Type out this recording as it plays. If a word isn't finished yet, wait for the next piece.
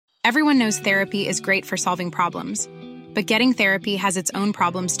Everyone knows therapy is great for solving problems, but getting therapy has its own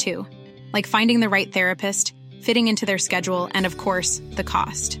problems too, like finding the right therapist, fitting into their schedule, and of course, the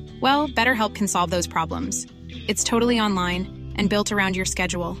cost. Well, BetterHelp can solve those problems. It's totally online and built around your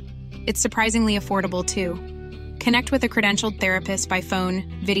schedule. It's surprisingly affordable too. Connect with a credentialed therapist by phone,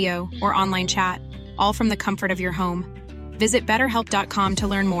 video, or online chat, all from the comfort of your home. Visit BetterHelp.com to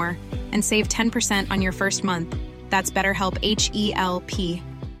learn more and save 10% on your first month. That's BetterHelp, H-E-L-P.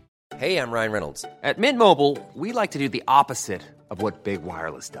 Hey, I'm Ryan Reynolds. At Mint Mobile, we like to do the opposite of what Big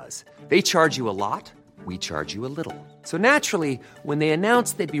Wireless does. They charge you a lot, we charge you a little. So naturally, when they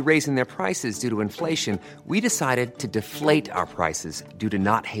announced they'd be raising their prices due to inflation, we decided to deflate our prices due to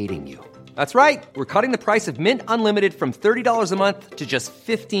not hating you. That's right. We're cutting the price of Mint Unlimited from $30 a month to just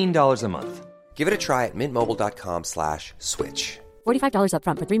 $15 a month. Give it a try at mintmobile.com/switch. $45 up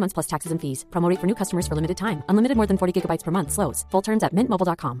front for 3 months plus taxes and fees. Promo rate for new customers for limited time. Unlimited more than 40 gigabytes per month. Slows full terms at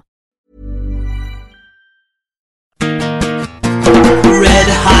mintmobile.com. Red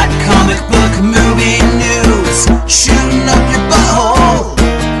hot comic book movie news, shooting up your butthole.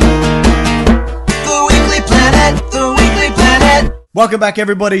 The Weekly Planet, the Weekly Planet. Welcome back,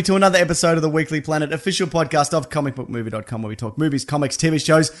 everybody, to another episode of the Weekly Planet, official podcast of comicbookmovie.com, where we talk movies, comics, TV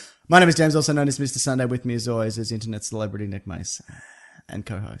shows. My name is James, also known as Mr. Sunday. With me, as always, is internet celebrity Nick Mace and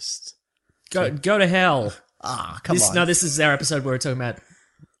co-host. Go to hell. Come on. No, this is our episode where we're talking about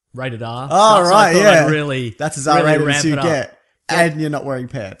rated R. Oh, right, yeah. Really, that's as R-rated as you get. Yeah. And you're not wearing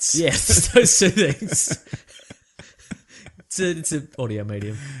pants. Yes, those two things. It's an audio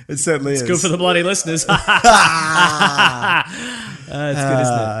medium. It certainly is. It's good for the bloody listeners. It's good,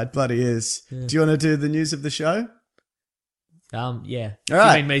 isn't it? It bloody is. Yeah. Do you want to do the news of the show? Yeah. All You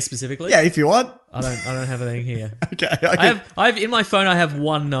right. mean me specifically? Yeah, if you want. I don't have anything here. Okay. I have in my phone. I have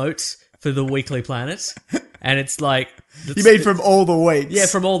one note for the Weekly Planet, and it's like. You mean from all the weeks? Yeah,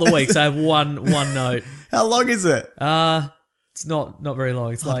 from all the weeks. I have one note. How long is it? It's not very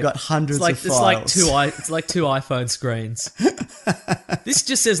long. It's I've got hundreds of files. It's like two iPhone screens. This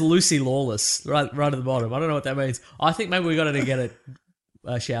just says Lucy Lawless right at the bottom. I don't know what that means. I think maybe we got to get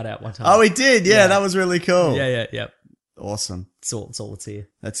a shout out one time. Oh, we did. Yeah, that was really cool. Yeah. Awesome. It's all that's here.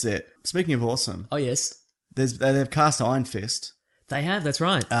 That's it. Speaking of awesome. Oh, yes. They've cast Iron Fist. They have, that's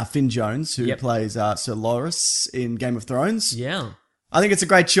right. Finn Jones, who plays Sir Loras in Game of Thrones. Yeah. I think it's a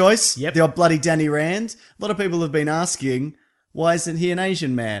great choice. Yep. The old bloody Danny Rand. A lot of people have been asking, why isn't he an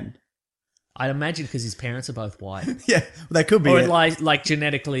Asian man? I'd imagine because his parents are both white. Yeah, well, that could be or it. like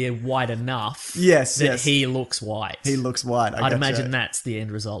genetically white enough that he looks white. He looks white. I'd imagine that's the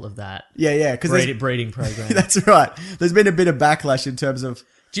end result of that. Yeah. Breeding program. That's right. There's been a bit of backlash in terms of...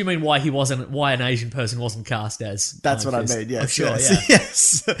 Do you mean why an Asian person wasn't cast as? That's what I mean. Yes, oh, sure, yes, yeah.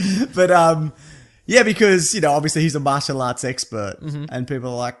 yes. But because obviously he's a martial arts expert, and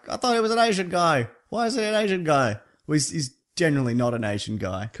people are like, I thought he was an Asian guy. Why is he an Asian guy? Well, he's generally not an Asian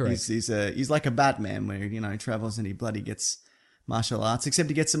guy. Correct. He's like a Batman where he travels and he bloody gets martial arts, except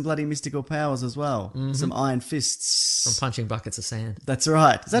he gets some bloody mystical powers as well, some iron fists from punching buckets of sand. That's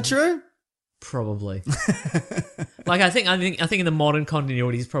right. Is that true? Probably. Like I think in the modern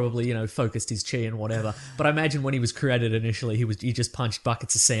continuity he's probably, focused his chi and whatever. But I imagine when he was created initially he just punched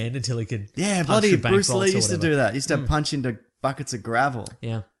buckets of sand until he could punch bloody through bank Bruce vaults Lee or used to whatever. do that. He used to punch into buckets of gravel.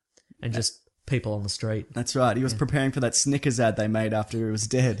 Yeah. And just people on the street. That's right. He was preparing for that Snickers ad they made after he was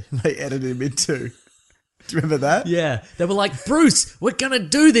dead. They edited him into. Do you remember that? Yeah. They were like, Bruce, we're going to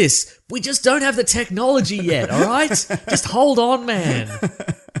do this. We just don't have the technology yet, all right? Just hold on, man.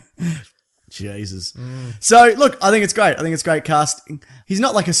 Jesus. So, look, I think it's great. I think it's great casting. He's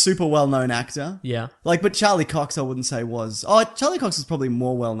not like a super well-known actor. Yeah. But Charlie Cox, I wouldn't say was. Oh, Charlie Cox is probably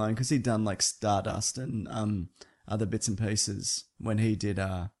more well-known because he'd done like Stardust and other bits and pieces when he did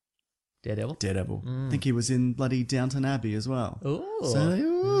Daredevil. I think he was in bloody Downton Abbey as well.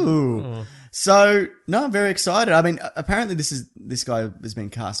 Ooh. So, no, I'm very excited. I mean, apparently this guy has been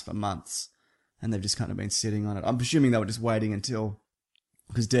cast for months and they've just kind of been sitting on it. I'm presuming they were just waiting until...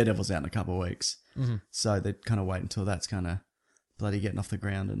 Because Daredevil's out in a couple of weeks. Mm-hmm. So they'd kind of wait until that's kind of bloody getting off the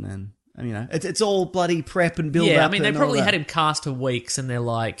ground and then... it's all bloody prep and build up. Yeah, I mean, they probably had him cast for weeks and they're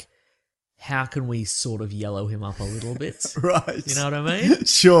like... How can we sort of yellow him up a little bit? Right. You know what I mean?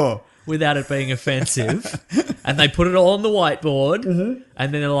 Sure. Without it being offensive. And they put it all on the whiteboard. Mm-hmm.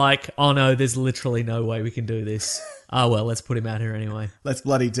 And then they're like, oh no, there's literally no way we can do this. Oh well, let's put him out here anyway. Let's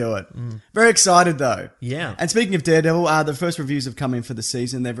bloody do it. Very excited though. Yeah. And speaking of Daredevil, the first reviews have come in for the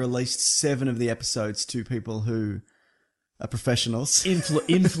season. They've released 7 of the episodes to people who are professionals.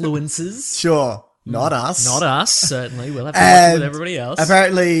 Influencers. Sure. Not us. Not us, certainly. We'll have to watch it with everybody else.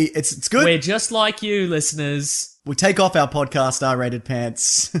 Apparently, it's good. We're just like you, listeners. We take off our podcast R-rated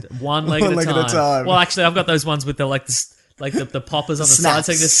pants. One leg, at a time. Well, actually, I've got those ones with the the poppers on the side,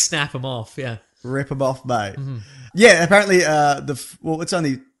 so you can just snap them off. Yeah, Rip them off, mate. Mm-hmm. Yeah, apparently, it's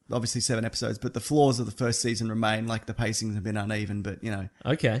only obviously 7 episodes, but the flaws of the first season remain. Like the pacings have been uneven, but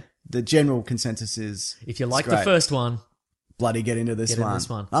okay. the general consensus is If you like it's the great. first one, bloody get into this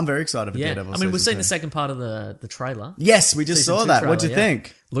one. I'm very excited for yeah. Daredevil. I mean, we've season seen the 2. second part of the trailer. Yes, we just Season saw 2 that. What'd you trailer, yeah.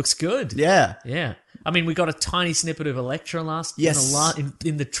 think? Looks good. Yeah. Yeah. I mean, we got a tiny snippet of Elektra Yes.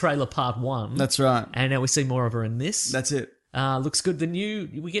 in the trailer part 1. That's right. And now we see more of her in this. That's it. Looks good.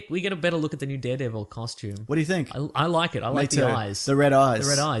 We get a better look at the new Daredevil costume. What do you think? I like it. I like the eyes. The red eyes. The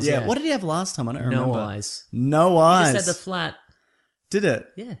red eyes, yeah. What did he have last time? I don't remember. No eyes. No He eyes. just had the flat. Did it?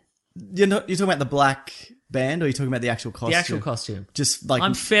 Yeah. You're talking about the black band, or you're talking about the actual costume? The actual costume. Just like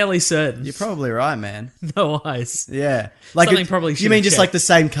I'm fairly certain. you're probably right, man. No eyes. Yeah, like Something probably You should mean have just checked. like the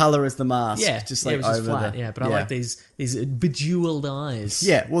same color as the mask? Yeah. just yeah, like it was just over flat. the. Yeah, but I like these bejeweled eyes.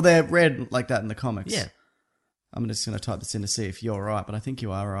 Yeah, well, they're red like that in the comics. Yeah. I'm just going to type this in to see if you're right, but I think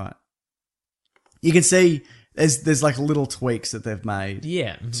you are right. You can see there's like little tweaks that they've made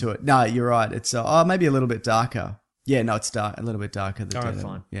Yeah. to it. No, you're right. It's maybe a little bit darker. Yeah, no, it's dark, a little bit darker. Than All right, Daredevil.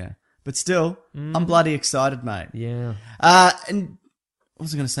 fine. Yeah, but still, I'm bloody excited, mate. Yeah. And what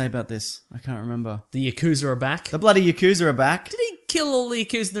was I going to say about this? I can't remember. The Yakuza are back. The bloody Yakuza are back. Did he kill all the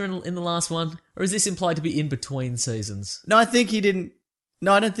Yakuza in the last one? Or is this implied to be in between seasons? No, I think he didn't.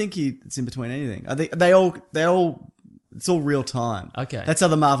 No, I don't think it's in between anything. I think they all. It's all real time. Okay. That's how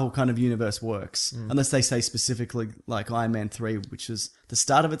the Marvel kind of universe works. Unless they say specifically, like Iron Man 3, which was the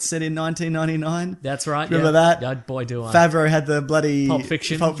start of it set in 1999. That's right. Remember yeah. that? Yeah, boy, do I. Favreau had the bloody Pulp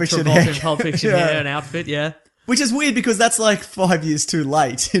Fiction. Travolta in haircut. Pulp Fiction hair and outfit, yeah. Which is weird because that's like 5 years too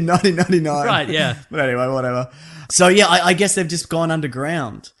late in 1999. Right, yeah. But anyway, whatever. So yeah, I guess they've just gone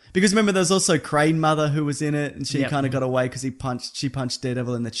underground. Because remember, there's also Crane Mother who was in it, and she Yep. kind of got away because she punched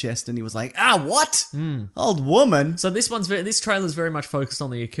Daredevil in the chest, and he was like, what? Old woman. So this trailer's very much focused on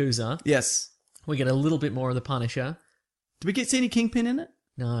the Yakuza. Yes. We get a little bit more of the Punisher. Did we see any Kingpin in it?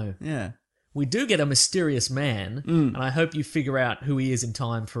 No. Yeah. We do get a mysterious man, and I hope you figure out who he is in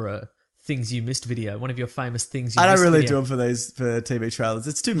time for a Things You Missed video. One of your famous Things You I Missed don't really video. do them for TV trailers.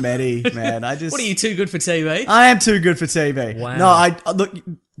 It's too many, man. What are you, too good for TV? I am too good for TV. Wow. No, I look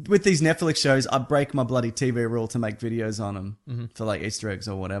with these Netflix shows. I break my bloody TV rule to make videos on them for like Easter eggs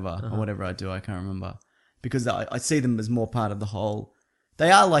or whatever I do. I can't remember because I see them as more part of the whole.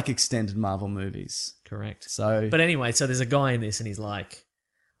 They are like extended Marvel movies. Correct. So, But anyway, so there's a guy in this, and he's like,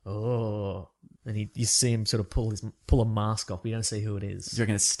 oh, and you see him sort of pull a mask off, but you don't see who it is. do you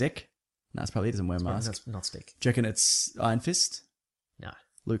reckon it's Stick? No, it's probably he doesn't wear a mask. That's not Stick. Do you reckon it's Iron Fist? No,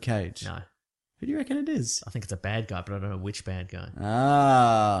 Luke Cage? no. Who do you reckon it is? I think it's a bad guy, but I don't know which bad guy.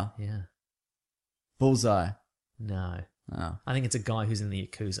 Ah, Yeah. Bullseye. No. Oh, I think it's a guy who's in the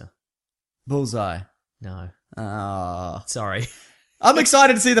Yakuza. Bullseye. No. Ah, Sorry. I'm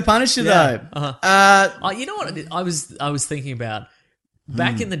excited to see the Punisher Yeah, though. Oh, you know what I was thinking about?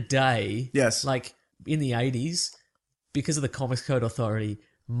 Back in the day, Yes. like in the 80s, because of the Comics Code Authority,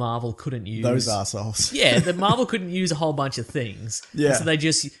 Marvel couldn't use... Those assholes. Yeah, the Marvel couldn't use a whole bunch of things. Yeah. And so they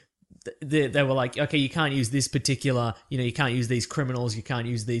just... They were like, okay, you can't use this particular... you can't use these criminals, you can't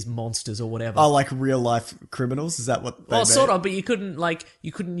use these monsters or whatever. Oh, like real life criminals? Is that what they Well, mean? sort of, but you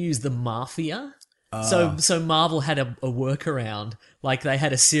couldn't use the mafia. Ah. So Marvel had a workaround. Like they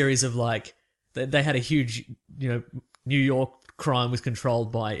had a series of like they had a huge, New York crime was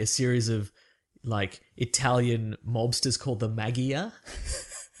controlled by a series of like Italian mobsters called the Maggia,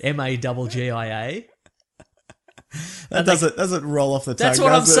 MAGGIA. That doesn't roll off the tongue. That's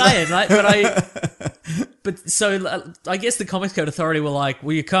what I'm does it? saying, right? But so I guess the Comics Code Authority were like,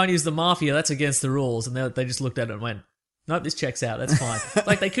 well, you can't use the mafia. That's against the rules, and they just looked at it and went, nope, this checks out. That's fine.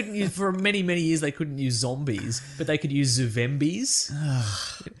 Like they couldn't use for many years. They couldn't use zombies, but they could use Zuvembis.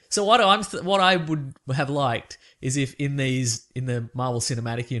 So what I would have liked is if in the Marvel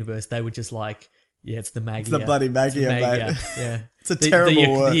Cinematic Universe they were just like, yeah, it's the Maggia. It's the bloody Maggia, mate. Yeah, It's a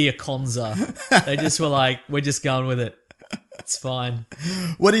terrible word. The Yakonza. They just were like, we're just going with it. It's fine.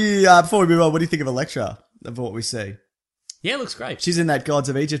 What do you, before we move on, what do you think of Elektra, of what we see? Yeah, it looks great. She's in that Gods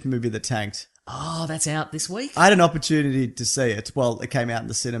of Egypt movie that tanked. Oh, that's out this week? I had an opportunity to see it. Well, it came out in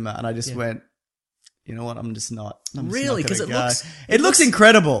the cinema, and I just went, you know what, I'm just not. Really? Because it looks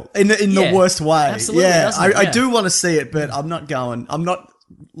incredible in the worst way. Absolutely, yeah, doesn't it? I Yeah. do want to see it, but I'm not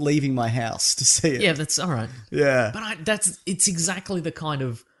leaving my house to see it. Yeah, that's all right. Yeah. But it's exactly the kind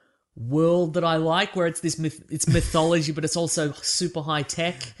of world that I like, where it's it's mythology, but it's also super high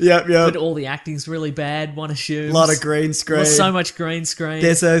tech. Yep. But all the acting's really bad. One assumes A lot of green screen. Well, so much green screen.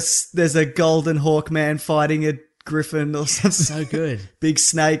 There's a golden hawk man fighting a griffin or something. So good. Big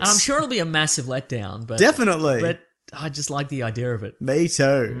snakes. And I'm sure it'll be a massive letdown, but Definitely. But I just like the idea of it. Me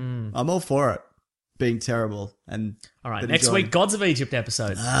too. I'm all for it. Being terrible. And All right, but next enjoying. week, Gods of Egypt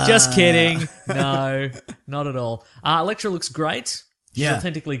episode. Just kidding. No, not at all. Electra looks great. She's Yeah.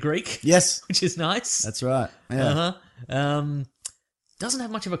 authentically Greek, Yes, which is nice. that's right. Yeah. Doesn't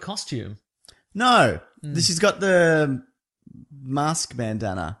have much of a costume. No, she's got the mask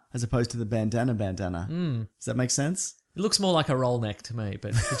bandana as opposed to the bandana. Does that make sense? It looks more like a roll neck to me,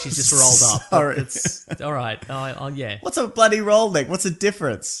 but she's just rolled up. Sorry. It's all right. Yeah, What's a bloody roll neck? What's the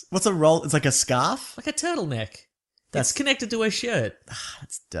difference? What's a roll? It's like a scarf? like a turtleneck. That's connected to her shirt.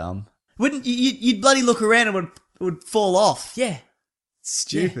 That's dumb. Wouldn't you'd bloody look around and it would fall off. Yeah,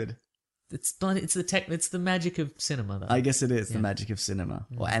 Stupid. it's the magic of cinema, though. I guess it is the magic of cinema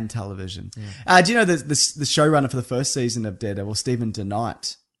and television. Do you know the showrunner for the first season of Daredevil, Stephen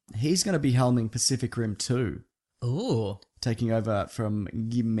DeKnight? He's going to be helming Pacific Rim 2, Ooh, taking over from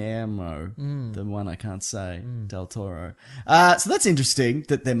Guillermo, the one I can't say, Del Toro. So that's interesting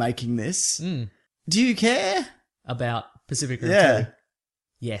that they're making this. Do you care? about Pacific Rim 2.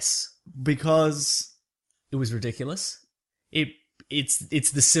 Yes, Because it was ridiculous. It's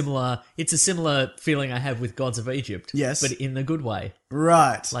a similar feeling I have with Gods of Egypt. Yes. but in the good way.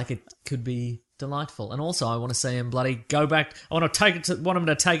 right, Like it could be delightful. And also, I want to see him bloody go back. I want him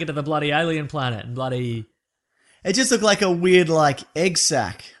to take it to the bloody alien planet and bloody. it just looked like a weird like egg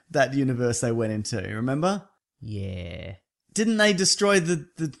sack, that universe they went into. Remember? Yeah, Didn't they destroy the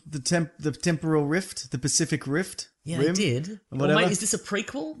temporal rift, the Pacific Rift? yeah, Rim? they did. Whatever. Oh, mate, is this a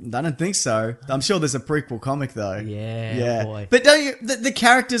prequel? I don't think so. I'm sure there's a prequel comic though. Yeah, boy. But don't you? The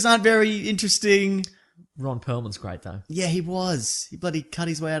characters aren't very interesting. Ron Perlman's great though. Yeah, he was. He bloody cut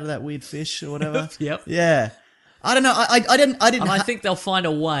his way out of that weird fish or whatever. Yep. Yeah. I don't know. I didn't. And I think they'll find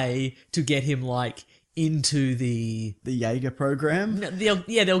a way to get him like into the. the Jaeger program.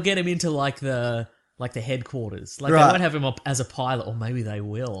 They'll get him into like the headquarters. Like Right. they won't have him up as a pilot, or maybe they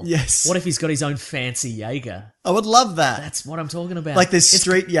will. Yes. What if he's got his own fancy Jaeger? I would love that. That's what I'm talking about. like there's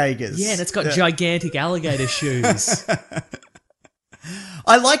street Jaegers. Yeah, and it's got gigantic alligator shoes.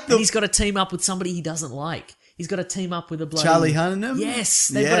 I like the And he's got to team up with somebody he doesn't like. He's got to team up with a bloody... Charlie Hunnam. Yes,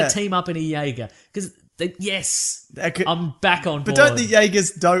 they've Yeah. got to team up in a Jaeger. Because, That could- I'm back on board. But don't the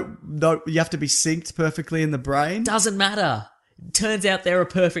Jaegers don't you have to be synced perfectly in the brain? Doesn't matter. Turns out they're a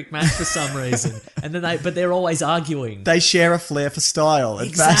perfect match for some reason. And then but they're always arguing. They share a flair for style and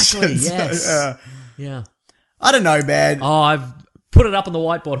Exactly, fashion. So, yes. Yeah. I don't know, man. Oh, I've put it up on the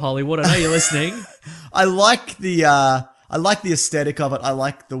whiteboard, Hollywood. I know you're listening. I like the aesthetic of it. I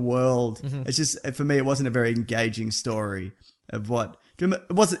like the world. Mm-hmm. It's just for me, it wasn't a very engaging story of what. Do you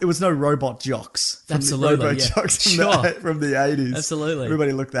remember, it was no robot jocks. Absolutely, Robot yeah. jocks Sure. from the 80s. Absolutely.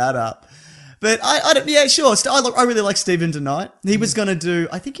 Everybody look that up. But I don't. Yeah, sure. I really like Stephen DeKnight. He was going to do.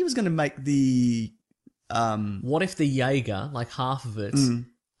 I think he was going to make the. What if the Jaeger, like half of it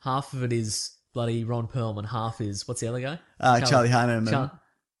is bloody Ron Perlman, half is, what's the other guy? Charlie Hunnam.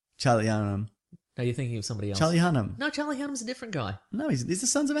 Charlie Hunnam. No, you're thinking of somebody else. Charlie Hunnam. No, Charlie Hunnam's a different guy. No, he's the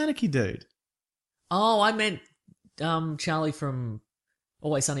Sons of Anarchy dude. Oh, I meant Charlie from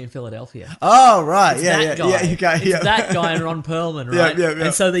Always Sunny in Philadelphia. Oh, right. It's yeah, that yeah, guy. yeah. Okay, It's yeah. that guy and Ron Perlman, Yeah, right? yeah, yeah.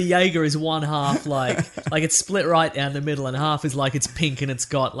 And so the Jaeger is one half like it's split right down the middle, and half is like it's pink and it's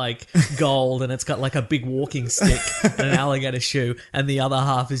got like gold and it's got like a big walking stick and an alligator shoe, and the other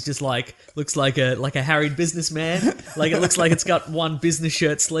half is just like looks like a harried businessman. Like it looks like it's got one business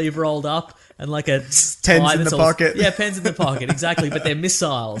shirt sleeve rolled up and like a tie Pens in that's the all- pocket. Yeah, pens in the pocket, exactly. But they're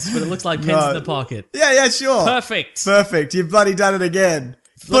missiles, but it looks like pens in the pocket. Yeah, sure. Perfect. Perfect. You've bloody done it again.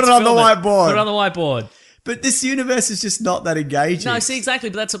 Put Let's it on the film whiteboard. Put it on the whiteboard. But this universe is just not that engaging. No, see exactly,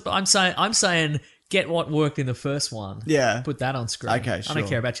 but that's what I'm saying. I'm saying get what worked in the first one. Yeah. Put that on screen. Okay, I sure. don't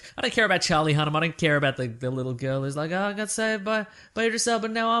care about Charlie Hunnam. I don't care about the little girl who's like, oh, I got saved by Idris Elba,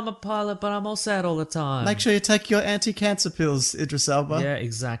 but now I'm a pilot, but I'm all sad all the time. Make sure you take your anti-cancer pills, Idris Elba. Yeah,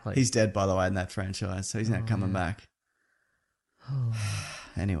 exactly. He's dead, by the way, in that franchise, so he's not coming back.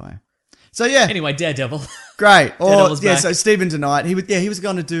 Anyway. So, yeah. Anyway, Daredevil. Great. Or Daredevil's yeah, back. so Stephen DeKnight, he was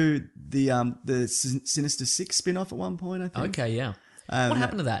going to do the Sinister Six spin-off at one point, I think. Okay, yeah. What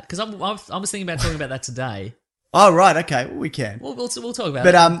happened to that? Because I was thinking about talking about that today. Oh, right, okay. Well, we can. We'll talk about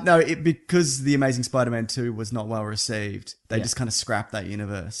But it. no, because The Amazing Spider-Man 2 was not well received, they Yeah. just kind of scrapped that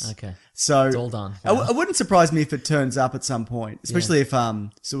universe. Okay. So It's all done. It wouldn't surprise me if it turns up at some point, especially if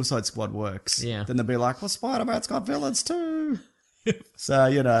Suicide Squad works. Yeah. Then they'll be like, well, Spider-Man's got villains too. So,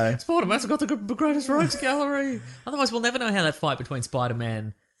 you know. Spider-Man's got the greatest rogues gallery. Otherwise, we'll never know how that fight between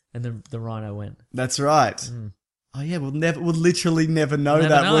Spider-Man and the Rhino went. That's right. Oh yeah, we'll literally never know Never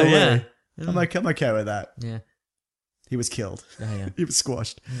that, know, will yeah. we? I'm okay with that. Yeah. He was killed. Oh, yeah. He was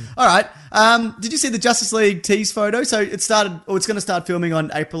squashed. All right. Did you see the Justice League tease photo? So it's going to start filming on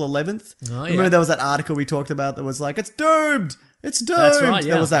April 11th. Oh, Remember yeah. there was that article we talked about that was like, it's doomed. It's doomed. That's right,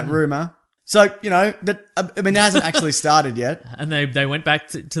 yeah. There was that rumor. So, that, I mean, it hasn't actually started yet. And they went back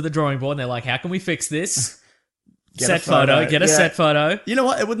to the drawing board and they're like, how can we fix this? Get Set a photo. Get a Yeah. set photo. You know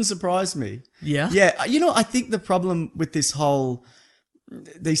what? It wouldn't surprise me. Yeah. Yeah. I think the problem with this whole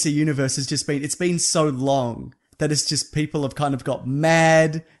DC universe has just been, it's been so long that it's just people have kind of got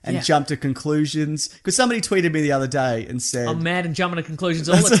mad and Yeah. jumped to conclusions. Because somebody tweeted me the other day and said, I'm mad and jumping to conclusions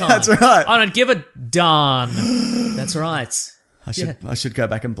all the time. That's right. I don't give a darn. That's right. I should go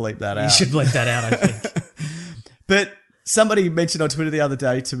back and bleep that out. You should bleep that out, I think. But somebody mentioned on Twitter the other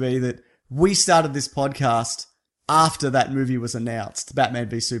day to me that we started this podcast after that movie was announced, Batman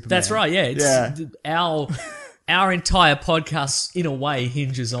v Superman. That's right, yeah. It's our entire podcast, in a way,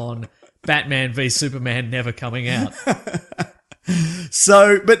 hinges on Batman v Superman never coming out.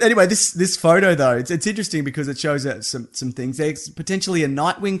 So, but anyway, this photo though, it's interesting because it shows some things. There's potentially a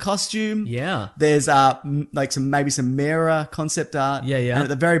Nightwing costume. Yeah. There's maybe some Mera concept art. Yeah, yeah. And at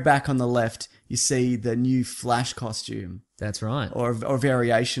the very back on the left, you see the new Flash costume That's right. or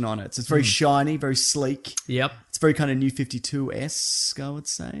variation on it. So it's very shiny, very sleek. Yep. It's very kind of New 52-esque, I would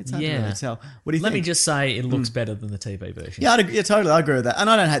say. It's hard to really tell. What do you Let think? me just say it looks better than the TV version. Yeah, totally. I agree with that. And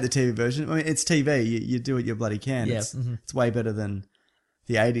I don't hate the TV version. I mean, it's TV. You do what you bloody can. Yeah, It's way better than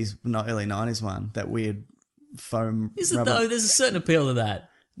the 80s, not early 90s one. That weird foam Is it rubber. though? There's a certain appeal to that.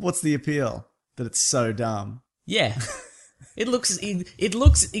 What's the appeal? That it's so dumb. Yeah. It looks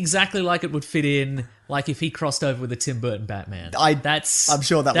exactly like it would fit in, like if he crossed over with a Tim Burton Batman. I'm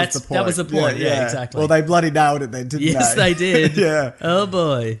sure that was the point. That was the point. Yeah, exactly. Well, they bloody nailed it then, didn't they? Yes, they did. Yeah. Oh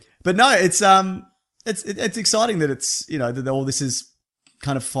boy. But no, it's exciting that it's, that all this is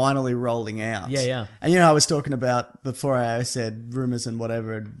kind of finally rolling out. Yeah, yeah. And I was talking about before I said rumors and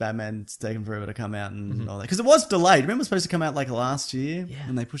whatever, and Batman's taken forever to come out and all that because it was delayed. Remember, it was supposed to come out like last year,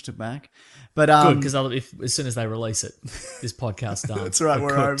 and they pushed it back. But Good, because as soon as they release it, this podcast's done. that's right,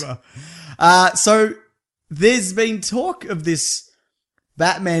 we're cooked. over. So there's been talk of this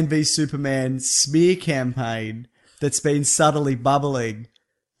Batman v Superman smear campaign that's been subtly bubbling.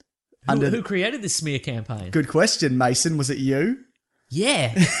 Who created this smear campaign? Good question, Mason. Was it you?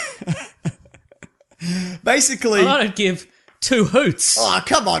 Yeah. Basically. I don't give two hoots. Oh,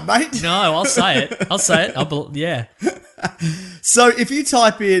 come on, mate. No, I'll say it. Yeah. So if you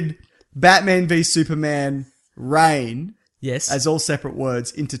type in Batman v Superman Reign Yes. as all separate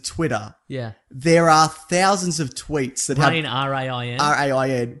words into Twitter, yeah. there are thousands of tweets that Rain, have R-A-I-N.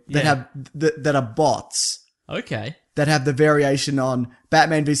 RAIN that Yeah. have that are bots Okay. that have the variation on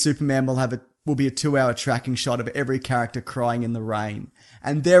Batman v Superman will be a 2-hour tracking shot of every character crying in the rain.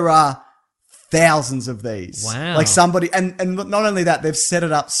 And there are thousands of these. Wow. Like somebody, and not only that, they've set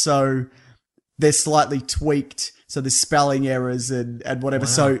it up so they're slightly tweaked. So there's spelling errors and whatever. Wow.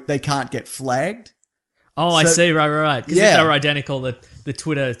 So they can't get flagged. Oh, I So- see. Right. Because Yeah. if they were identical, the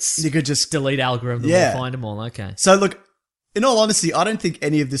Twitter You could just delete algorithm Yeah. will find them all. Okay. So look, in all honesty, I don't think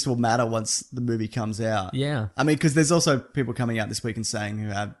any of this will matter once the movie comes out. Yeah. I mean, because there's also people coming out this week and saying who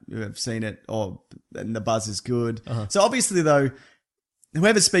have seen it and the buzz is good. Uh-huh. So obviously though,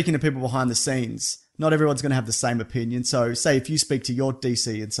 whoever's speaking to people behind the scenes, not everyone's going to have the same opinion. So say if you speak to your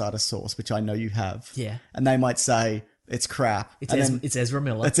DC insider source, which I know you have, Yeah. and they might say it's crap. It's, and then- it's Ezra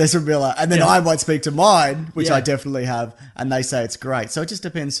Miller. It's Ezra Miller. And then Yeah. I might speak to mine, which Yeah. I definitely have, and they say it's great. So it just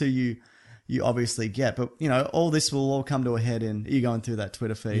depends who you obviously get. But, all this will all come to a head in you going through that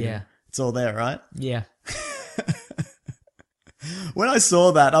Twitter feed. Yeah. It's all there, right? Yeah. When I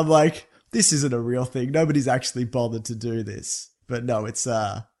saw that, I'm like, this isn't a real thing. Nobody's actually bothered to do this. But no, it's,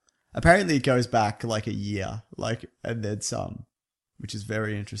 apparently it goes back like a year, and then some, which is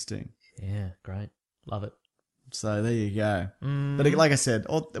very interesting. Yeah. Great. Love it. So there you go. But like I said,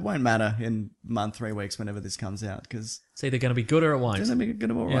 it won't matter in a month, 3 weeks, whenever this comes out, because It's either going to be good or it won't. it's going to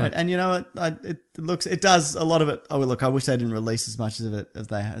be all Yeah. right. And you know what? It does a lot of it. Oh, look, I wish they didn't release as much of it as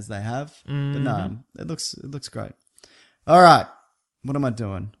they have. But no, it looks great. All right. What am I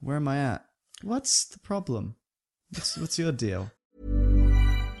doing? Where am I at? What's the problem? What's your deal?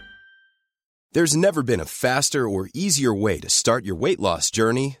 There's never been a faster or easier way to start your weight loss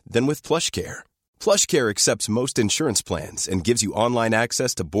journey than with PlushCare. PlushCare accepts most insurance plans and gives you online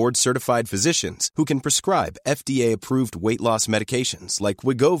access to board-certified physicians who can prescribe FDA-approved weight loss medications like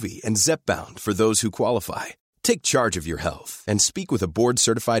Wegovy and Zepbound for those who qualify. Take charge of your health and speak with a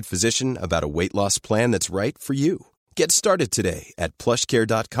board-certified physician about a weight loss plan that's right for you. Get started today at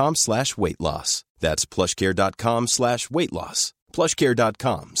plushcare.com/weight loss. That's plushcare.com/weight loss.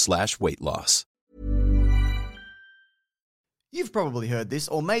 plushcare.com/weight loss. You've probably heard this,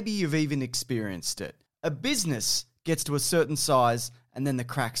 or maybe you've even experienced it. A business gets to a certain size, and then the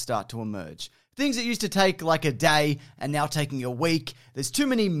cracks start to emerge. Things that used to take like a day and now taking a week. There's too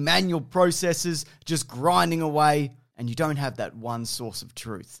many manual processes just grinding away, and you don't have that one source of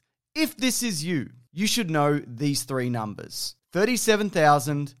truth. If this is you, you should know these three numbers.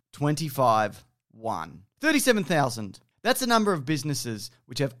 37,000, 25, 1. 37,000. That's the number of businesses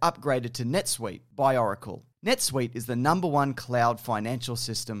which have upgraded to NetSuite by Oracle. NetSuite is the #1 cloud financial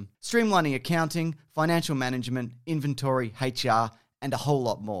system, streamlining accounting, financial management, inventory, HR, and a whole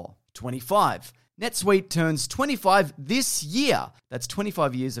lot more. 25. NetSuite turns 25 this year. That's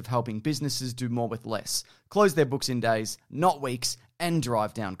 25 years of helping businesses do more with less, close their books in days, not weeks, and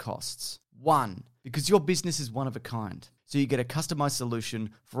drive down costs. 1. Because your business is one of a kind. So you get a customized solution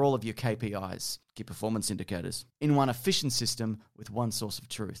for all of your KPIs, key performance indicators, in one efficient system with one source of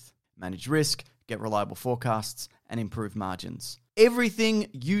truth. Manage risk, get reliable forecasts, and improve margins. Everything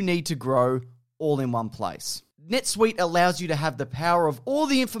you need to grow, all in one place. NetSuite allows you to have the power of all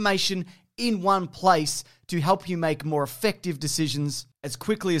the information in one place to help you make more effective decisions as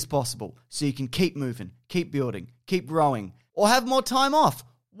quickly as possible so you can keep moving, keep building, keep growing, or have more time off,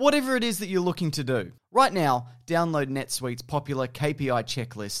 whatever it is that you're looking to do. Right now, download NetSuite's popular KPI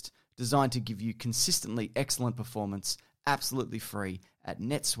checklist designed to give you consistently excellent performance absolutely free at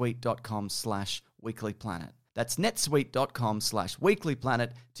netsuite.com/weeklyplanet. That's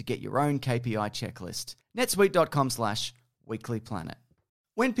netsuite.com/weeklyplanet to get your own KPI checklist. netsuite.com/weeklyplanet.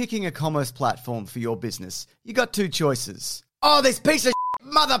 When picking a commerce platform for your business, you got two choices. Oh, this piece of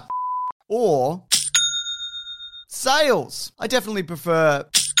mother or sales. I definitely prefer,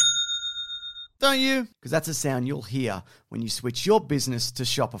 don't you? Because that's a sound you'll hear when you switch your business to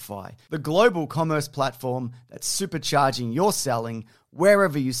Shopify, the global commerce platform that's supercharging your selling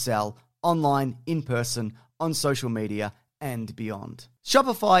wherever you sell, online, in person, on social media, and beyond.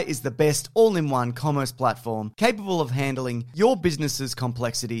 Shopify is the best all-in-one commerce platform capable of handling your business's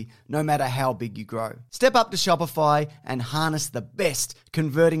complexity no matter how big you grow. Step up to Shopify and harness the best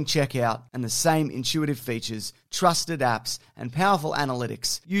converting checkout and the same intuitive features, trusted apps, and powerful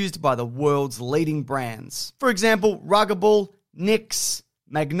analytics used by the world's leading brands. For example, Ruggable, NYX,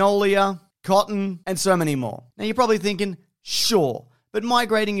 Magnolia, Cotton, and so many more. Now you're probably thinking, sure, but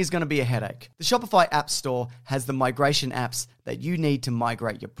migrating is going to be a headache. The Shopify App Store has the migration apps that you need to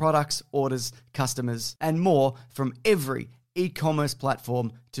migrate your products, orders, customers, and more from every e-commerce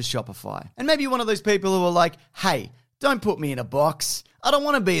platform to Shopify. And maybe you're one of those people who are like, hey, don't put me in a box. I don't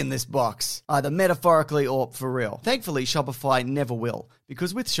want to be in this box, either metaphorically or for real. Thankfully, Shopify never will,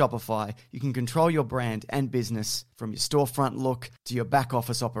 because with Shopify, you can control your brand and business from your storefront look to your back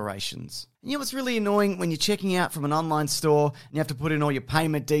office operations. And you know what's really annoying when you're checking out from an online store and you have to put in all your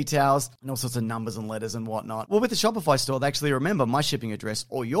payment details and all sorts of numbers and letters and whatnot? Well, with the Shopify store, they actually remember my shipping address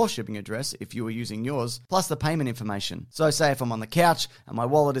or your shipping address if you were using yours, plus the payment information. So say if I'm on the couch and my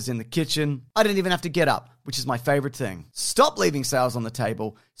wallet is in the kitchen, I don't even have to get up, which is my favorite thing. Stop leaving sales on the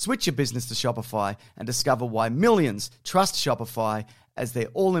table, switch your business to Shopify, and discover why millions trust Shopify as their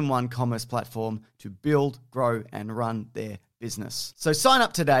all-in-one commerce platform to build, grow, and run their business. So sign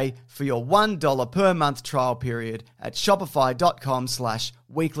up today for your $1 per month trial period at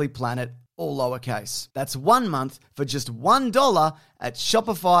shopify.com/weeklyplanet, all lowercase. That's 1 month for just $1 at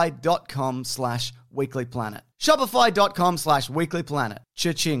shopify.com/weeklyplanet. Shopify.com/weeklyplanet.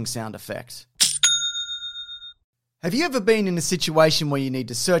 Cha-ching sound effect. Have you ever been in a situation where you need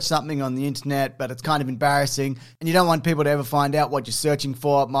to search something on the internet, but it's kind of embarrassing and you don't want people to ever find out what you're searching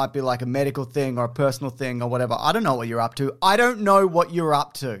for? It might be like a medical thing or a personal thing or whatever. I don't know what you're up to. I don't know what you're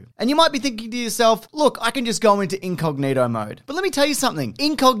up to. And you might be thinking to yourself, look, I can just go into incognito mode. But let me tell you something.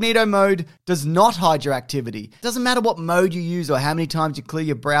 Incognito mode does not hide your activity. It doesn't matter what mode you use or how many times you clear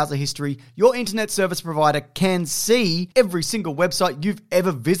your browser history. Your internet service provider can see every single website you've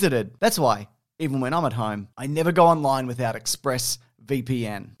ever visited. That's why, even when I'm at home, I never go online without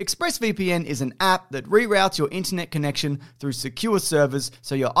ExpressVPN. ExpressVPN is an app that reroutes your internet connection through secure servers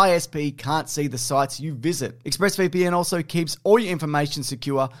so your ISP can't see the sites you visit. ExpressVPN also keeps all your information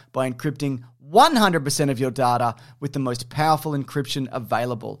secure by encrypting 100% of your data with the most powerful encryption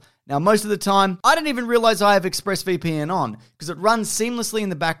available. Now, most of the time, I don't even realize I have ExpressVPN on because it runs seamlessly in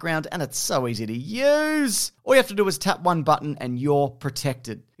the background and it's so easy to use. All you have to do is tap one button and you're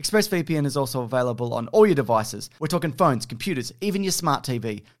protected. ExpressVPN is also available on all your devices. We're talking phones, computers, even your smart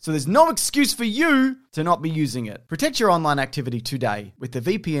TV. So there's no excuse for you to not be using it. Protect your online activity today with the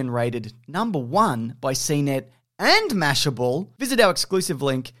VPN rated #1 by CNET and Mashable. Visit our exclusive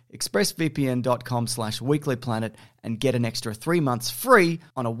link, expressvpn.com/weeklyplanet, and get an extra 3 months free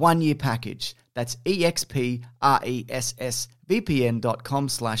on a 1-year package. That's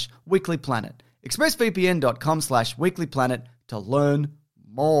expressvpn.com/weeklyplanet. expressvpn.com/weeklyplanet to learn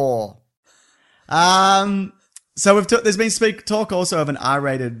more. So there's been talk also of an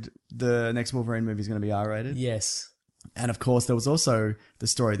R-rated. The next Wolverine movie is going to be R-rated. Yes. And of course, there was also the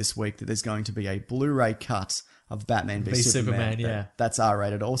story this week that there's going to be a Blu-ray cut of Batman v Superman. Yeah. That's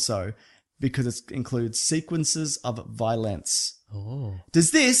R-rated also because it includes sequences of violence. Oh.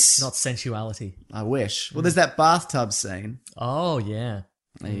 Does this... Not sensuality. I wish. Well, there's that bathtub scene. Oh, yeah.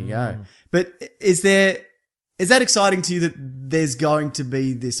 There you go. But is that exciting to you that there's going to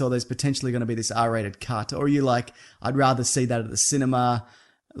be this, or there's potentially going to be this R-rated cut? Or are you like, I'd rather see that at the cinema?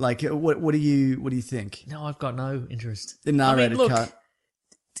 Like, what do you think? No, I've got no interest. In an R-rated cut?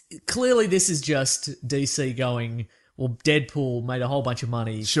 Clearly this is just DC going, well, Deadpool made a whole bunch of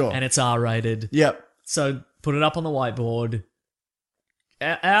money. Sure. And it's R-rated. Yep. So put it up on the whiteboard.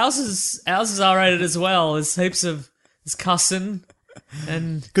 Ours is R-rated as well. There's heaps of cussing.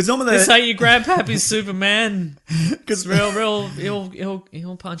 And because normally this ain't your grandpappy's Superman. Because real,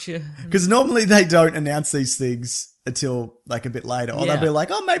 he'll punch you. Because normally they don't announce these things until like a bit later, or Yeah. they'll be like,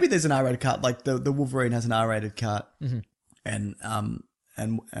 "Oh, maybe there's an R-rated cut." Like the Wolverine has an R-rated cut, and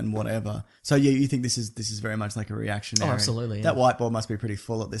whatever. So yeah, you think this is very much like a reactionary? Oh, absolutely, yeah. That whiteboard must be pretty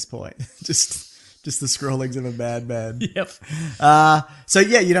full at this point. just the scrawlings of a madman. Yep. So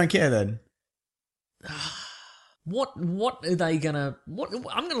yeah, you don't care then. What are they gonna?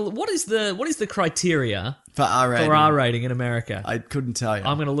 What is the criteria For R-rating. for R rating in America? I couldn't tell you.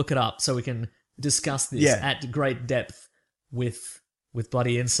 I'm gonna look it up so we can discuss this Yeah. at great depth with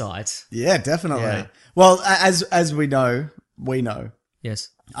bloody insight. Yeah, definitely. Yeah. Well, as we know, Yes.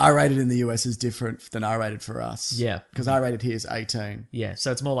 R-rated in the US is different than R-rated for us. Yeah. Because R-rated here is 18. Yeah.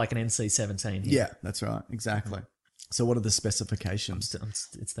 So it's more like an NC-17. Yeah, that's right. Exactly. So what are the specifications?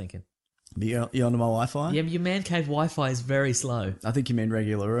 It's thinking. You on my Wi-Fi? Yeah, your man cave Wi-Fi is very slow. I think you mean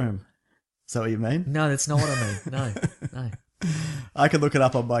regular room. Is that what you mean? No, that's not what I mean. No. I can look it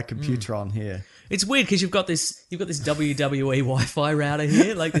up on my computer on here. It's weird because you've got this WWE Wi-Fi router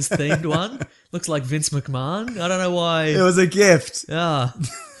here, like this themed one. Looks like Vince McMahon. I don't know why. It was a gift. Don't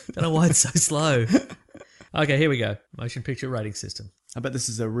know why it's so slow. Okay, here we go. Motion picture rating system. I bet this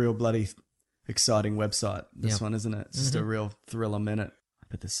is a real bloody exciting website. This one, isn't it? It's just a real thrill a minute. I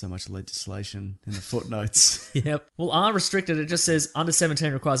bet there's so much legislation in the footnotes. Yep. Well, R restricted, it just says under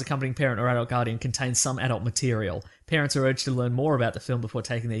 17 requires accompanying parent or adult guardian, contains some adult material. Parents are urged to learn more about the film before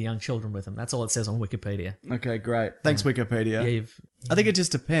taking their young children with them. That's all it says on Wikipedia. Okay, great. Thanks, Wikipedia. Yeah, I think it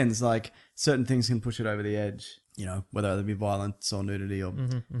just depends. Like, certain things can push it over the edge. You know, whether it be violence or nudity or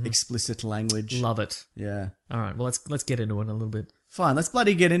explicit language. love it. Yeah. All right, well, let's get into it a little bit. Fine, let's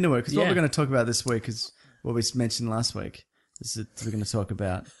bloody get into it. Because what Yeah. we're going to talk about this week is what we mentioned last week. We're going to talk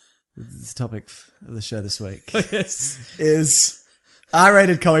about this topic of the show this week. Yes. Is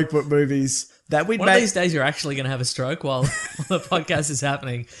R-rated comic book movies that we One made. of these days, you're actually going to have a stroke while the podcast is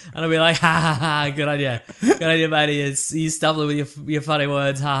happening, and I'll be like, "Ha ha ha! Good idea, matey. You stumbling with your funny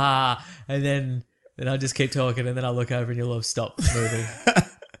words, ha ha!" And then I'll just keep talking, and then I'll look over, and you'll have stopped moving.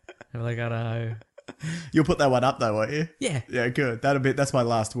 I'm like, "I don't know." You'll put that one up though, won't you? Yeah. Yeah, good. That's my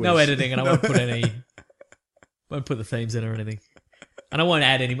last wish. No editing, and I won't put the themes in or anything, and I won't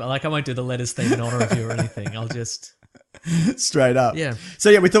add any. Like, I won't do the letters theme in honor of you or anything. I'll just Straight up. Yeah. So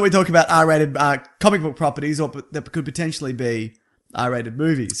yeah, we thought we'd talk about R-rated comic book properties, or that could potentially be R-rated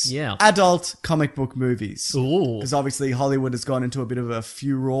movies. Yeah. Adult comic book movies. Ooh. Because obviously Hollywood has gone into a bit of a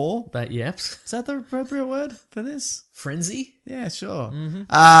furore. But yep, Is that the appropriate word for this? frenzy. Yeah, sure. Mm-hmm.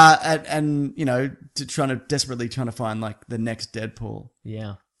 And you know, desperately trying to find like the next Deadpool.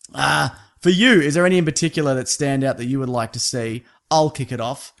 Yeah. For you, is there any in particular that stand out that you would like to see? I'll kick it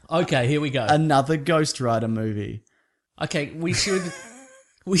off. Okay, here we go. Another Ghost Rider movie. Okay, we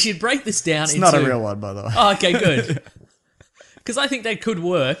should break this down It's into... not a real one, by the way. Oh, okay, good. Because I think that could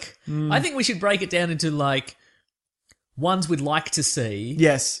work. I think we should break it down into, like, ones we'd like to see,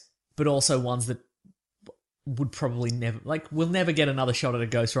 Yes. but also ones that would probably never... Like, we'll never get another shot at a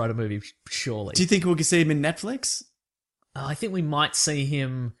Ghost Rider movie, surely. Do you think we could see him in Netflix? I think we might see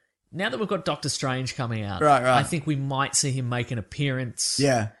him... Now that we've got Doctor Strange coming out, Right. I think we might see him make an appearance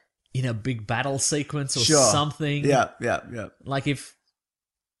Yeah. in a big battle sequence or Sure. something. Yeah. Like if...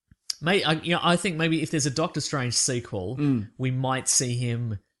 I think maybe if there's a Doctor Strange sequel, we might see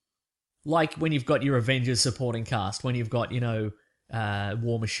him, like when you've got your Avengers supporting cast, when you've got,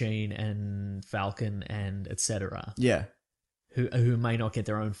 War Machine and Falcon and etc., Yeah. who may not get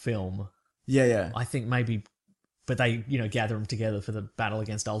their own film. Yeah. I think maybe, but they, gather them together for the battle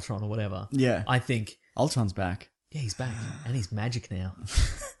against Ultron or whatever. Yeah. I think, Ultron's back. yeah, he's back and he's magic now.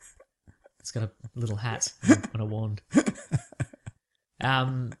 It's got a little hat and a wand.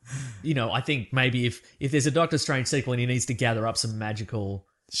 I think maybe if there's a Doctor Strange sequel and he needs to gather up some magical...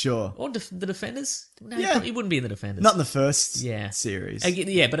 Sure. Or the Defenders? No, Yeah. he wouldn't be in the Defenders. Not in the first series. series.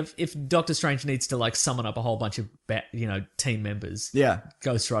 But if Doctor Strange needs to like summon up a whole bunch of team members, Yeah,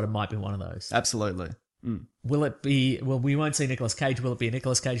 Ghost Rider might be one of those. absolutely. Will it be? Well, we won't see Nicolas Cage. Will it be a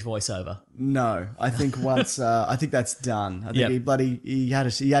Nicolas Cage voiceover? No, I think once I think that's done. I think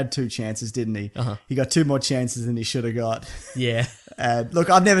Yep. he had 2 chances, didn't he? He got 2 more chances than he should have got. Yeah, Look,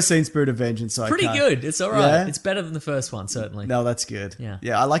 I've never seen Spirit of Vengeance, so pretty I can't. good. It's all right. Yeah? It's better than the first one, certainly. No, that's good. Yeah.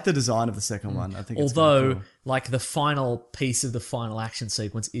 I like the design of the second one. I think, it's Although, really cool. like the final piece of the final action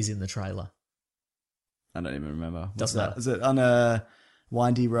sequence is in the trailer. I don't even remember. What's Doesn't that? matter. Is it on a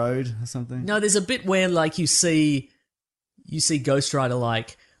windy road or something? No, there's a bit where like you see Ghost Rider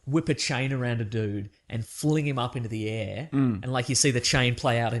like whip a chain around a dude and fling him up into the air, and like you see the chain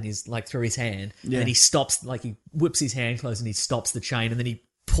play out in his like through his hand, and then he stops, like he whips his hand closed and he stops the chain, and then he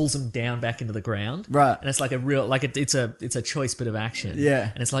pulls him down back into the ground, Right. And it's like a real like it's a choice bit of action, Yeah.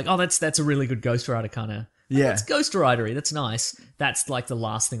 And it's like, oh, that's a really good Ghost Rider kind of. Yeah. That's Ghost Rider-y. That's nice. That's like the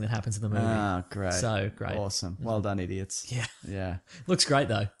last thing that happens in the movie. Ah, great. So great. Awesome. Well done, idiots. Yeah. Yeah. Looks great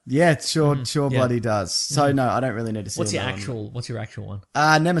though. Yeah, sure Yeah. bloody does. So no, I don't really need to see What's your all that actual one?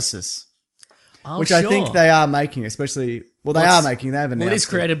 one. Nemesis. Oh, Which sure. I think they are making, especially... Well, they are making. They have announced Well, it is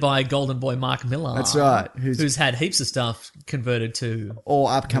created by Golden Boy Mark Millar. That's right. Who's had heaps of stuff converted to... Or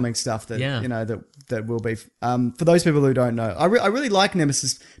upcoming stuff that, Yeah. that will be... for those people who don't know, I really like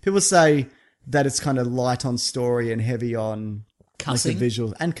Nemesis. People say that it's kind of light on story and heavy on... Cussing. Like the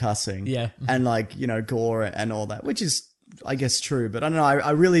visuals and cussing. Yeah. And like, gore and all that, which is, I guess, true. But I don't know,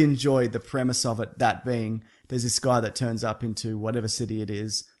 I really enjoyed the premise of it, that being... There's this guy that turns up into whatever city it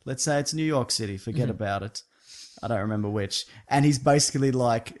is. Let's say it's New York City. Forget about it. I don't remember which. And he's basically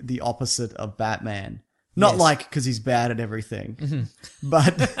like the opposite of Batman. Not like because he's bad at everything,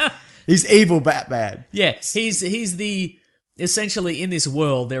 but he's evil Batman. Yeah, he's the... Essentially, in this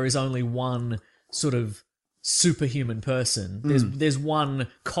world, there is only one sort of superhuman person. There's one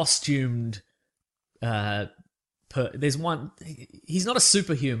costumed... there's one... He's not a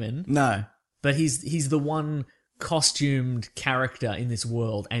superhuman, No. but he's the one costumed character in this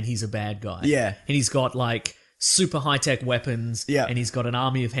world, and he's a bad guy. Yeah. And he's got like super high-tech weapons, Yeah. and he's got an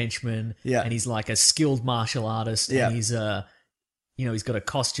army of henchmen, Yeah. and he's like a skilled martial artist, Yeah. and he's he's got a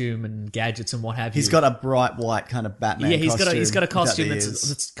costume and gadgets and what have you. He's got a bright white kind of Batman he's costume. got a without costume the that's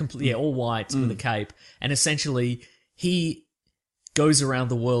ears. completely all white with a cape, and essentially he goes around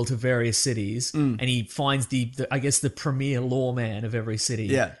the world to various cities, and he finds the I guess the premier lawman of every city,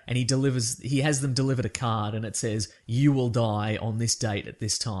 Yeah. and he has them delivered a card, and it says you will die on this date at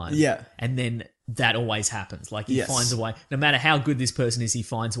this time, Yeah. and then that always happens. Like he Yes. finds a way, no matter how good this person is, he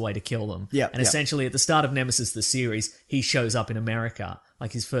finds a way to kill them. Yeah, and yeah. essentially at the start of Nemesis the series, he shows up in America,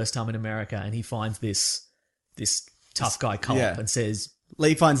 like his first time in America, and he finds this tough guy cop Yeah. and says.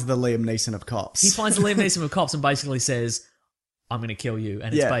 Lee finds the Liam Neeson of cops. He finds the Liam Neeson of cops and basically says, I'm going to kill you.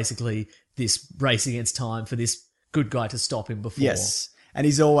 And Yeah. it's basically this race against time for this good guy to stop him before. Yes. And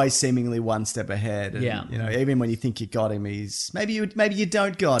he's always seemingly one step ahead. And, Yeah. Even when you think you got him, he's maybe you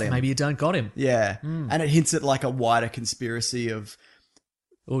don't got him. Maybe you don't got him. Yeah. And it hints at like a wider conspiracy of...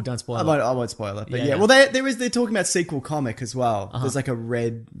 Oh, don't spoil it. I won't spoil it. But Yeah, yeah. yeah. Well, they're talking about sequel comic as well. There's like a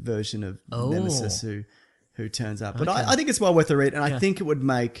red version of Nemesis who turns up. But I think it's well worth a read. And I think it would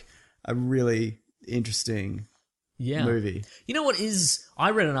make a really interesting movie. You know what is... I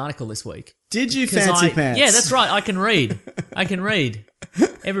read an article this week. Did you 'Cause fancy pants? Yeah, that's right. I can read.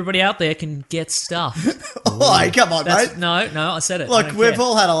 Everybody out there can get stuffed. Oh, come on, That's, mate. no, I said it. I Look, don't we've care.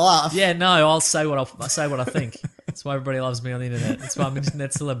 all had a laugh. Yeah, no, I'll say what I think. That's why everybody loves me on the internet. That's why I'm an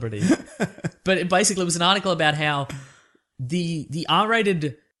internet celebrity. But it basically was an article about how the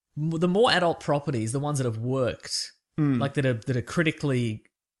R-rated, the more adult properties, the ones that have worked, like that are critically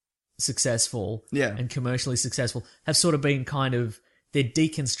successful Yeah. and commercially successful, have sort of been kind of, they're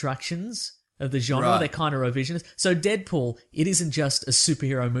deconstructions of the genre. Right. They're kind of revisionist. So Deadpool, it isn't just a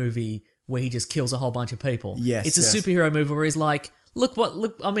superhero movie where he just kills a whole bunch of people. Yes, It's a yes. superhero movie where he's like, look,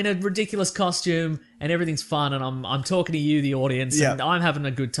 I'm in a ridiculous costume and everything's fun and I'm talking to you, the audience, Yeah. and I'm having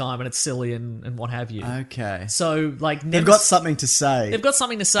a good time and it's silly and what have you. Okay. So, like, They've got something to say. they've got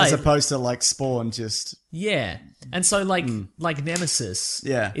something to say. as opposed to like Spawn just... Yeah. And so, like Nemesis,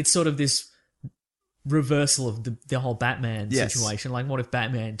 Yeah. it's sort of this reversal of the whole Batman Yes. situation. Like, what if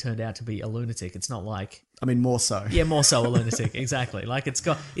Batman turned out to be a lunatic? It's not like... I mean, more so. Yeah, more so a lunatic, exactly. Like it's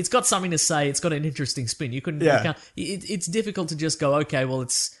got something to say. It's got an interesting spin. You Yeah. can't. It's difficult to just go, okay, well,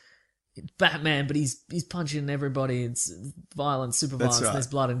 it's Batman, but he's punching everybody. It's violence, super That's violence. right. And there's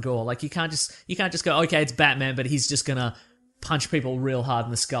blood and gore. Like you can't just go, okay, it's Batman, but he's just gonna punch people real hard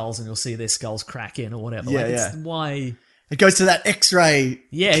in the skulls, and you'll see their skulls crack in or whatever. Yeah, like, yeah. It's why. It goes to that X-ray.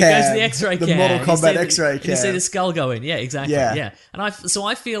 Yeah, cam, it goes to the X-ray the cam. Mortal You Kombat see X-ray You see cam. the skull go in. Yeah, exactly. Yeah. Yeah, and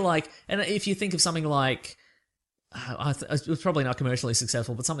I feel like, and if you think of something like, it was probably not commercially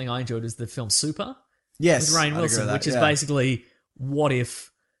successful, but something I enjoyed is the film Super Yes, with Rainn I'd agree Wilson, with that, which is yeah. basically what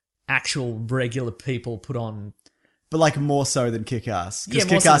if actual regular people put on. But like more so than Kick-Ass. Because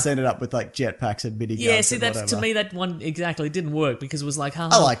Yeah, more Kick-Ass so- ended up with like jetpacks and miniguns. Yeah, see, and that to whatever. me that one exactly didn't work because it was like, I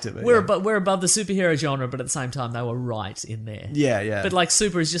liked it, but we're yeah. we're above the superhero genre, but at the same time they were right in there. Yeah, yeah. But like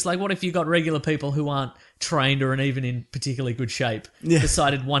Super is just like, what if you got regular people who aren't trained or even in particularly good shape Yeah.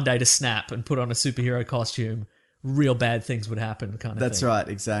 decided one day to snap and put on a superhero costume? Real bad things would happen, kind of That's thing. right,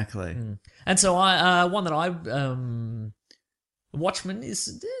 exactly. And so one that I Watchmen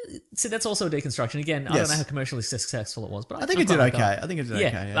is see that's also a deconstruction. Again, I don't Yes. know how commercially successful it was, but I think it did quite like okay. that. I think it did Yeah.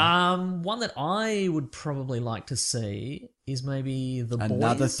 okay. Yeah. One that I would probably like to see is maybe The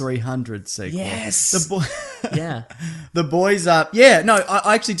Another Boys. 300 sequel. Yes. The boy. Yeah. The Boys up. Yeah, no,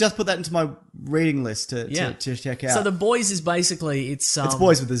 I actually just put that into my reading list to check out. So The Boys is basically it's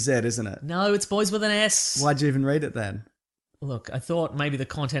Boys with a Z, isn't it? No, it's Boys with an S. Why'd you even read it then? Look, I thought maybe the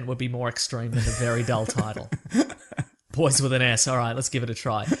content would be more extreme than a very dull title. Boys with an S. All right, let's give it a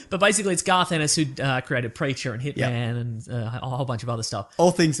try. But basically, it's Garth Ennis who created Preacher and Hitman Yep. and a whole bunch of other stuff.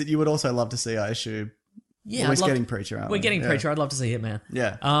 All things that you would also love to see, I assume. Yeah, Always I'd love getting to- Preacher, aren't We're we? getting Yeah. Preacher. I'd love to see Hitman.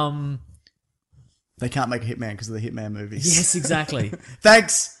 Yeah. They can't make a Hitman because of the Hitman movies. Yes, exactly.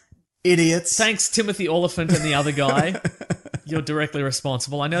 Thanks, idiots. Thanks, Timothy Oliphant and the other guy. You're directly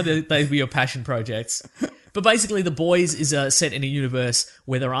responsible. I know that they were your passion projects. But basically, The Boys is set in a universe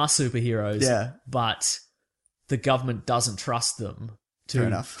where there are superheroes, Yeah. but the government doesn't trust them. Fair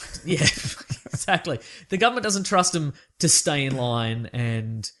enough. Yeah, exactly. The government doesn't trust them to stay in line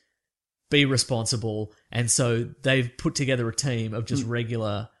and be responsible, and so they've put together a team of just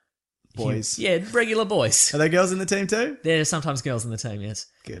regular Boys. Yeah, regular boys. Are there girls in the team too? There's sometimes girls in the team, yes.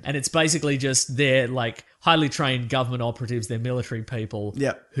 Good. And it's basically just they're like highly trained government operatives, they're military people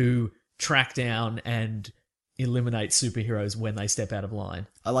Yep. who track down and eliminate superheroes when they step out of line.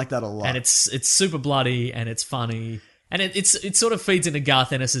 I like that a lot. And it's super bloody and it's funny. And it sort of feeds into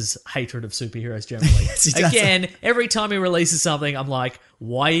Garth Ennis's hatred of superheroes generally. Yes, he does. Again, every time he releases something, I'm like,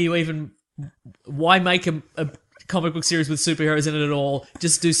 why make a comic book series with superheroes in it at all?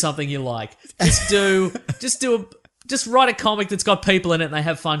 Just do something you like. Just write a comic that's got people in it and they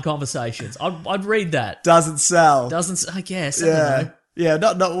have fun conversations. I'd read that. Doesn't sell. Doesn't, I guess. I don't Yeah. know. Yeah,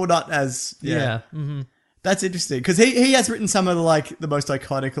 not as Yeah. Mm-hmm. That's interesting because he has written some of the most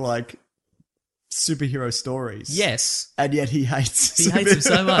iconic superhero stories. Yes. And yet he hates He hates them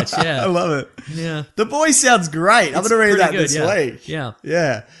so much, yeah. I love it. Yeah. The Boy sounds great. I'm It's going to read pretty that good, this yeah. week. Yeah.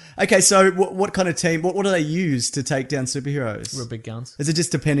 Yeah. Okay, so what kind of team, what do they use to take down superheroes? Real big guns. Is it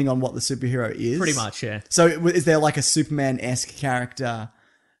just depending on what the superhero is? Pretty much, yeah. So is there like a Superman-esque character?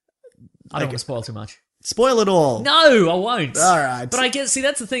 I don't want to spoil too much. Spoil it all. No, I won't. All right. But I guess, see,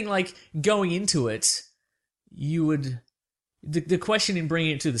 that's the thing, like, going into it, you would... The question in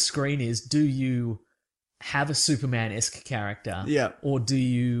bringing it to the screen is, do you have a Superman-esque character? Yeah. Or do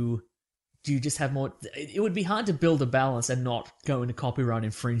you just have more... It would be hard to build a balance and not go into copyright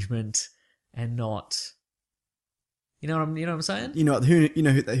infringement and not... You know what I'm saying? You know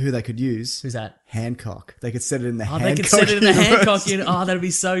who they could use? Who's that? Hancock. They could set it in the Oh, Hancock they could set it in the universe. Hancock unit. Oh, that'd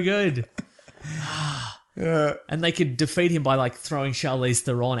be so good. Yeah. And they could defeat him by like throwing Charlize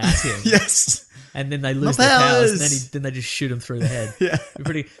Theron at him. Yes. And then they lose My their powers. powers. And then they just shoot him through the head. Yeah. Be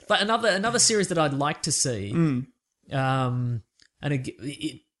pretty. But another series that I'd like to see. And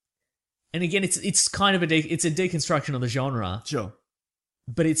again, it's kind of it's a deconstruction of the genre, Sure.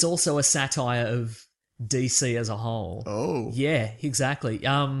 but it's also a satire of DC as a whole. Oh. Yeah, exactly.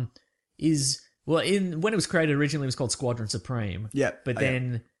 When it was created originally, it was called Squadron Supreme. Yep. But Oh, yeah.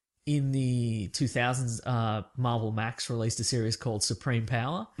 then in the 2000s, Marvel Max released a series called Supreme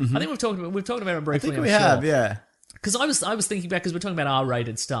Power. I think we've talked about it I briefly. think I'm we sure. have, yeah. Because I was thinking back because we're talking about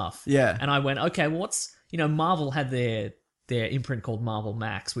R-rated stuff. Yeah. And I went, okay, well, Marvel had their imprint called Marvel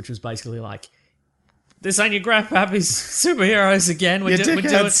Max, which was basically like, this ain't your grandpappy's superheroes again. We're You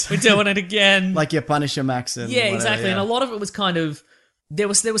dickheads. doing it again. Like your Punisher Max and yeah, whatever, exactly. yeah. And a lot of it was kind of there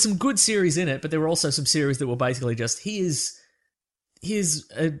was some good series in it, but there were also some series that were basically just here's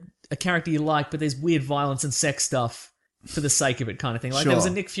a character you like, but there's weird violence and sex stuff for the sake of it, kind of thing. Like there was a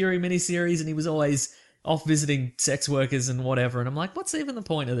Sure. Nick Fury miniseries, and he was always off visiting sex workers and whatever. And I'm like, what's even the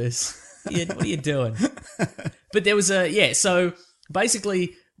point of this? What are you doing? But there was so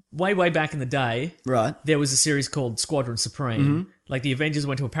basically way back in the day, Right. there was a series called Squadron Supreme. Like the Avengers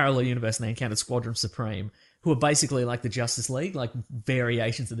went to a parallel universe and they encountered Squadron Supreme, who are basically like the Justice League, like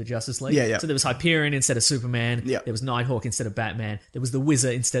variations of the Justice League. Yeah, yeah. So there was Hyperion instead of Superman. Yeah. There was Nighthawk instead of Batman. There was the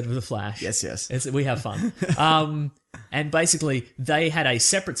Wizard instead of the Flash. Yes. We have fun. And basically, they had a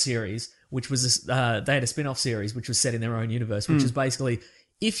separate series, which was they had a spin-off series, which was set in their own universe, which is basically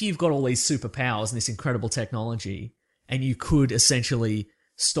if you've got all these superpowers and this incredible technology, and you could essentially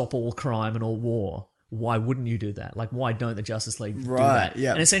stop all crime and all war, why wouldn't you do that? Like, why don't the Justice League do that?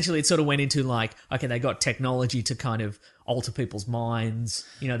 Yeah. And essentially, it sort of went into like, okay, they got technology to kind of alter people's minds.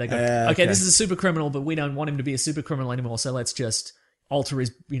 You know, they go, okay, this is a super criminal, but we don't want him to be a super criminal anymore, so let's just alter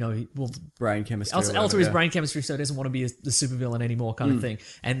his, Brain chemistry. alter his brain chemistry so he doesn't want to be the supervillain anymore, kind of thing.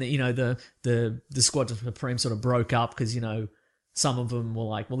 And the Squadron Supreme sort of broke up because some of them were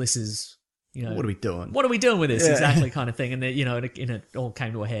like, well, this is. What are we doing? What are we doing with this? Exactly, kind of thing. And it all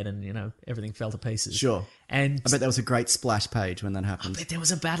came to a head, and everything fell to pieces. Sure. And I bet there was a great splash page when that happened. I bet there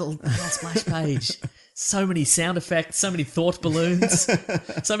was a battle splash page. So many sound effects, so many thought balloons,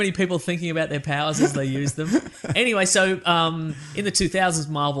 so many people thinking about their powers as they use them. Anyway, so in the 2000s,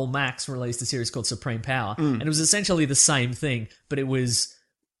 Marvel Max released a series called Supreme Power, and it was essentially the same thing, but it was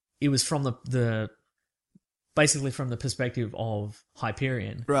from the basically from the perspective of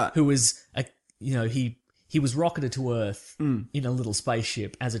Hyperion, right? Who was he was rocketed to Earth in a little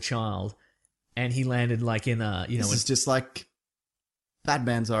spaceship as a child, and he landed like in a This is just like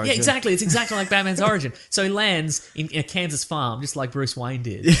Batman's origin. Yeah, exactly. It's exactly like Batman's origin. So he lands in a Kansas farm, just like Bruce Wayne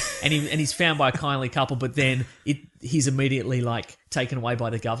did, and he's found by a kindly couple. But then he's immediately like taken away by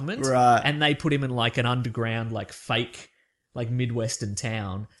the government, right? And they put him in like an underground, like fake, like Midwestern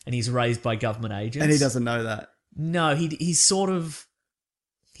town, and he's raised by government agents. And he doesn't know that. No, he's sort of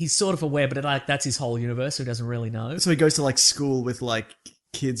aware, but that's his whole universe, so he doesn't really know. So he goes to like school with like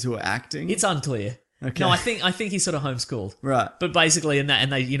kids who are acting. It's unclear. Okay. No, I think he's sort of homeschooled. Right. But basically and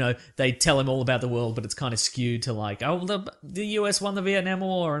they tell him all about the world, but it's kind of skewed to like, oh, the US won the Vietnam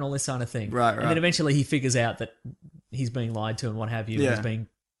War and all this kind of thing. Right. And then eventually he figures out that he's being lied to and what have you. Yeah. And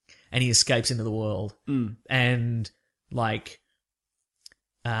he escapes into the world. And like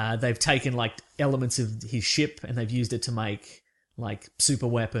they've taken like elements of his ship and they've used it to make like super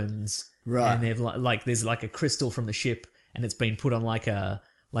weapons. Right. And they've like there's like a crystal from the ship and it's been put on like a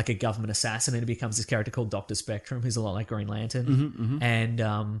government assassin, and it becomes this character called Dr. Spectrum, who's a lot like Green Lantern.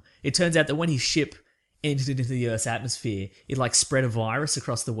 And it turns out that when his ship entered into the Earth's atmosphere, it like spread a virus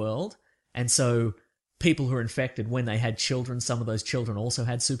across the world. And so people who were infected, when they had children, some of those children also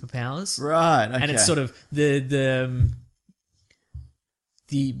had superpowers. Right. Okay. And it's sort of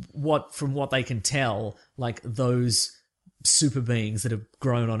from what they can tell, like those super beings that have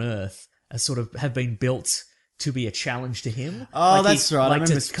grown on Earth are sort of have been built to be a challenge to him. Oh, like that's right. Like I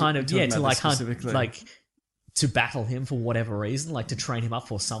remember to kind of talking to about like this hunt, specifically. like to battle him for whatever reason, like to train him up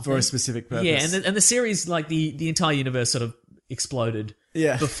for something For a specific purpose. Yeah, and the series, like the entire universe, sort of exploded.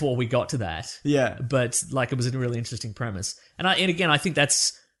 Yeah. Before we got to that. Yeah. But like it was a really interesting premise, and again I think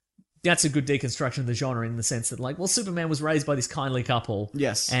that's a good deconstruction of the genre in the sense that like, well, Superman was raised by this kindly couple.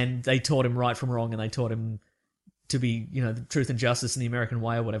 Yes. And they taught him right from wrong, and they taught him to be, the truth and justice in the American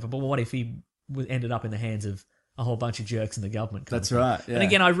way or whatever. But what if he ended up in the hands of a whole bunch of jerks in the government? That's right. Yeah. And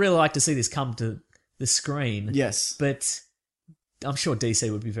again, I'd really like to see this come to the screen. Yes. But I'm sure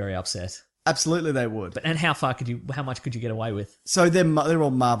DC would be very upset. Absolutely, they would. And how much could you get away with? So they're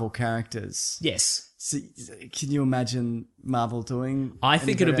all Marvel characters. Yes. So, can you imagine Marvel doing? I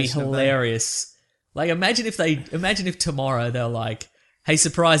think any it would be variation of that? hilarious. Like, imagine if tomorrow they're like, "Hey,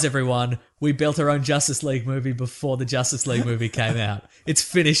 surprise everyone! We built our own Justice League movie before the Justice League movie came out. It's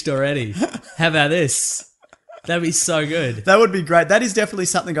finished already. How about this? That'd be so good." That would be great. That is definitely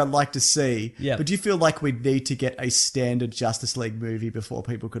something I'd like to see. Yeah. But do you feel like we'd need to get a standard Justice League movie before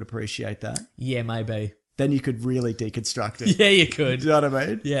people could appreciate that? Yeah, maybe. Then you could really deconstruct it. Yeah, you could. Do you know what I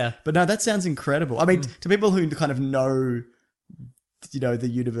mean? Yeah. But no, that sounds incredible. I mean, to people who kind of know, the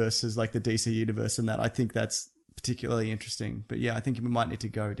universes, like the DC universe and that, I think that's particularly interesting. But yeah, I think we might need to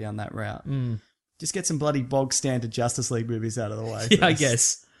go down that route. Just get some bloody bog standard Justice League movies out of the way. Yeah, I first.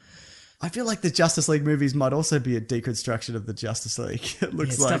 guess. I feel like the Justice League movies might also be a deconstruction of the Justice League. It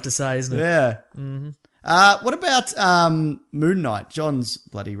looks It's like. tough to say, isn't it? Yeah. Mm-hmm. What about Moon Knight? John's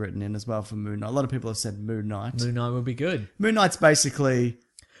bloody written in as well for Moon Knight. A lot of people have said Moon Knight. Moon Knight would be good. Moon Knight's basically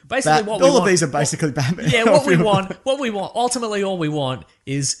Basically, what we all want, of these are basically Batman. Yeah, what we want. Ultimately, all we want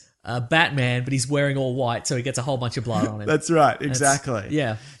is Batman, but he's wearing all white, so he gets a whole bunch of blood on him. That's right, exactly.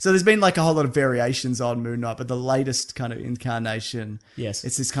 Yeah. So there's been like a whole lot of variations on Moon Knight, but the latest kind of incarnation, Yes.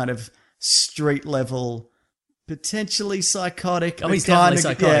 it's this kind of street level potentially psychotic. Oh, but he's definitely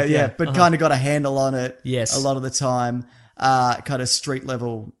kinda- psychotic, Yeah, yeah. but kind of got a handle on it. Yes. a lot of the time. Kind of street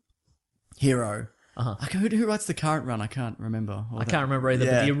level hero. Uh-huh. Who writes the current run? I can't remember. I can't remember either.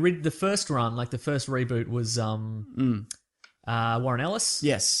 Yeah. But the first run, like the first reboot, was Warren Ellis.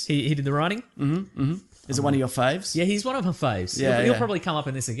 Yes. He did the writing. Is it one of your faves? Yeah, he's one of my faves. Yeah, He'll yeah. probably come up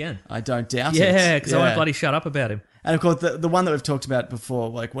in this again. I don't doubt it. Yeah, because I won't bloody shut up about him. And of course, the one that we've talked about before,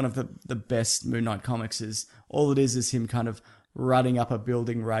 like one of the best Moon Knight comics is all it is him kind of running up a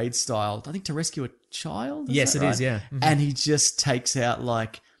building raid style, I think to rescue a child? Yes, that it right? is, yeah. Mhm. And he just takes out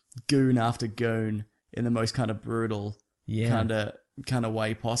like goon after goon in the most kind of brutal kind of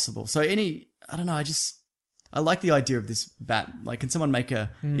way possible. So I don't know, I like the idea of this can someone make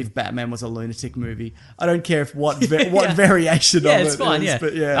if Batman was a lunatic movie? I don't care if what variation of it it's fine, is, yeah.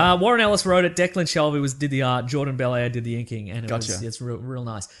 but yeah. Warren Ellis wrote it, Declan Shalvey did the art, Jordan Belair did the inking, and it's real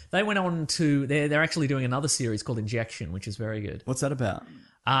nice. They went on to, they're actually doing another series called Injection, which is very good. What's that about?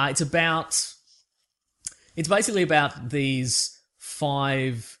 It's basically about these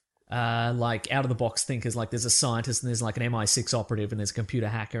 5 like out of the box thinkers. Like there's a scientist and there's like an MI6 operative and there's a computer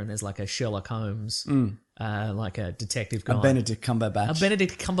hacker and there's like a Sherlock Holmes, like a detective guy. A Benedict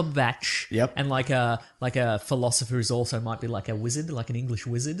Cumberbatch. Yep. And like a philosopher who's also might be like a wizard, like an English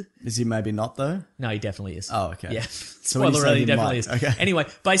wizard. Is he maybe not though? No, he definitely is. Oh, okay. Yeah. So when you Spoiler say alert, he he definitely might- is. okay. Anyway,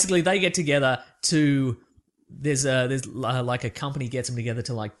 basically they get together to there's like a company gets them together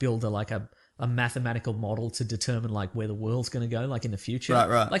to like build a mathematical model to determine like where the world's going to go, like in the future.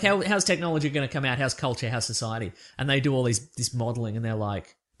 Right. Like how's technology going to come out? How's culture? How's society? And they do all this modeling, and they're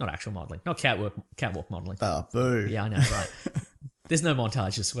like, not actual modeling, not catwalk modeling. Oh, boo. Yeah, I know, right. There's no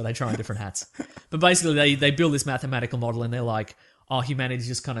montages where they try on different hats. But basically they build this mathematical model, and they're like, oh, humanity's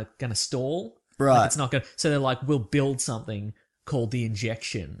just kind of going to stall. Right. Like it's not going to... So they're like, we'll build something called the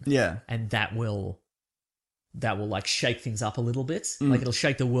Injection. Yeah. And that will like shake things up a little bit. Like it'll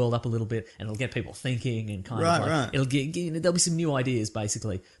shake the world up a little bit, and it'll get people thinking, and kind of like it'll get there'll be some new ideas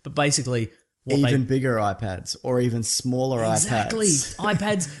basically. But basically, even bigger iPads or even smaller exactly iPads.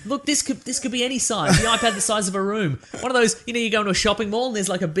 iPads. Look, this could be any size. The iPad the size of a room. One of those, you go into a shopping mall and there's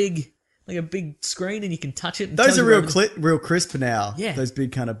like a big screen and you can touch it. And Those tell are you real crisp now. Yeah. Those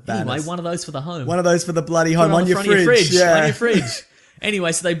big kind of banners. Anyway, one of those for the home. One of those for the bloody home Put it on the your front of fridge. Yeah. On your fridge.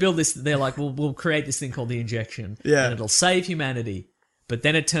 Anyway, so they build this. They're like, we'll create this thing called the Injection. Yeah. And it'll save humanity. But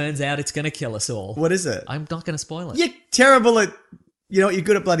then it turns out it's going to kill us all. What is it? I'm not going to spoil it. You're terrible at... You know what? You're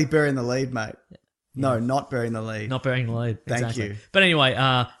good at bloody burying the lead, mate. No, not burying the lead. Not burying the lead. Thank Exactly. you. But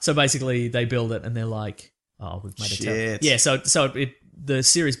anyway, so basically they build it and they're like, oh, we've made Shit. Yeah, so the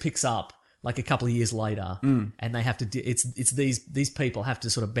series picks up like a couple of years later, and they have to. It's these people have to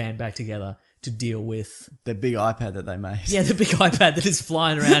sort of band back together to deal with The big iPad that they made. the big iPad that is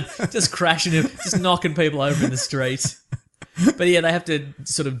flying around, just crashing it, just knocking people over in the street. But yeah, they have to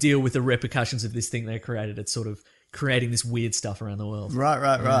sort of deal with the repercussions of this thing they created. It's sort of creating this weird stuff around the world. Right.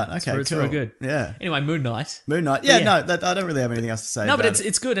 Okay, It's cool. very good. Yeah. Anyway, Moon Knight. Moon Knight. Yeah, Yeah. no, I don't really have anything else to say No, about but it.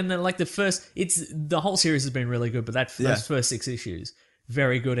 it's good, and then like the whole series has been really good. But those first 6 issues,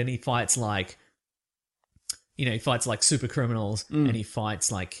 very good, and he fights like super criminals, and he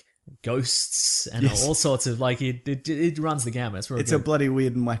fights like ghosts and all sorts of like it runs the gamut. It's really It's good. a bloody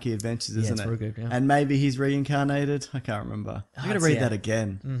weird and wacky adventures, isn't it's it? real good, yeah. And maybe he's reincarnated. I can't remember. I gotta it's- read yeah. that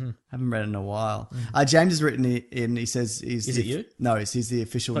again. Mm-hmm. Haven't read it in a while. James has written it in. He says he's. Is it you? No, he's the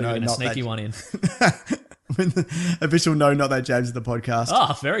official. Thought you No, were gonna not sneak that. you one in. Official. No, not that James of the podcast.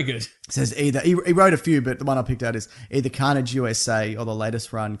 Oh, very good. Says either he wrote a few, but the one I picked out is either Carnage USA or the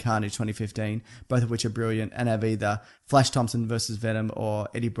latest run Carnage 2015, both of which are brilliant and have either Flash Thompson versus Venom or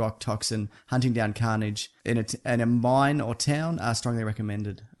Eddie Brock Toxin hunting down Carnage in a mine or town. Strongly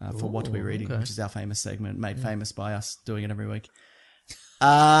recommended for What Are We Reading, okay. which is our famous segment made famous by us doing it every week. You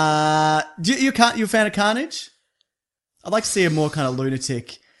a fan of Carnage? I'd like to see a more kind of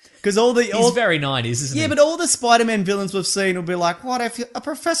lunatic. Because He's very 90s, isn't he? but all the Spider-Man villains we've seen will be like, what if a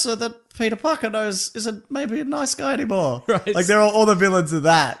professor that Peter Parker knows isn't maybe a nice guy anymore? Right. Like, they're all the villains of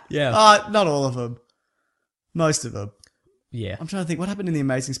that. Yeah. Not all of them. Most of them. Yeah. I'm trying to think, what happened in The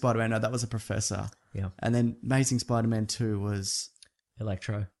Amazing Spider-Man? No, that was a professor. Yeah. And then Amazing Spider-Man 2 was...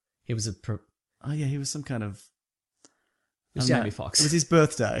 Electro. He was Oh, yeah, he was some kind of... It was I don't know. Jamie Foxx. It was his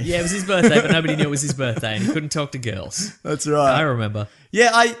birthday. Yeah, it was his birthday, but nobody knew it was his birthday, and he couldn't talk to girls. That's right. I remember.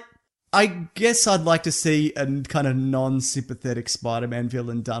 Yeah, I guess I'd like to see a kind of non-sympathetic Spider-Man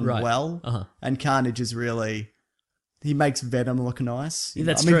villain done Right. well. Uh-huh. And Carnage is really... He makes Venom look nice. Yeah,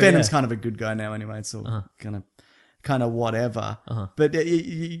 that's I mean, true, Venom's yeah. kind of a good guy now anyway. It's all kind of whatever. But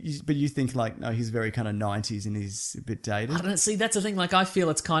you think like, no, he's very kind of 90s and he's a bit dated. I don't see. That's the thing. Like, I feel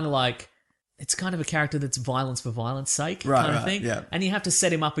it's kind of like it's kind of a character that's violence for violence sake Right, kind of right, thing. yeah. And you have to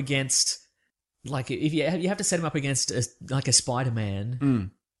set him up against, like, if you have to set him up against a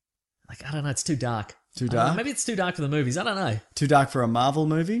Spider-Man. Like, I don't know, it's too dark. Too I don't know, dark? maybe it's too dark for the movies. I don't know. Too dark for a Marvel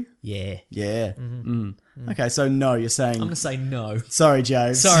movie? Yeah. Yeah. Okay, so no, you're saying... I'm going to say no. Sorry,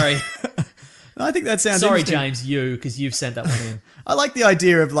 James. Sorry. I think that sounds Sorry, interesting. James, you, because you've sent that one in. I like the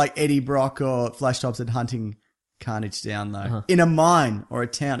idea of like Eddie Brock or Flash Thompson hunting Carnage down though. In a mine or a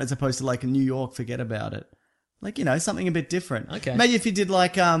town as opposed to like in New York, forget about it. Like, you know, something a bit different. Okay. Maybe if you did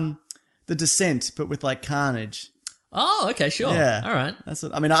like The Descent, but with like Carnage. Oh, okay, sure. Yeah. All right. That's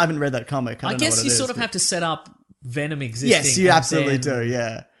what, I mean, I haven't read that comic. I don't know guess what you it sort is, of but- have to set up Venom existing. Yes, you and absolutely then- do,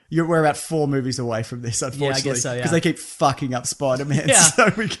 yeah. We're about 4 movies away from this, unfortunately. so, yeah. Because they keep fucking up Spider-Man. Yeah, So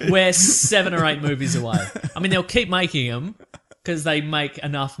we keep... we're 7 or 8 movies away. I mean, they'll keep making them because they make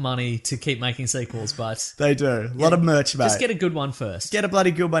enough money to keep making sequels, but They do. A lot of merch, mate. just get a good one first. Get a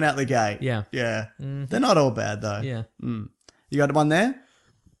bloody good one out the gate. Yeah. Yeah. They're not all bad, though. Yeah. You got one there?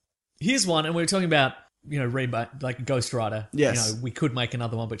 Here's one, and we were talking about, you know, like Ghost Rider. Yes. You know, we could make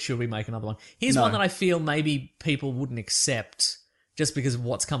another one, but should we make another one? Here's No. one that I feel maybe people wouldn't accept just because of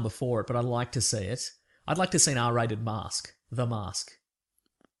what's come before it, but I'd like to see it. I'd like to see an R-rated Mask. The Mask.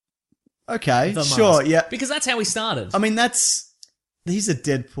 Okay, The sure, Mask. yeah. Because that's how we started. I mean, he's a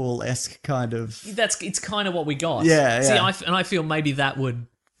Deadpool-esque kind of... It's kind of what we got. Yeah, See, yeah. I feel maybe that would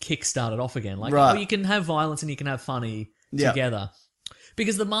kickstart it off again. Like, Right. oh, you can have violence and you can have funny Yeah. together.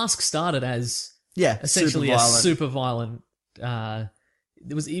 Because The Mask started as Yeah, essentially super a violent. super violent.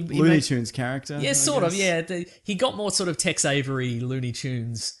 It was he Looney made- Tunes character. Yeah, I sort of. guess. Yeah, he got more sort of Tex Avery Looney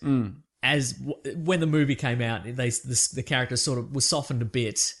Tunes as when the movie came out. The character sort of was softened a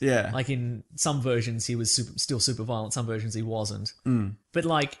bit. Yeah. like in some versions he was still super violent. Some versions he wasn't. But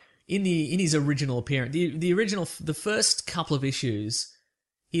like in his original appearance, the first couple of issues,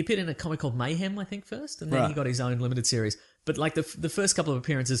 he appeared in a comic called Mayhem, I think, first, and then he Right. got his own limited series. But like the first couple of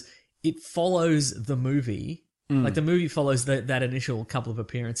appearances, it follows the movie. Like the movie follows that initial couple of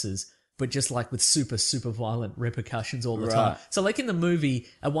appearances, but just like with super, super violent repercussions all the time. Right. So like in the movie,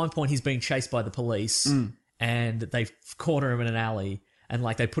 at one point he's being chased by the police and they corner him in an alley and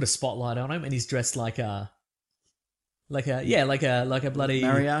like they put a spotlight on him and he's dressed like a bloody Mariachi? No, like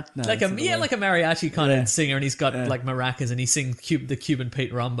that's a not the yeah word. like a mariachi kind Yeah. of singer, and he's got like maracas and he sings the Cuban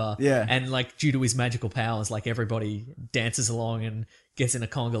Pete Rumba. Yeah. And like due to his magical powers, like everybody dances along and gets in a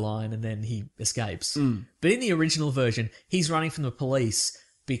conga line and then he escapes. But in the original version, he's running from the police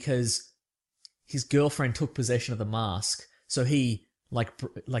because his girlfriend took possession of the mask. So he like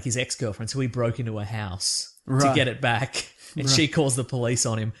his ex-girlfriend, so he broke into her house to Right. get it back, and she calls the police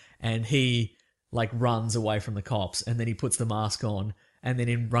on him, and he like runs away from the cops, and then he puts the mask on, and then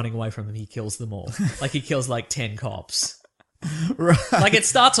in running away from them, he kills them all. Like he kills like 10 cops. Right. Like it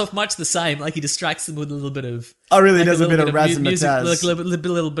starts off much the same. Like he distracts them with a little bit of. Oh, really? like, Does a bit of mu- music, razzmatazz. like a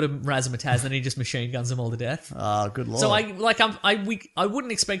little bit of razzmatazz, and then he just machine guns them all to death. Oh, good lord. So I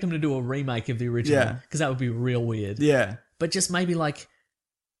wouldn't expect him to do a remake of the original, Yeah. because that would be real weird. Yeah. But just maybe like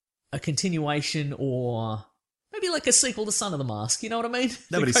a continuation or maybe like a sequel to Son of the Mask. You know what I mean?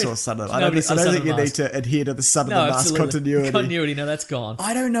 Nobody The saw great- Son of the I Nobody don't saw think Son you of the need Mask. to adhere to the Son of No, the Mask absolutely. continuity. Continuity, no, that's gone.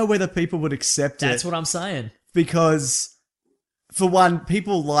 I don't know whether people would accept That's it. what I'm saying. Because, for one,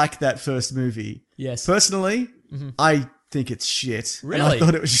 people like that first movie. Yes. Personally, I think it's shit. And Really? I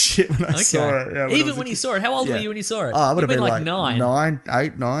thought it was shit when I Okay. saw it. Yeah, Even when you saw it, how old were Yeah. you when you saw it? Oh, I would You'd have been like like 9.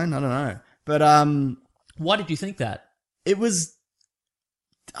 8, 9, I don't know. But Why did you think that? it was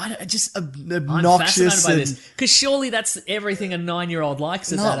just I'm obnoxious. fascinated by and- this because surely that's everything a 9-year-old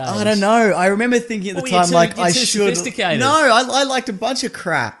likes at No, that age. I don't know. I remember thinking at the Well, you're time, too- like, you're I too should. sophisticated. No, I liked a bunch of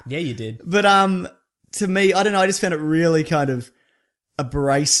crap. Yeah, you did. But to me, I don't know. I just found it really kind of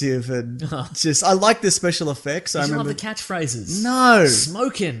abrasive and just. I like the special effects. I Did you love remember. the catchphrases? No,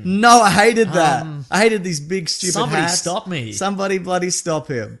 Smoking. no, I hated that. I hated these big stupid Somebody hats. stop me. Somebody bloody stop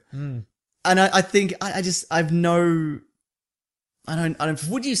him. And I think I've no. I don't.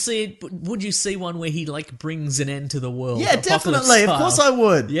 Would you see it? Would you see one where he like brings an end to the world? Yeah, Apocalypse definitely. Of style? course I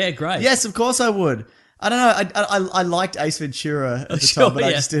would. Yeah, great. Yes, of course I would. I don't know. I liked Ace Ventura at the Sure, time, but I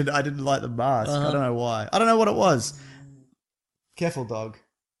yeah. just didn't. I didn't like the mask. I don't know why. I don't know what it was. Careful, dog.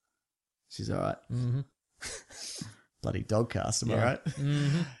 She's all right. Bloody dog cast, am I right?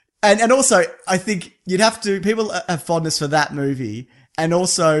 And also, I think you'd have to. People have fondness for that movie, and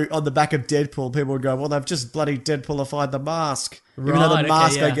also on the back of Deadpool, people would go, "Well, they've just bloody Deadpoolified the mask." Even though Right, the okay,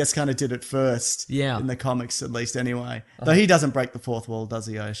 mask, I yeah. guess, kind of did it first. Yeah. in the comics, at least, anyway. Though he doesn't break the fourth wall, does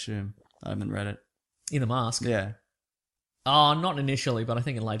he? I assume. I haven't read it. In the mask. Yeah. Oh, not initially, but I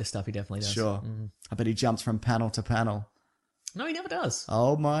think in later stuff he definitely does. Sure. I bet he jumps from panel to panel. No, he never does.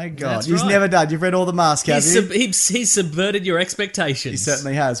 Oh my God. That's He's right. never done. You've read all The Mask, have you? He's subverted your expectations. He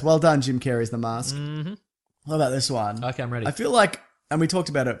certainly has. Well done, Jim Carrey's The Mask. Mm-hmm. What about this one? Okay, I'm ready. I feel like, and we talked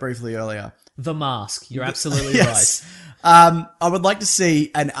about it briefly earlier. The Mask. You're absolutely Yes. right. I would like to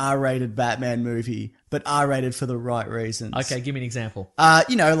see an R-rated Batman movie, but R-rated for the right reasons. Okay, give me an example.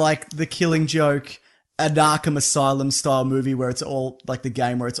 Like The Killing Joke, an Arkham Asylum style movie where it's all like the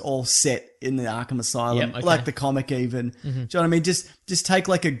game where it's all set in the Arkham Asylum, Yep, okay. like the comic even. Do you know what I mean? Just take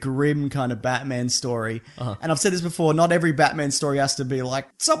like a grim kind of Batman story. And I've said this before, not every Batman story has to be like,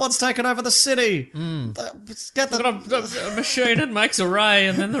 someone's taken over the city. Get the... A machine that makes a ray,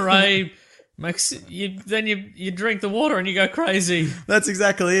 and then the ray makes you. Then you drink the water and you go crazy. That's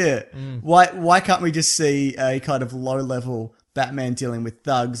exactly it. Why can't we just see a kind of low level Batman dealing with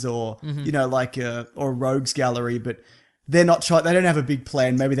thugs or or rogues gallery, but they're not they don't have a big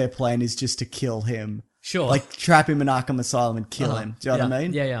plan. Maybe their plan is just to kill him. Sure. Like trap him in Arkham Asylum and kill him. Do you know what I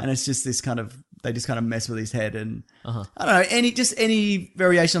mean? Yeah, yeah. And it's just this kind of they just kind of mess with his head and I don't know, any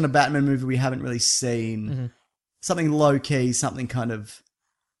variation on a Batman movie we haven't really seen. Something low key, something kind of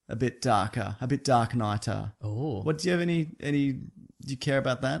a bit darker, a bit Dark Knighter. Oh. What do you have any do you care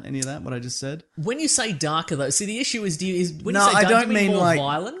about that? Any of that? What I just said? When you say darker, though, see the issue is when No, you say I darker, don't do you mean mean more like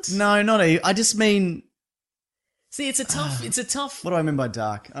violent. No, not I just mean See, it's a tough. what do I mean by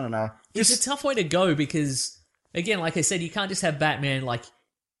dark? I don't know. It's a tough way to go because, again, like I said, you can't just have Batman like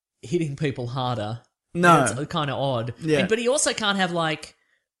hitting people harder. No. It's kind of odd. Yeah. But he also can't have like.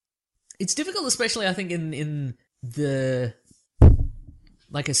 It's difficult, especially I think in the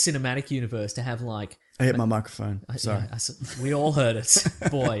like a cinematic universe, to have like. I hit my microphone. Sorry. Yeah, we all heard it.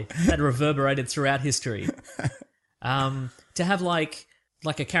 Boy, that reverberated throughout history. To have like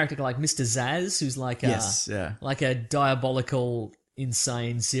a character like Mr. Zsasz, who's like like a diabolical,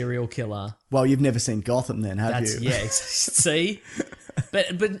 insane serial killer. Well, you've never seen Gotham then, have you? Yeah, see?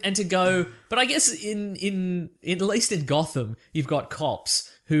 But I guess in at least in Gotham, you've got cops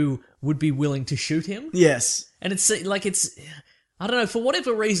who would be willing to shoot him. Yes. And it's I don't know, for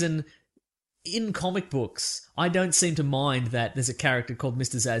whatever reason, in comic books, I don't seem to mind that there's a character called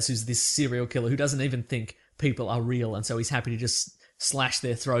Mr. Zsasz who's this serial killer who doesn't even think people are real, and so he's happy to just slash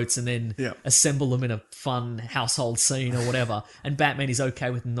their throats and then assemble them in a fun household scene or whatever. And Batman is okay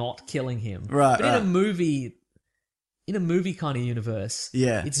with not killing him. Right. But in a movie kind of universe,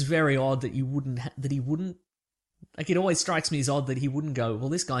 it's very odd that he wouldn't. Like, it always strikes me as odd that he wouldn't go, well,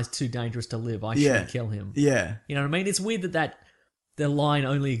 this guy's too dangerous to live. I shouldn't kill him. Yeah. You know what I mean? It's weird that the line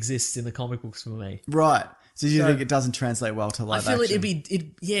only exists in the comic books for me. Right. So you think it doesn't translate well to live I feel action?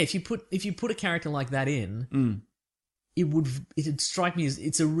 if you put a character like that in, it'd strike me as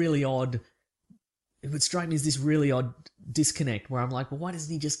it's a really odd. It would strike me as this really odd disconnect where I'm like, well, why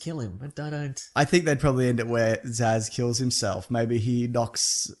doesn't he just kill him? I don't. I think they'd probably end it where Zsasz kills himself. Maybe he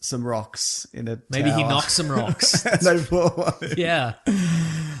knocks some rocks in a Maybe he tower. knocks some rocks. They fall on him. Yeah.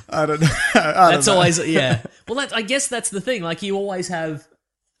 I don't know. That's always, yeah. Well, I guess that's the thing. Like, you always have,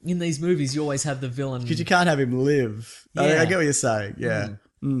 in these movies, you always have the villain. Because you can't have him live. Yeah. I get what you're saying. Yeah.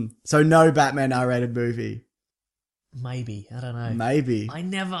 So no Batman R-rated movie. Maybe. I don't know. Maybe.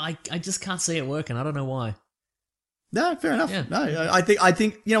 I just can't see it working. I don't know why. No, fair enough. Yeah. No, I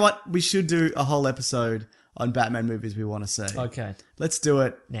think you know what? We should do a whole episode on Batman movies we want to see. Okay. Let's do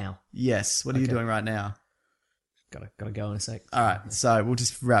it. Now. Yes. What are you doing right now? Gotta go in a sec. All right. So we'll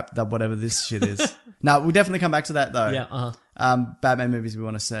just wrap up whatever this shit is. No, we'll definitely come back to that though. Yeah. Batman movies we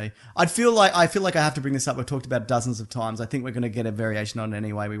want to see. I feel like I have to bring this up. We've talked about it dozens of times. I think we're going to get a variation on it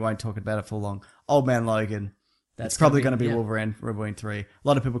anyway. We won't talk about it for long. Old Man Logan. That's It's probably going to be Wolverine 3. A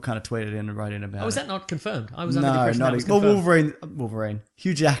lot of people kind of tweeted in and wrote in about it. Oh, is that not confirmed? I was under the impression that was well, confirmed. Wolverine.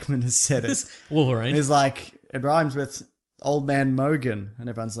 Hugh Jackman has said it. Wolverine. He's like, it rhymes with Old Man Mogan. And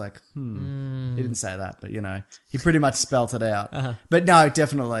everyone's like, He didn't say that, but you know, he pretty much spelt it out. But no,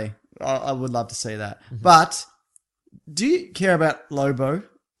 definitely. I would love to see that. But do you care about Lobo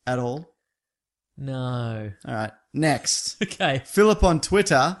at all? No. All right. Next. Okay. Philip on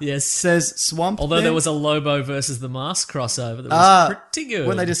Twitter Yes. says Swamp Although Thing. there was a Lobo versus the Mask crossover that was pretty good.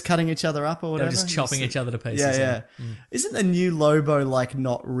 Weren't they just cutting each other up or They whatever? were just chopping each other to pieces. Yeah. Isn't the new Lobo like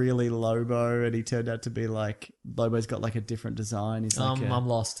not really Lobo, and he turned out to be like Lobo's got like a different design? He's like I'm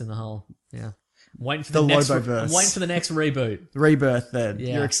lost in the whole. Yeah. I'm waiting for The the next. Loboverse. I'm waiting for the next reboot. Rebirth. Then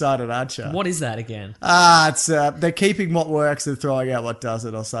Yeah. you're excited, aren't you? What is that again? It's they're keeping what works and throwing out what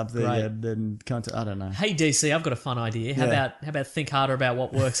doesn't or something, Right. and then I don't know. Hey DC, I've got a fun idea. How Yeah. about think harder about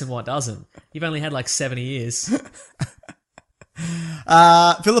what works and what doesn't? You've only had like 70 years.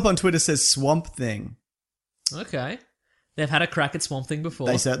 Philip on Twitter says Swamp Thing. Okay. They've had a crack at Swamp Thing before.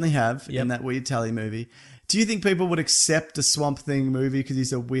 They certainly have Yep. in that weird Tally movie. Do you think people would accept a Swamp Thing movie because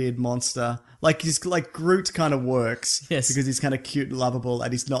he's a weird monster? Like Groot kind of works, Yes. because he's kind of cute and lovable,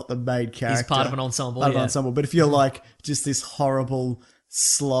 and he's not the main character. He's part of an ensemble, Part of an yeah. ensemble. But if you're like just this horrible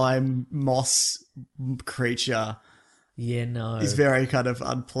slime moss creature, Yeah, no. he's very kind of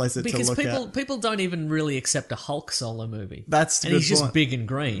unpleasant because to look at. people don't even really accept a Hulk solo movie. That's a and good he's just point. big and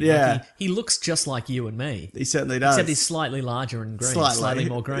green. Yeah. Like he looks just like you and me. He certainly does. Except he's slightly larger and green, slightly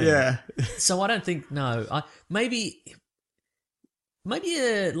more green. Yeah. So I don't think maybe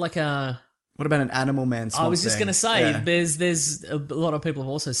like a. What about an Animal Man? I was just Thing? going to say, Yeah. there's a lot of people have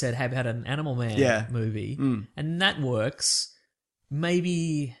also said have had an Animal Man Yeah. movie, Mm. and that works.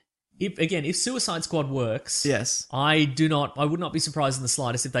 Maybe if Suicide Squad works, Yes. I would not be surprised in the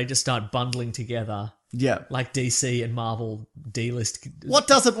slightest if they just start bundling together Yeah. like DC and Marvel D-list. What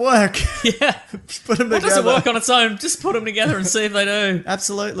doesn't work? Yeah, Put them what together. doesn't work on its own? Just put them together and see if they do.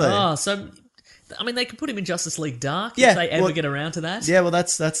 Absolutely. So I mean, they could put him in Justice League Dark Yeah, if they ever well, get around to that. Yeah, well,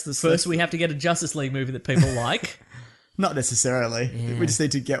 that's the First, we have to get a Justice League movie that people like. Not necessarily. We just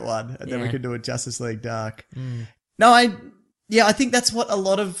need to get one, and then we Yeah. can do a Justice League Dark. No, I think that's what a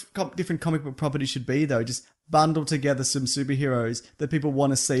lot of different comic book properties should be, though. Just bundle together some superheroes that people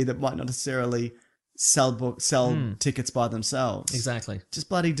want to see that might not necessarily sell tickets by themselves. Exactly. Just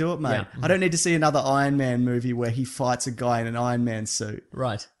bloody do it, mate. Yeah. I don't need to see another Iron Man movie where he fights a guy in an Iron Man suit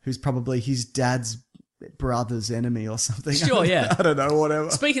Right. who's probably his dad's brother's enemy or something. Sure, yeah. I don't know,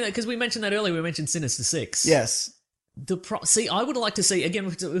 whatever. Speaking of that, because we mentioned that earlier, we mentioned Sinister Six. Yes. See, I would like to see, again,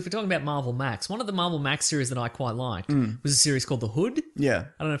 if we're talking about Marvel Max, one of the Marvel Max series that I quite liked was a series called The Hood. Yeah.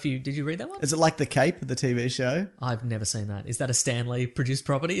 I don't know if did you read that one? Is it like The Cape, the TV show? I've never seen that. Is that a Stan Lee produced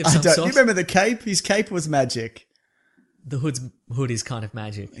property of I some don't. sort? You remember The Cape? His cape was magic. The Hood is kind of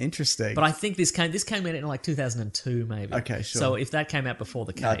magic. Interesting. But I think this came out in like 2002, maybe. Okay, sure. So if that came out before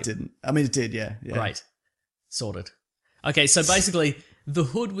The Cape. No, it didn't. I mean, it did, yeah. Great. Sorted. Okay, so basically, The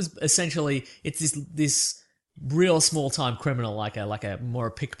Hood was essentially, it's this real small-time criminal, like a more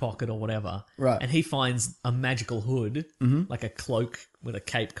a pickpocket or whatever. Right. And he finds a magical hood, like a cloak with a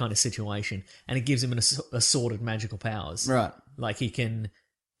cape kind of situation, and it gives him assorted magical powers. Right. Like he can,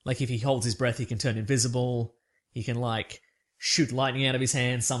 like if he holds his breath, he can turn invisible. He can like shoot lightning out of his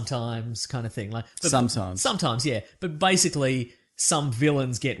hands sometimes, kind of thing. Sometimes, yeah. But basically, some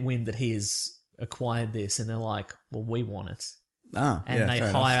villains get wind that he has acquired this, and they're like, "Well, we want it." Ah, And yeah, they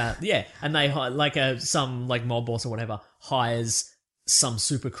fair hire, enough. and they hire like some like mob boss or whatever hires some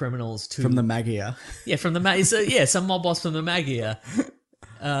super criminals to From the Magia. some mob boss from the Magia.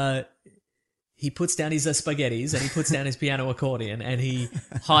 He puts down his spaghettis and he puts down his piano accordion and he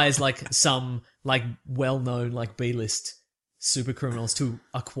hires like some like well-known like B-list super criminals to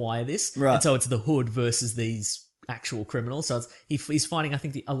acquire this. Right. And so it's the Hood versus these actual criminals. So he's fighting, I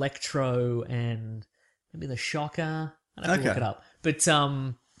think, the Electro and maybe the Shocker. I'd have to look Okay. it up. But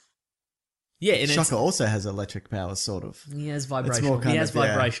yeah, and Shocker also has electric powers, sort of. he has more vibrational. kind He has of, yeah.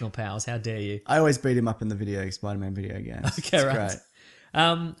 vibrational powers. How dare you? I always beat him up in the Spider-Man video games. Okay, It's right.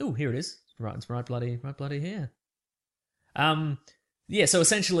 great. Oh, here it is. Right, it's right bloody here. Yeah. So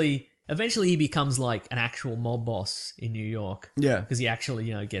eventually he becomes like an actual mob boss in New York. Yeah. Because he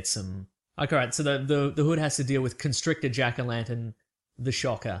actually, gets some. Okay, right. So the Hood has to deal with Constrictor, Jack-o'-lantern, the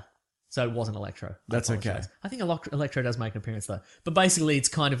Shocker. So it wasn't Electro. That's okay. I think Electro does make an appearance though. But basically, it's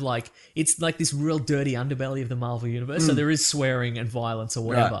kind of like this real dirty underbelly of the Marvel universe. So there is swearing and violence or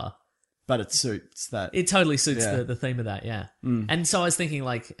whatever. Right. But it suits that. It totally suits Yeah. the theme of that, yeah. And so I was thinking,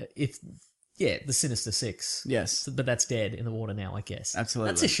 like, the Sinister Six. Yes. But that's dead in the water now, I guess.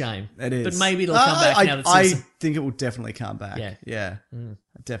 Absolutely. That's a shame. It is. But maybe it'll come back now that I Sinister... think it will definitely come back. Yeah. Yeah.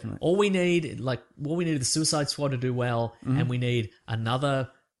 Definitely. All we need is the Suicide Squad to do well, and we need another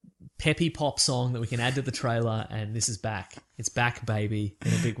peppy pop song that we can add to the trailer, and this is back. It's back, baby,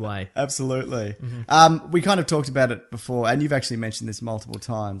 in a big way. Absolutely. We kind of talked about it before, and you've actually mentioned this multiple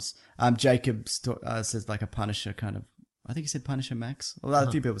times. Jacob says like a Punisher kind of. I think he said Punisher Max. Well,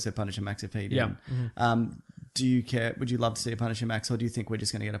 a few people said Punisher Max if he didn't. Yeah. Do you care? Would you love to see a Punisher Max, or do you think we're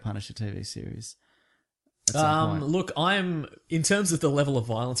just going to get a Punisher TV series? At some point? Look, in terms of the level of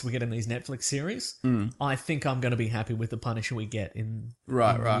violence we get in these Netflix series, I think I'm going to be happy with the Punisher we get in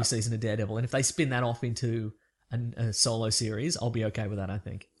the new season of Daredevil. And if they spin that off into a solo series, I'll be okay with that, I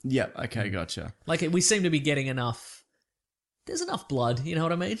think. Yeah. Okay. Gotcha. Like, we seem to be getting enough... There's enough blood, you know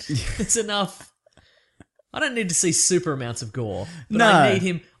what I mean? There's enough... I don't need to see super amounts of gore, but No.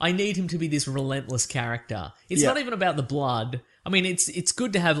 I need him to be this relentless character. It's Yeah. not even about the blood. I mean, it's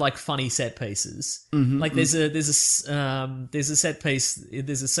good to have like funny set pieces. Like there's a set piece.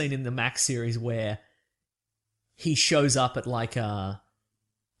 There's a scene in the Max series where he shows up at like a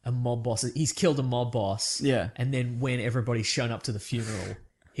mob boss. He's killed a mob boss. Yeah. And then when everybody's shown up to the funeral,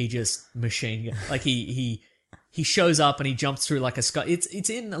 he just machine gun. Like he shows up and he jumps through like a sky. It's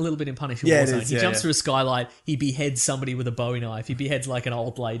in a little bit in Punisher Yeah, it Warzone. is, He yeah, jumps yeah. through a skylight. He beheads somebody with a Bowie knife. He beheads like an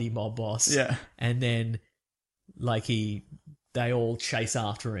old lady mob boss. Yeah. And then like they all chase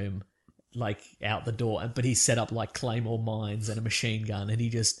after him like out the door. But he's set up like claymore mines and a machine gun, and he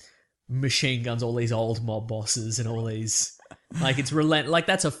just machine guns all these old mob bosses and all these. Like it's like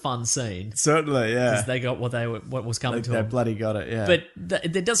that's a fun scene. Certainly, yeah. Because they got what was coming to They them. bloody got it, yeah. But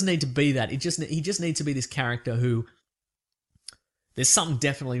there doesn't need to be that. He just needs to be this character who there's something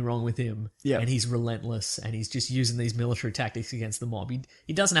definitely wrong with him, Yeah. and he's relentless, and he's just using these military tactics against the mob.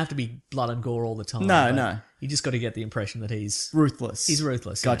 He doesn't have to be blood and gore all the time. No, but no. You just got to get the impression that he's Ruthless. He's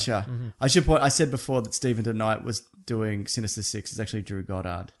ruthless. Yeah. Gotcha. I should point. I said before that Stephen DeKnight was doing Sinister Six. It's actually Drew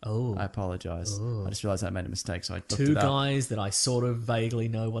Goddard. Oh. I apologise. I just realised I made a mistake, so I looked Two it up. guys that I sort of vaguely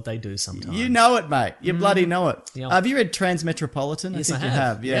know what they do sometimes. You know it, mate. You bloody know it. Yeah. Have you read Transmetropolitan? Yes, I think I you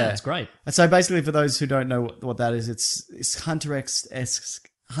have. have. Yeah, Yeah, it's great. And so basically, for those who don't know what that is, it's Hunter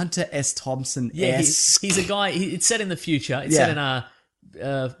S. Thompson. Yeah, he's a guy. It's set in the future. It's Yeah. set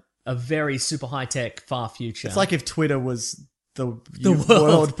in a very super high tech far future. It's like if Twitter was the world.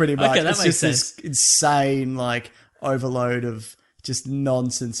 world, pretty much. Okay, that it's makes just this insane like overload of just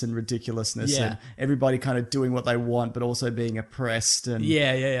nonsense and ridiculousness, Yeah. and everybody kind of doing what they want, but also being oppressed. And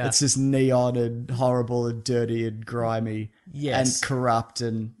Yeah. it's just neon and horrible and dirty and grimy, Yes. and corrupt.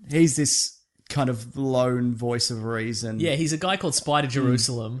 And he's this kind of lone voice of reason. Yeah, he's a guy called Spider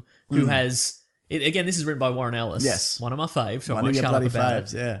Jerusalem who has. Again, this is written by Warren Ellis. Yes. One of my faves. So I One won't of your shut up bloody about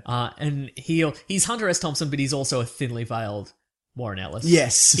faves, it. yeah. And he's Hunter S. Thompson, but he's also a thinly veiled Warren Ellis.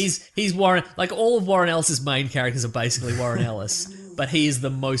 Yes. He's Warren. Like all of Warren Ellis's main characters are basically Warren Ellis, but he is the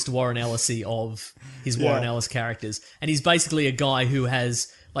most Warren Ellis-y of his Warren Ellis characters, and he's basically a guy who has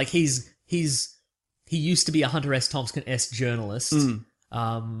like he used to be a Hunter S. Thompson-esque journalist,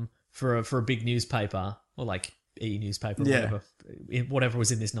 for a big newspaper or like e-newspaper, Yeah. whatever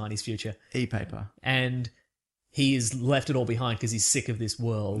was in this 90s future. E-paper. And he has left it all behind because he's sick of this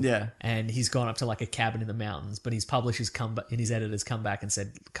world. Yeah. And he's gone up to like a cabin in the mountains, but his publishers and his editors come back and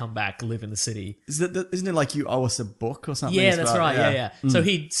said, come back, live in the city. Isn't it like you owe us a book or something? Yeah, as that's well? right. Yeah. So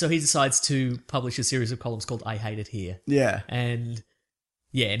he decides to publish a series of columns called I Hate It Here. Yeah. And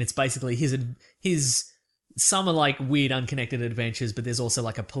it's basically his some are like weird unconnected adventures, but there's also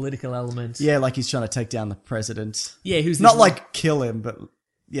like a political element. Yeah, like he's trying to take down the president. Yeah, who's Not this- like kill him, but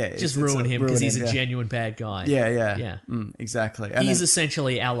yeah. just it's ruin him because he's a yeah. genuine bad guy. Yeah. Yeah. Exactly. And He's then-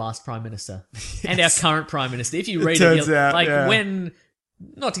 essentially our last prime minister and our current prime minister. If you read turns it, out, like yeah. when,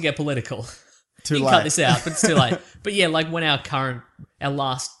 not to get political, Too you can late. cut this out, but it's too late. But yeah, like when our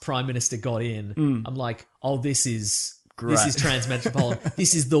last prime minister got in, I'm like, oh, this is Great. Transmetropolitan.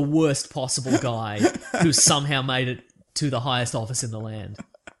 This is the worst possible guy who somehow made it to the highest office in the land.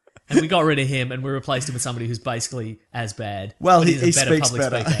 And we got rid of him and we replaced him with somebody who's basically as bad. well, but he he's a better speaks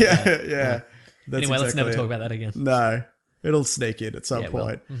public better. speaker. Yeah. That's Anyway, let's never exactly talk it. about that again. No, it'll sneak in at some Yeah, it will.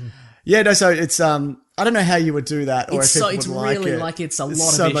 point. Yeah, no. So it's I don't know how you would do that, or It's if so people it's would really like it. like it's a There's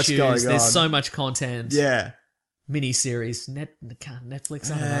lot so of much issues. going There's on. so much content. Yeah. Miniseries,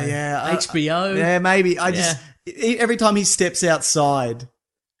 Netflix, I don't know. Yeah. HBO. Yeah, maybe. Every time he steps outside,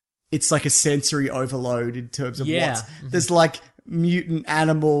 it's like a sensory overload in terms of Yeah. what's there's like mutant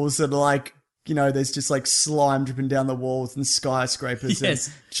animals and like there's just like slime dripping down the walls and skyscrapers Yes.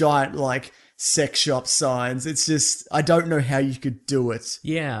 and giant like sex shop signs. It's just I don't know how you could do it.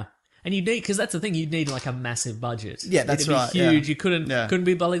 Yeah. And you need, because that's the thing, you'd need like a massive budget. Yeah, that's It'd be right, huge. yeah. You couldn't Yeah.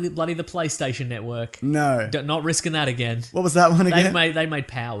 be bloody the PlayStation Network. No. Not risking that again. What was that one again? They made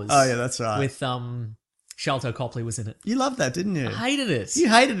Powers. Oh yeah, that's right. With Sharlto Copley was in it. You loved that, didn't you? I hated it. You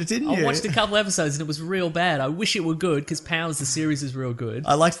hated it, didn't you? I watched a couple episodes and it was real bad. I wish it were good because Powers the series is real good.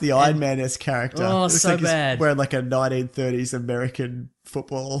 I liked the Iron Man-esque character. Oh, It looks so like he's bad. wearing like a 1930s American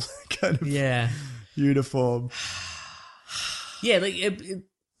football kind of Yeah. uniform. Yeah,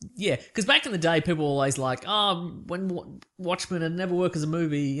 yeah, because back in the day, people were always like, "Oh, when Watchmen had never worked as a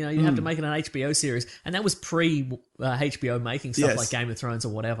movie, you have to make it an HBO series," and that was pre HBO making stuff Yes. like Game of Thrones or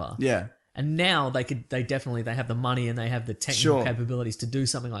whatever. Yeah. And now they have the money and they have the technical Sure. capabilities to do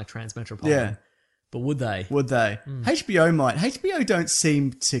something like Transmetropolitan. Yeah. But would they? Would they? HBO might. HBO don't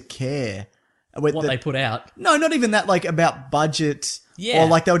seem to care. What they put out? No, not even that. Like about budget. Yeah. Or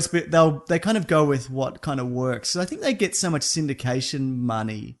like they kind of go with what kind of works. So I think they get so much syndication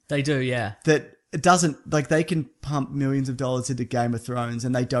money They do, yeah. that it doesn't like they can pump millions of dollars into Game of Thrones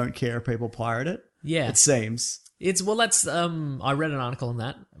and they don't care if people pirate it. Yeah. It seems. That's I read an article on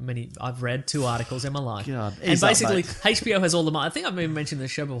that. I've read 2 articles in my life. God, and ease up, basically mate. HBO has all the money. I think I've even mentioned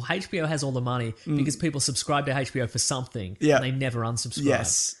this show before. HBO has all the money because people subscribe to HBO for something Yeah. and they never unsubscribe.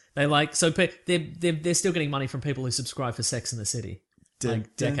 Yes. They they're still getting money from people who subscribe for Sex in the City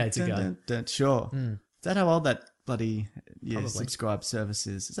decades ago. Sure. Is that how old that bloody Probably. subscribe service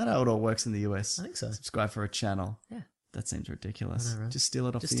is? Is that how it all works in the US? I think so. Subscribe for a channel. Yeah. That seems ridiculous. I know, right? Just steal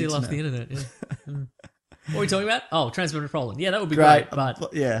it off Just the steal internet. off the internet. Yeah. What are we talking about? Oh, Transmitted Poland. Yeah, that would be Great, great.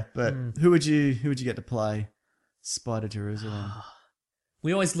 But but who would you get to play Spider Jerusalem?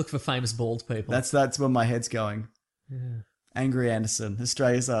 we always look for famous bald people. That's where my head's going. Angry Anderson,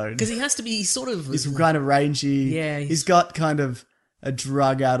 Australia's own. Because he has to be sort of. He's kind of rangy. Yeah, he's got kind of a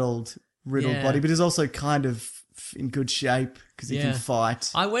drug-addled, riddled Yeah. body, but he's also kind of in good shape because he can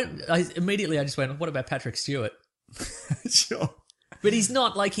fight. I just went, what about Patrick Stewart? Sure. But he's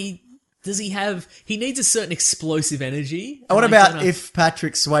not like he needs a certain explosive energy. What And I about don't know- if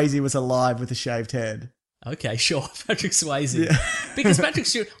Patrick Swayze was alive with a shaved head? Okay, sure, Patrick Swayze. Because Patrick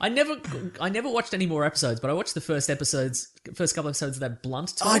Stewart, I never watched any more episodes, but I watched the first couple episodes of that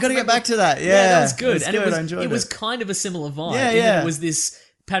Blunt Talk. Oh, I got to get back to that. Yeah, that was good. That's And I enjoyed it was kind of a similar vibe. Yeah, in that yeah. It was this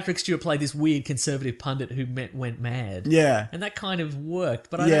Patrick Stewart played this weird conservative pundit who went mad. Yeah. And that kind of worked,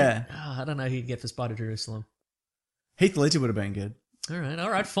 but I don't know who you'd get for Spider Jerusalem. Heath Ledger would have been good. All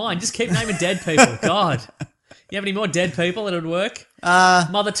right, fine. Just keep naming dead people. God. You have any more dead people that would work?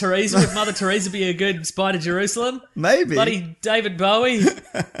 Mother Teresa. Would Mother Teresa be a good Spider Jerusalem? Maybe. Bloody David Bowie.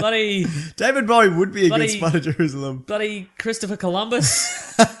 Bloody David Bowie would be a Bloody- good Spider Jerusalem. bloody Christopher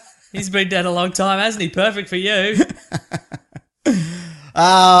Columbus. He's been dead a long time, hasn't he? Perfect for you.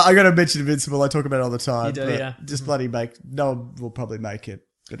 I got to mention Invincible. I talk about it all the time. You do, but yeah. Just bloody no one will probably make it,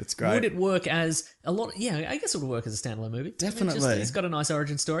 but it's great. Would it work as a lot? Yeah, I guess it would work as a standalone movie. Definitely. It's got a nice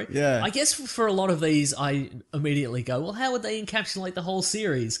origin story. Yeah. I guess for a lot of these, I immediately go, well, how would they encapsulate the whole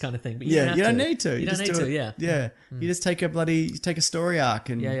series kind of thing? But you don't You have don't need to. You don't just need do to, it. yeah. Yeah. You just take a story arc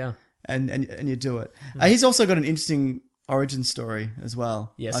and Yeah. and you do it. He's also got an interesting origin story as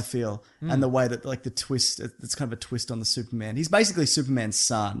well. Yes. I feel, and the way that like the twist, it's kind of a twist on the Superman. He's basically Superman's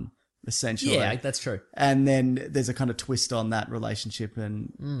son, essentially. Yeah, that's true. And then there's a kind of twist on that relationship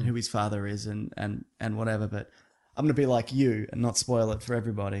and who his father is and whatever. But I'm going to be like you and not spoil it for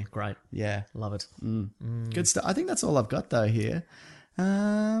everybody. Great. Yeah. Love it. Good stuff. I think that's all I've got though here.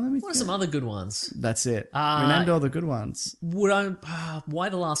 Let me What are some other good ones? That's it. We named all the good ones. Would I? Why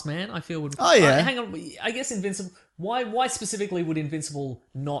The Last Man? I feel would. Oh, yeah. Hang on. I guess Invincible. Why specifically would Invincible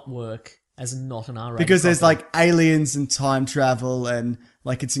not work as not an R-rated? Because there's property? like aliens and time travel and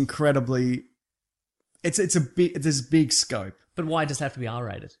like it's incredibly. It's there's big scope. But why does it have to be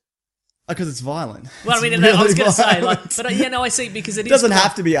R-rated? Because it's violent. Well, I It's mean, I was really going to say, violent. I see because it Doesn't quite-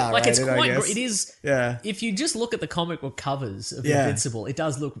 have to be Like it's R-rated, I quite. guess. It is. Yeah. If you just look at the comic book covers of Yeah. Invincible, it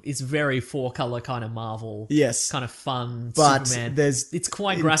does look. It's very 4-color kind of Marvel. Yes. Kind of fun. But Superman. there's It's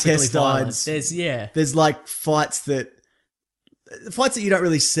quite graphically violent. intestines. There's like fights that you don't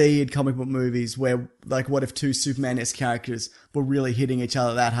really see in comic book movies where like what if two Superman-esque characters were really hitting each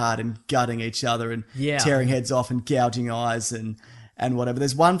other that hard and gutting each other and Yeah. tearing heads off and gouging eyes and whatever.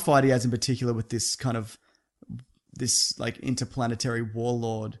 There's one fight he has in particular with this like interplanetary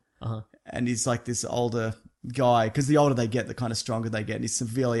warlord. And he's like this older guy because the older they get, the kind of stronger they get and he's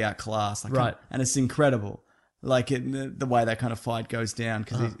severely outclassed. Like, Right. And it's incredible. Like the way that kind of fight goes down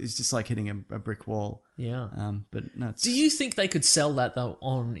because it's just like hitting a brick wall. Yeah. But no, it's, Do you think they could sell that though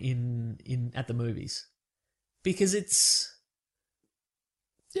on in at the movies? Because it's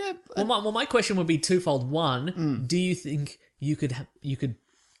yeah. well, my question would be twofold. One, do you think you could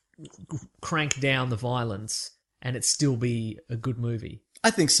crank down the violence and it still be a good movie? I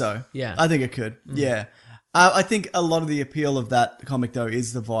think so. Yeah. I think it could. Yeah. I think a lot of the appeal of that comic though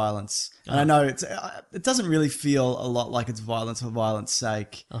is the violence, and I know it doesn't really feel a lot like it's violence for violence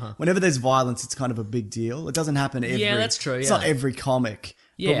sake. Whenever there's violence, it's kind of a big deal. It doesn't happen every. Yeah, that's true, It's yeah. not every comic,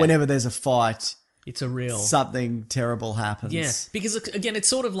 Yeah. but whenever there's a fight, It's a real something terrible happens. Yeah, because again, it's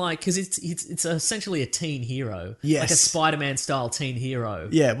sort of like because it's essentially a teen hero, Yes. like a Spider-Man style teen hero.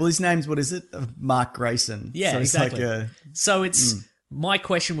 Yeah. Well, his name's what is it? Mark Grayson. Yeah, so it's exactly. Like So it's my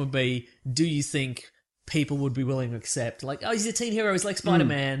question would be: do you think people would be willing to accept like, oh, he's a teen hero, he's like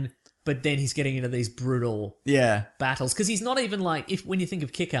Spider-Man, but then he's getting into these brutal yeah. battles because he's not even like when you think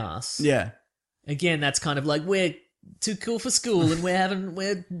of Kick-Ass, Yeah. again, that's kind of like we're too cool for school and ain't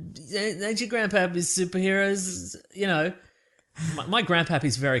your grandpappy's superheroes, you know. My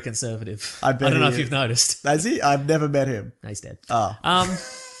grandpappy's very conservative. I bet don't know he if you've is. noticed. Has he? I've never met him. No, he's dead. Oh.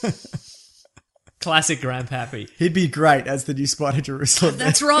 Classic grandpappy. He'd be great as the new Spider Jerusalem.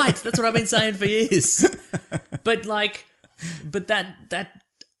 That's right. That's what I've been saying for years. But that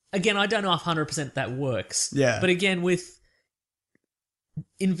again, I don't know if 100% that works. Yeah. But again, with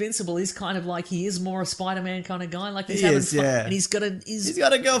Invincible, he's kind of like he is more a Spider-Man kind of guy. Like he's He having is, fun, yeah. and he's got a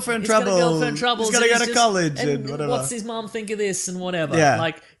girlfriend he's trouble. got a girlfriend troubles. He's got to and go to college and whatever. What's his mom think of this and whatever? Yeah.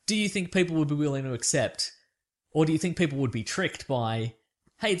 Like, do you think people would be willing to accept, or do you think people would be tricked by?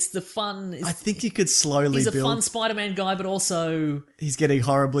 Hey, it's the fun. I think you could slowly He's a build. fun Spider-Man guy, but also He's getting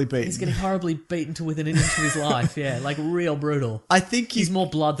horribly beaten. he's getting horribly beaten to within an inch of his life. Yeah, like real brutal. I think He's more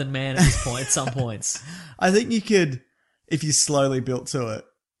blood than man at this point. At some points, I think you could, if you slowly built to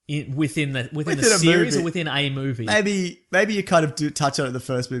it. within the Within a series movie. or within a movie. Maybe you kind of do touch on it in the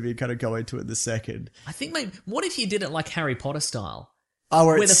first movie and kind of go into it in the second. I think maybe. What if you did it like Harry Potter style? Oh,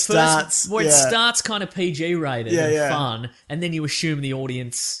 where Where it the starts. first, where it starts kind of PG rated Yeah, and yeah. fun, and then you assume the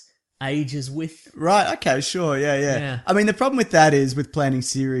audience ages with. Right, okay, sure, yeah. Yeah. I mean, the problem with that is, with planning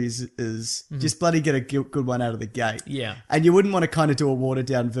series, is just bloody get a good one out of the gate. Yeah. And you wouldn't want to kind of do a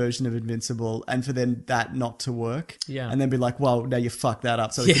watered-down version of Invincible, and for then that not to work. Yeah. And then be like, well, now you fucked that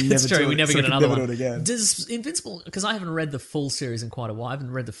up, so we Yeah, can never that's true. do it. We never so get we can another never one. do it again. Does Invincible? Because I haven't read the full series in quite a while. I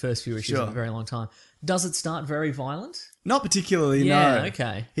haven't read the first few issues Sure. in a very long time. Does it start very violent? Not particularly, Yeah, no.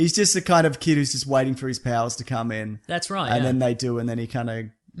 okay. He's just the kind of kid who's just waiting for his powers to come in. That's right. And yeah. then they do, and then he kind of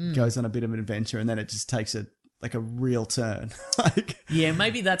goes on a bit of an adventure, and then it just takes a real turn. Yeah,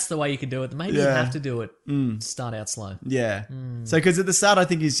 maybe that's the way you could do it. Maybe you Yeah. have to do it. Start out slow. Yeah. So, because at the start, I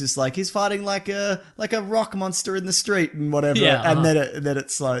think he's just like, he's fighting like a rock monster in the street and whatever. Yeah, And then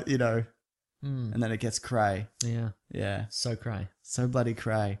it's like, and then it gets cray. Yeah, Yeah. so cray. So bloody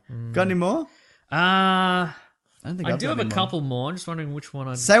cray. Got any more? I I don't think do I've got have a any more. couple more. I'm just wondering which one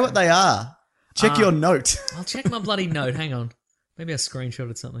I'd... Say what they are. Check your note. I'll check my bloody note. Hang on. Maybe I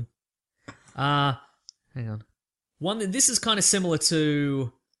screenshotted something. Hang on. This is kind of similar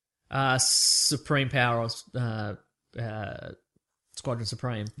to Supreme Power, Squadron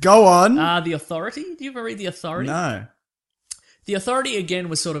Supreme. Go on. The Authority. Do you ever read The Authority? No. The Authority again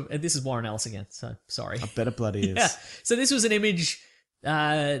was sort of. This is Warren Ellis again. So sorry. I bet it bloody is. Yeah. So this was an image.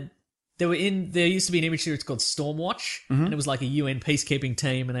 There used to be an image series called Stormwatch, and it was like a UN peacekeeping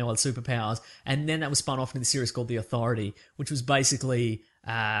team, and they all had superpowers. And then that was spun off into the series called The Authority, which was basically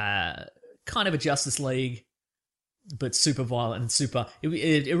kind of a Justice League, but super violent and super.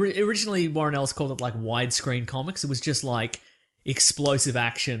 Originally, Warren Ellis called it like widescreen comics. It was just like explosive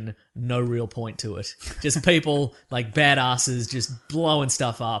action, no real point to it. Just people like badasses just blowing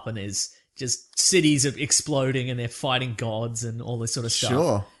stuff up, and there's just cities are exploding, and they're fighting gods and all this sort of stuff.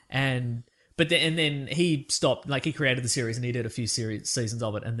 Sure. And then he stopped. Like he created the series, and he did a few seasons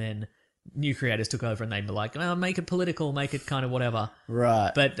of it, and then new creators took over, and they were like, "Oh, make it political, make it kind of whatever."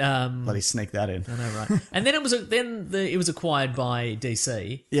 Right. But bloody sneak that in. I know, right? And then it was acquired by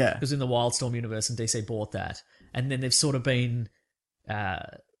DC. Yeah. It was in the Wildstorm universe, and DC bought that. And then they've sort of been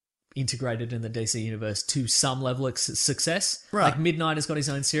integrated in the DC universe to some level of success. Right. Like Midnight has got his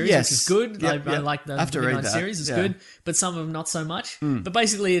own series, Yes. which is good. Yep, I yep. like the I have to read Midnight that. series; it's Yeah. good. But some of them not so much. But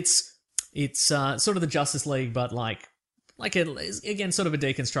basically, it's sort of the Justice League, but again, sort of a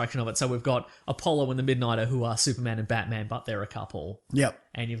deconstruction of it. So we've got Apollo and the Midnighter, who are Superman and Batman, but they're a couple. Yep.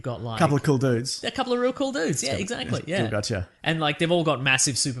 And you've got like Couple of cool dudes. a couple of real cool dudes. Yeah, exactly. Yeah. Cool, gotcha. And like they've all got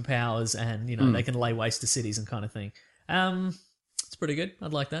massive superpowers, and they can lay waste to cities and kind of thing. It's pretty good.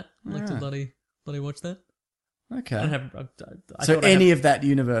 I'd like that. I'd like to bloody watch that. Okay. I So thought I any have- of that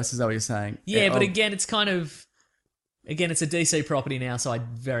universe, is that what you're saying? yeah, but Oh, again, it's kind of it's a DC property now, so I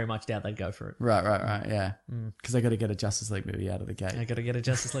very much doubt they'd go for it. Right, yeah. Because they got to get a Justice League movie out of the gate. I got to get a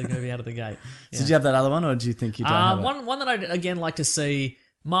Justice League movie out of the gate. So did you have that other one, or do you think you don't have it? One that I'd again like to see.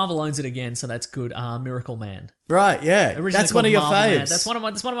 Marvel owns it again, so that's good. Miracle Man. Right, yeah. Originally That's one of called your Marvel Man. faves. That's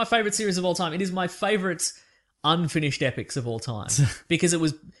one of my favorite series of all time. It is my favorite unfinished epics of all time because it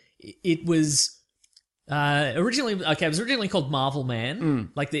was originally called Marvel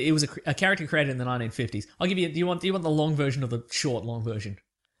Man. Like it was a character created in the 1950s. I'll give you. Do you want the long version or the short long version?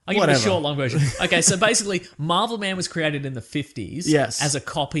 I'll give you Whatever. the short long version. Okay, so basically, Marvel Man was created in the 50s. Yes. As a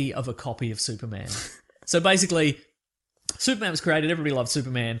copy of Superman. So basically, Superman was created. Everybody loved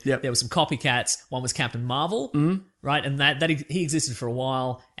Superman. Yep. There were some copycats. One was Captain Marvel, right? And that he existed for a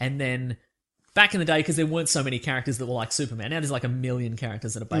while. And then back in the day, because there weren't so many characters that were like Superman. Now there's like 1 million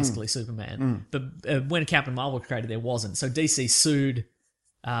characters that are basically Superman. But when Captain Marvel was created, there wasn't. So DC sued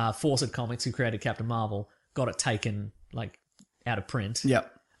Fawcett Comics, who created Captain Marvel, got it taken like out of print.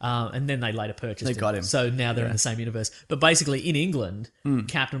 Yep. And then they later purchased They it. got him. So now they're in the same universe. But basically, in England,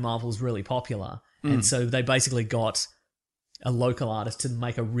 Captain Marvel's really popular. And so they basically got a local artist to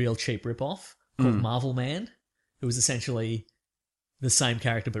make a real cheap ripoff called Marvel Man, who was essentially the same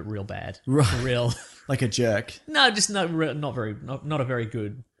character but real bad. Right. Real Like a jerk. No, just not a very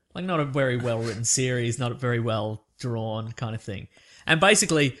good, like not a very well written series, not a very well drawn kind of thing. And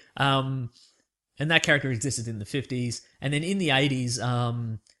basically, and that character existed in the 50s, and then in the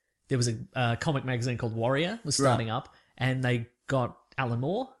 80s, there was a comic magazine called Warrior was starting up, and they got Alan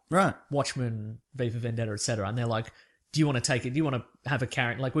Moore, Right. Watchmen, V for Vendetta, etc. And they're like, do you want to take it? Do you want to have a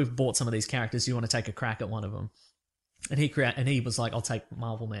character? Like, we've bought some of these characters. Do you want to take a crack at one of them? And he was like, I'll take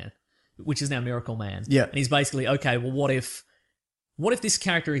Marvel Man, which is now Miracle Man. Yeah. And he's basically, okay, well, what if this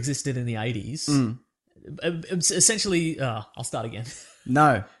character existed in the 80s? Essentially, I'll start again.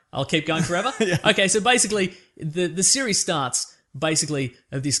 No. I'll keep going forever? Yeah. Okay, so basically, the series starts basically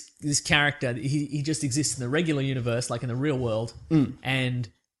of this character. He just exists in the regular universe, like in the real world, and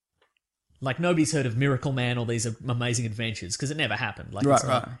like nobody's heard of Miracle Man or these amazing adventures because it never happened. Like, it's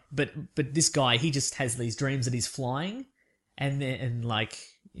not, right. But this guy, he just has these dreams that he's flying, and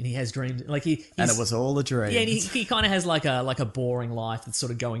he has dreams like and it was all a dream. Yeah, and he kind of has like a boring life that's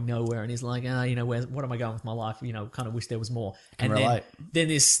sort of going nowhere, and he's like, what am I going with my life? Kind of wish there was more. And then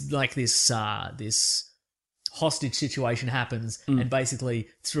this hostage situation happens, and basically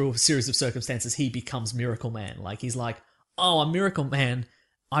through a series of circumstances, he becomes Miracle Man. Like, he's like, oh, I'm Miracle Man.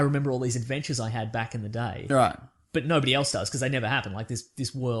 I remember all these adventures I had back in the day. Right. But nobody else does because they never happened. Like,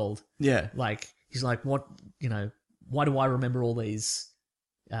 this world. Yeah. Like, he's like, what, why do I remember all these?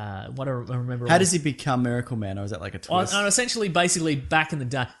 What do I remember? How does he become Miracle Man, or is that like a twist? Essentially, basically, back in the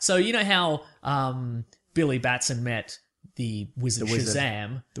day. So, you know how Billy Batson met the wizard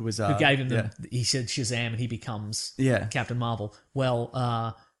Shazam? The wizard. Who gave him he said Shazam and he becomes Captain Marvel.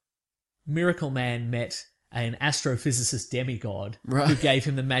 Well, Miracle Man met an astrophysicist demigod who gave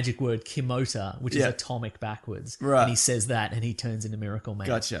him the magic word Kimota, which is atomic backwards. Right. And he says that and he turns into Miracle Man.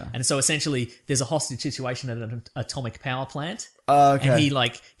 Gotcha. And so essentially there's a hostage situation at an atomic power plant. Okay.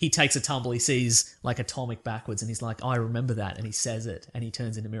 And he takes a tumble, he sees like atomic backwards and he's like, I remember that. And he says it and he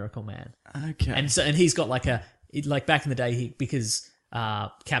turns into Miracle Man. Okay. And he's got like back in the day, because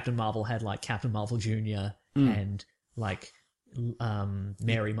Captain Marvel had like Captain Marvel Jr. and like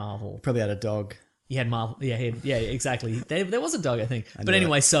Mary Marvel. Probably had a dog. He had Marvel, exactly. There was a dog, I think. But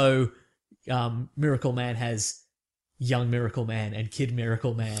anyway, so Miracle Man has young Miracle Man and kid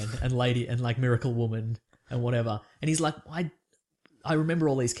Miracle Man and lady and like Miracle Woman and whatever. And he's like, I remember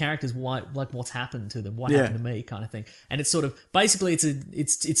all these characters. Why? Like, what's happened to them? What happened to me? Kind of thing. And it's sort of basically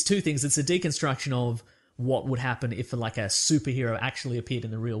it's two things. It's a deconstruction of what would happen if like a superhero actually appeared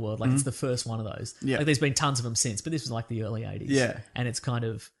in the real world. Like it's the first one of those. Yeah. Like, there's been tons of them since, but this was like the early 80s. Yeah. And it's kind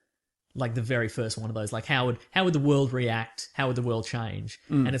of like the very first one of those. Like, how would the world react? How would the world change?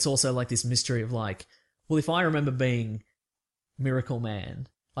 And it's also like this mystery of like, well, if I remember being Miracle Man,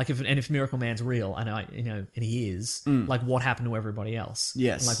 like if Miracle Man's real, and he is, like, what happened to everybody else?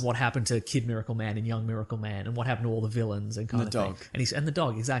 Yes. And like, what happened to Kid Miracle Man and Young Miracle Man, and what happened to all the villains and kind of dog. thing. And the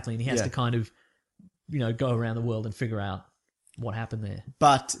dog, exactly. And he has to kind of, go around the world and figure out what happened there.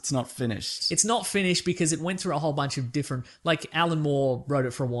 But it's not finished. It's not finished because it went through a whole bunch of different... Like, Alan Moore wrote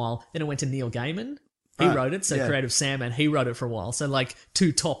it for a while. Then it went to Neil Gaiman. He wrote it. So Creative Sandman, he wrote it for a while. So, like,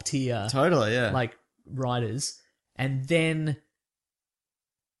 two top tier... Totally, yeah. Like, writers. And then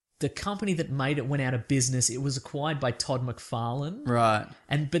the company that made it went out of business. It was acquired by Todd McFarlane. Right.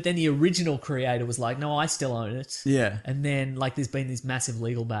 But then the original creator was like, no, I still own it. Yeah. And then, like, there's been this massive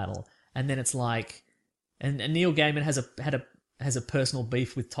legal battle. And then it's like... And Neil Gaiman has a personal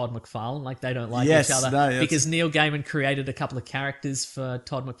beef with Todd McFarlane. Like, they don't like each other. Because Neil Gaiman created a couple of characters for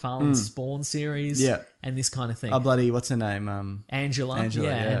Todd McFarlane's Spawn series. Yeah. And this kind of thing. Oh, bloody, what's her name? Angela,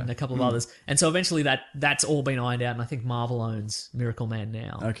 and a couple of others. And so eventually that's all been ironed out, and I think Marvel owns Miracle Man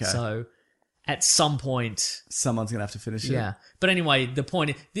now. Okay. So at some point... Someone's going to have to finish it. Yeah. But anyway, the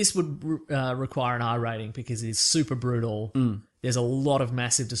point is, this would require an R rating because it is super brutal. There's a lot of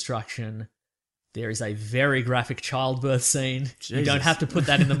massive destruction. There is a very graphic childbirth scene. Jesus. You don't have to put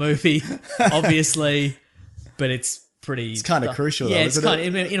that in the movie, obviously, but it's pretty... It's kind of crucial, though, isn't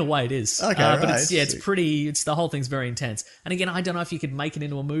it? In a way it is. Okay, But it's pretty... the whole thing's very intense. And again, I don't know if you could make it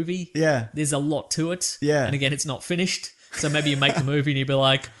into a movie. Yeah. There's a lot to it. Yeah. And again, it's not finished. So maybe you make the movie and you'd be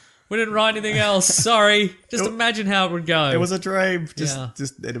like, we didn't write anything else. Sorry. Just imagine how it would go. It was a dream. Just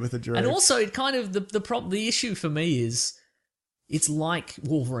ended with a dream. And also, it kind of... The issue for me is... It's like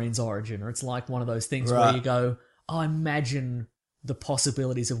Wolverine's origin, or it's like one of those things where you go, oh, imagine the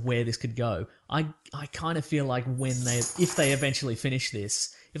possibilities of where this could go. I kind of feel like if they eventually finish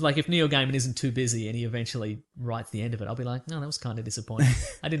this, if Neil Gaiman isn't too busy and he eventually writes the end of it, I'll be like, no, that was kind of disappointing.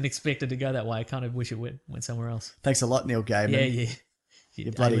 I didn't expect it to go that way. I kind of wish it went somewhere else. Thanks a lot, Neil Gaiman. Yeah.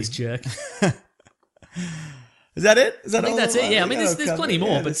 You bloody jerk. Is that it? Is that I think all? that's it. Yeah, I mean, there's plenty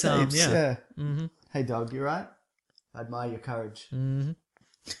more, but yeah. Mm-hmm. Hey, dog, you right? I admire your courage. Mm-hmm.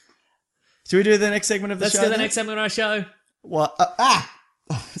 Should we do the next segment of the show? Let's do the next segment of our show. What?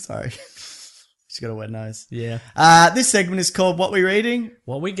 Sorry. She's got a wet nose. Yeah. This segment is called What We Reading,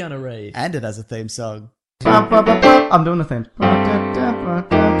 What we gonna read? and it has a theme song. I'm doing the theme.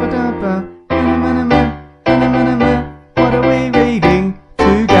 What are we reading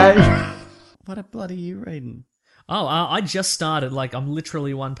today? What a bloody you reading? Oh, I just started. Like, I'm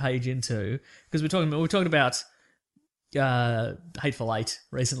literally one page into, because we're talking about Hateful Eight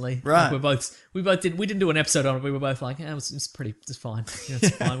recently. Right. Like we didn't do an episode on it. We were both like, it's fine. Yeah, it's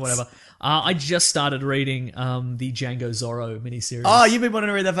fine, whatever. I just started reading the Django Zorro miniseries. Oh, you've been wanting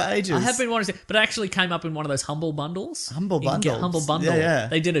to read that for ages. I have been wanting to, but it actually came up in one of those Humble Bundles. Humble You can get Bundles. Humble Bundle. Yeah.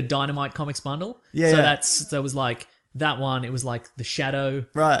 They did a Dynamite Comics bundle. Yeah, So yeah. that was like that one. It was like The Shadow.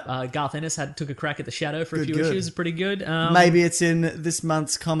 Right. Garth Ennis took a crack at The Shadow for a few Good. issues. Pretty good. Maybe it's in this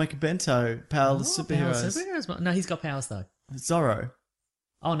month's comic bento, Powerless Superheroes. Superheroes. No, he's got powers though. Zorro.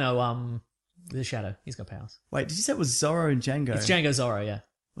 Oh no, The Shadow. He's got powers. Wait, did you say it was Zorro and Django? It's Django Zorro, yeah.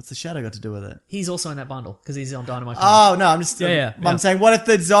 What's the Shadow got to do with it? He's also in that bundle because he's on Dynamite. Oh, no, I'm just... Yeah. I'm saying, what if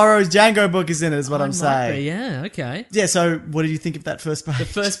the Zorro's Django book is in it, is what I'm saying. Yeah, okay. Yeah, so what did you think of that first page? The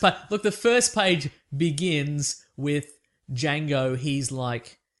first page. Look, the first page begins with Django. He's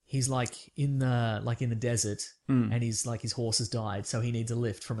like in the desert, and he's like his horse has died, so he needs a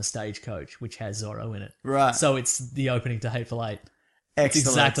lift from a stagecoach which has Zorro in it. Right. So it's the opening to Hateful Eight. It's Excellent.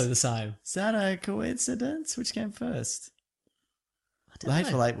 exactly the same. Is that a coincidence? Which came first? The know.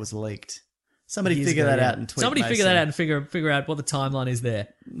 Hateful Eight was leaked. Somebody Years figure ago, that yeah. out and tweet Somebody Mason. figure that out and figure out what the timeline is there.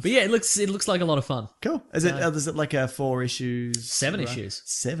 But yeah, it looks like a lot of fun. Cool. Is it like a 4 issues? 7 right? issues.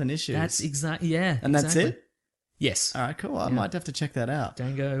 7 issues. That's exactly, yeah. And that's exactly. it? Yes. All right, cool. I might have to check that out.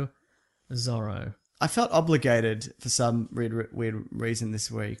 Django Zorro. I felt obligated for some weird reason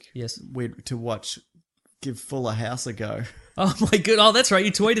this week. Yes. To give Fuller House a go. Oh my god! Oh, that's right.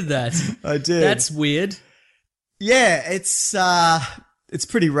 You tweeted that. I did. That's weird. Yeah, it's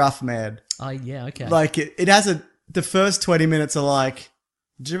pretty rough, man. Oh yeah. Okay. Like it has the first 20 minutes are like,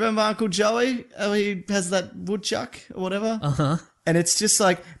 do you remember Uncle Joey? Oh, he has that woodchuck or whatever. And it's just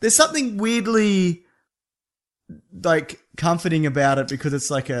like there's something weirdly like comforting about it because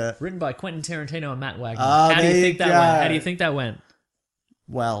it's like a Written by Quentin Tarantino and Matt Wagner. Oh, How do you there think you that go. went? How do you think that went?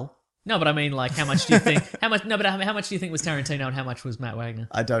 well, No, but I mean, like, how much do you think? How much do you think was Tarantino and how much was Matt Wagner?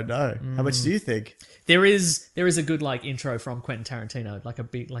 I don't know. How much do you think? There is a good like intro from Quentin Tarantino, like a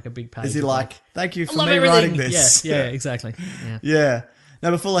big page. Is he of, like, thank you I for love me everything. writing this? Yeah, exactly. Yeah. Yeah.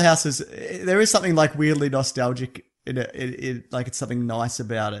 No, but Fuller House there is something like weirdly nostalgic in it, like it's something nice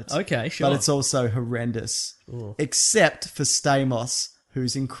about it. Okay, sure. But it's also horrendous. Except for Stamos,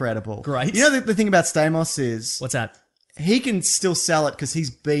 who's incredible. Great. You know the thing about Stamos is What's that? he can still sell it because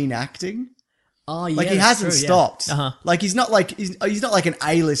he's been acting. Oh yeah, Like he that's hasn't true, yeah. stopped. Uh-huh. Like he's not like an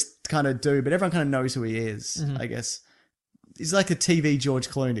A-list kind of dude, but everyone kind of knows who he is, I guess. He's like a TV George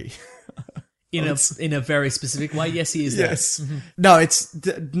Clooney. In a very specific way. Yes, he is. that. Yes.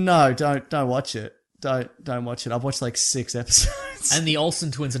 No, don't watch it. Don't watch it. I've watched like 6 episodes. And the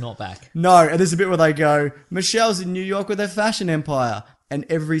Olsen twins are not back. No, and there's a bit where they go, Michelle's in New York with her fashion empire. And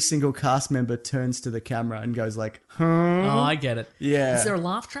every single cast member turns to the camera and goes like, huh? Oh, I get it. Yeah. Is there a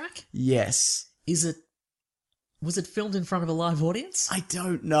laugh track? Yes. Was it filmed in front of a live audience? I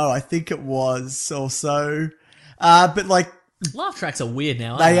don't know. I think it was also. But like, Laugh tracks are weird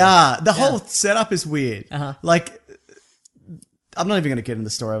now. they aren't are. The whole setup is weird. Uh-huh. Like, I'm not even going to get into the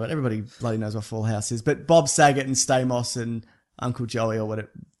story of it. Everybody bloody knows what Full House is. But Bob Saget and Stamos and Uncle Joey or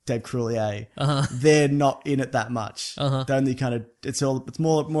whatever, Dave Coulier, they're not in it that much. They only kind of, it's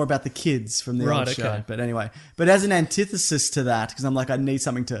more about the kids from the Right, old show. okay. But anyway, but as an antithesis to that, because I'm like, I need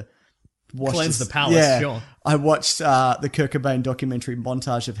something to watch. Cleanse this- the palate, yeah, sure. I watched the Kurt Cobain documentary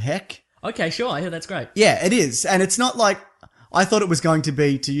montage of Heck. Okay, sure. Yeah, that's great. Yeah, it is. And it's not like, I thought it was going to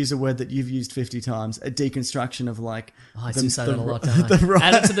be, to use a word that you've used 50 times, a deconstruction of like... Oh, I do say that a lot, don't I?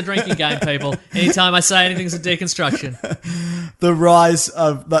 Add it to the drinking game, people. Anytime I say anything's a deconstruction. The rise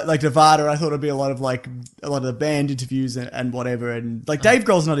of like Nevada, I thought it'd be a lot of the band interviews and whatever. And like Dave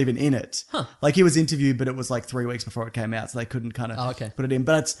Grohl's not even in it. Like he was interviewed, but it was like 3 weeks before it came out. So they couldn't kind of put it in.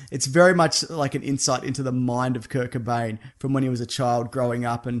 But it's very much like an insight into the mind of Kurt Cobain from when he was a child growing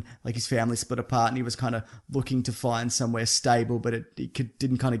up and like his family split apart and he was kind of looking to find somewhere stable, but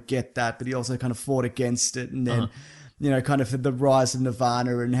didn't kind of get that. But he also kind of fought against it. And then, you know, kind of the rise of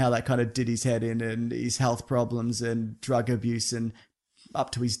Nirvana and how that kind of did his head in and his health problems and drug abuse and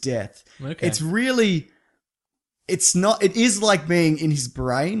up to his death. Okay. It is like being in his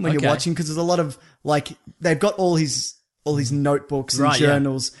brain when you're watching because there's a lot of like, they've got all his all these notebooks and Right, yeah.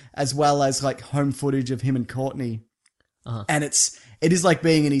 journals, as well as like home footage of him and Courtney. And it is like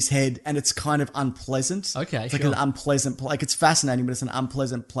being in his head, and it's kind of unpleasant. Okay, it's like sure. an unpleasant, like it's fascinating, but it's an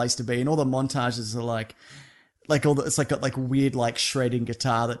unpleasant place to be. And all the montages are like all the, it's like got like weird like shredding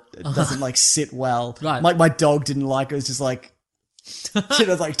guitar that it doesn't like sit well. Right. My dog didn't like it. It was just like shit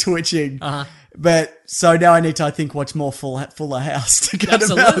was like twitching. But so now I need to, I think, watch more Fuller House to kind of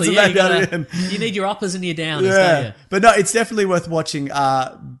balance Absolutely, it yeah. back out again. You need your uppers and your downers, don't you? But no, it's definitely worth watching.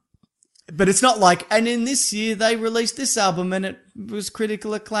 But it's not like, and in this year they released this album and it was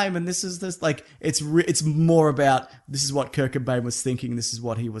critical acclaim, and this like it's more about this is what Kurt Cobain was thinking, this is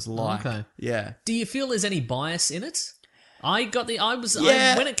what he was like. Okay. Yeah. Do you feel there's any bias in it? When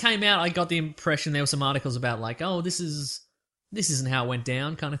it came out, I got the impression there were some articles about like, oh, this isn't how it went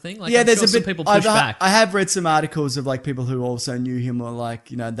down, kind of thing. Like, Yeah, I'm there's sure a some bit. people push back. I have read some articles of like people who also knew him were like,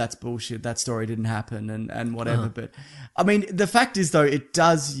 that's bullshit. That story didn't happen, and whatever. But I mean, the fact is though, it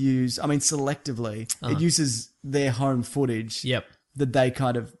does use. I mean, selectively, it uses their home footage. Yep. That they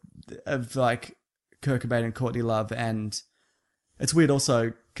kind of like Kurt Cobain and Courtney Love, and it's weird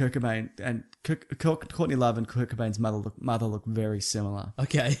also Kurt Cobain and Courtney Love and Kurt Cobain's mother look very similar.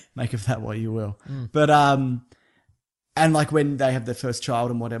 Okay. Make of that what you will. But and like when they have their first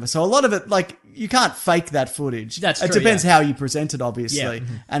child and whatever. So a lot of it, like, you can't fake that footage. That's It true, depends yeah. how you present it, obviously. Yeah.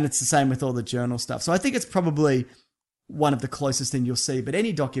 Mm-hmm. And it's the same with all the journal stuff. So I think it's probably one of the closest thing you'll see. But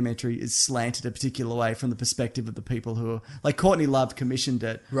any documentary is slanted a particular way from the perspective of the people who are, like, Courtney Love commissioned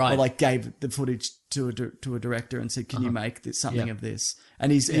it. Right. Or like gave the footage to a director and said, can you make something Yeah. of this?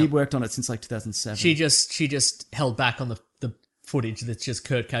 And he worked on it since like 2007. She just held back on the footage that's just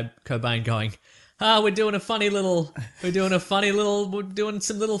Kurt Cobain going, we're doing some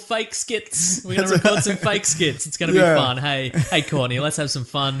little fake skits. We're going to record some fake skits. It's going to be fun. Hey, Courtney, let's have some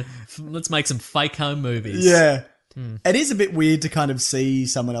fun. Let's make some fake home movies. Yeah. It is a bit weird to kind of see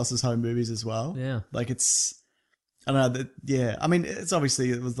someone else's home movies as well. Yeah. Like it's, I don't know. Yeah. I mean, it's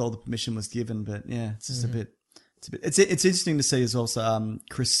obviously it was all the permission was given, but yeah, it's just it's interesting to see as well. So,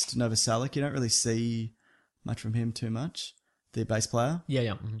 Chris Novoselic, you don't really see much from him too much, the bass player.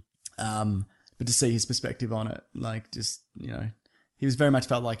 Yeah. Mm-hmm. But to see his perspective on it, like just, he was very much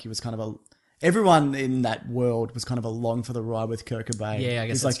felt like he was kind of everyone in that world was kind of along for the ride with Kurt Cobain. Yeah, I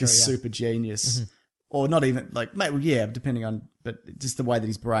guess he's like that's this true, yeah. super genius. Or not even like, depending on, but just the way that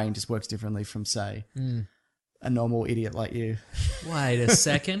his brain just works differently from, say, a normal idiot like you. Wait a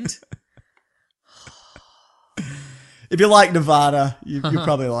second. If you like Nirvana, you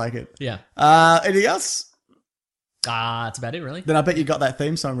probably like it. Yeah. Anything else? That's about it, really. Then I bet you got that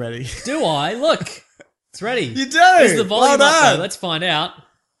theme song ready. Do I? Look. It's ready. You do. Is the volume Well up, done. though? Let's find out.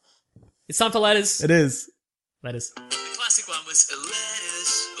 It's time for letters. It is. Letters. The classic one was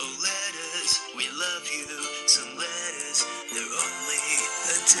letters, oh letters, we love you. Some letters, they're only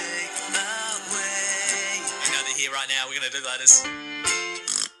a take away. You know they're here right now. We're gonna do letters.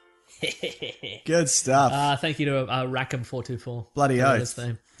 Good stuff. Thank you to Rackham424. Bloody for oath. letters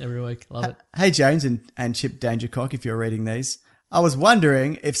theme every week. Love it. Hey, James and Chip Dangercock, if you're reading these, I was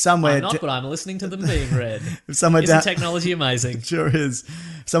wondering if somewhere... I'm not, but I'm listening to them being read. if somewhere Isn't down, technology amazing? Sure is.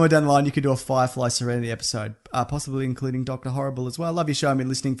 Somewhere down the line, you could do a Firefly Serenity episode, possibly including Dr. Horrible as well. Love your show. I've been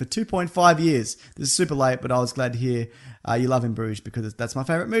listening for 2.5 years. This is super late, but I was glad to hear you love In Bruges because that's my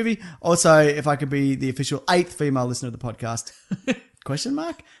favourite movie. Also, if I could be the official 8th female listener of the podcast... Question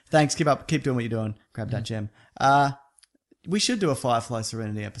mark? Thanks. Keep doing what you're doing. Grab that gem. We should do a Firefly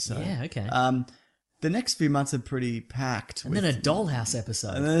Serenity episode. Yeah, okay. The next few months are pretty packed. And then a Dollhouse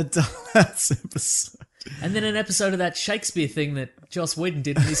episode. And then a Dollhouse episode. And then an episode of that Shakespeare thing that Joss Whedon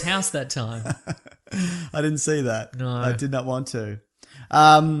did in his house that time. I didn't see that. No. I did not want to.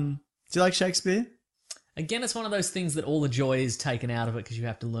 Do you like Shakespeare? Again, it's one of those things that all the joy is taken out of it because you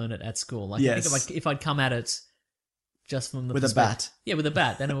have to learn it at school. Like, I Yes. think if I'd come at it just from the With a perspective- bat. Yeah, with a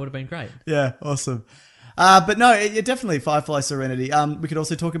bat. Then it would have been great. Yeah, awesome. But no, definitely Firefly Serenity. We could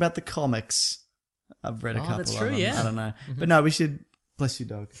also talk about the comics. I've read a couple that's of true, them. yeah. I don't know. But no, we should... Bless you,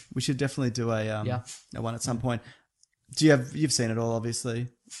 dog. We should definitely do a one at some point. You've seen it all, obviously.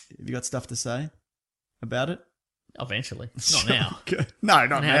 Have you got stuff to say about it? Eventually. Not now. Good. No,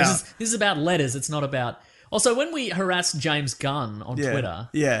 not now. This is about letters. It's not about... Also, when we harassed James Gunn on Twitter,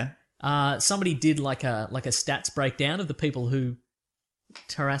 somebody did like a stats breakdown of the people who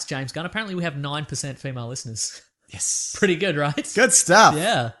harassed James Gunn. Apparently, we have 9% female listeners. Yes. Pretty good, right? Good stuff.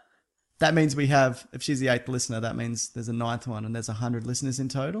 Yeah. That means we have, if she's the 8th listener, that means there's a 9th one and there's 100 listeners in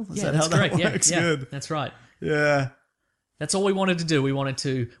total. Is that that's how correct. that works? Yeah, Good. that's right. Yeah. That's all we wanted to do. We wanted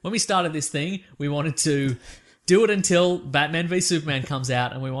to, when we started this thing, we wanted to Do it until Batman v Superman comes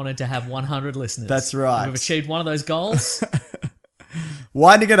out, and we wanted to have 100 listeners. That's right. We've achieved one of those goals.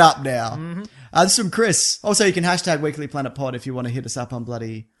 Winding it up now. This is from Chris. Also, you can hashtag Weekly Planet Pod if you want to hit us up on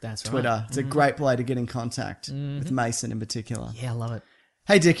bloody That's right. Twitter. It's a great way to get in contact with Mason in particular. Yeah, I love it.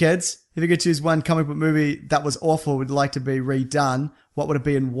 Hey, dickheads. If you could choose one comic book movie that was awful, would like to be redone, what would it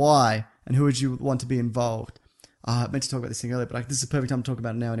be and why? And who would you want to be involved? I meant to talk about this thing earlier, but this is the perfect time to talk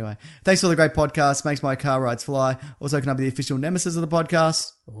about it now anyway. Thanks for the great podcast. Makes my car rides fly. Also, can I be the official nemesis of the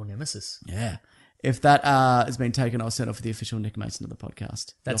podcast? Oh, Nemesis. Yeah. If that has been taken, I'll send off for the official Nick Mason of the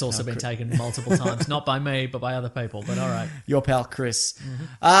podcast. That's Your also pal been Chris. taken multiple times. Not by me, but by other people. But all right. Your pal Chris.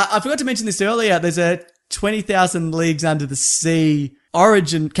 I forgot to mention this earlier. There's a 20,000 Leagues Under the Sea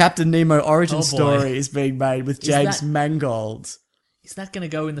Captain Nemo origin Oh, boy. story is being made with James that- Mangold. Is that going to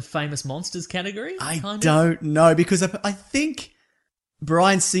go in the famous monsters category? I kind of? don't know because I think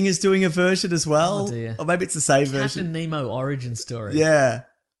Bryan Singer's doing a version as well. Oh, dear. Or maybe it's the same Captain version. Nemo origin story. Yeah,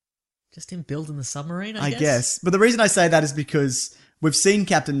 Just him building the submarine, I I guess. guess. But the reason I say that is because we've seen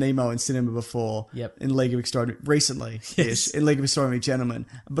Captain Nemo in cinema before. Yep. In League of Extraordinary recently. Yes. In League of Extraordinary Gentlemen.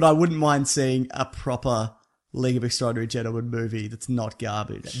 But I wouldn't mind seeing a proper League of Extraordinary Gentlemen movie that's not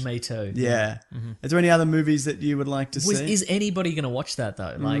garbage. Me too. Yeah. Is there any other movies that you would like to see? Is anybody going to watch that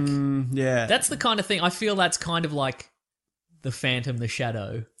though? Like, Yeah. that's the kind of thing. I feel that's kind of like the Phantom, the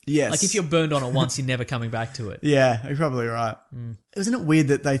Shadow. Yes. Like if you're burned on it once, you're never coming back to it. Yeah, you're probably right. Isn't it weird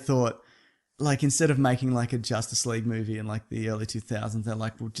that they thought, like, instead of making like a Justice League movie in like the early 2000s, they're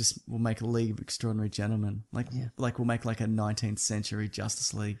like, we'll make a League of Extraordinary Gentlemen. Like we'll make like a 19th century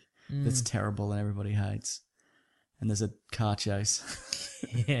Justice League that's terrible and everybody hates. And there's a car chase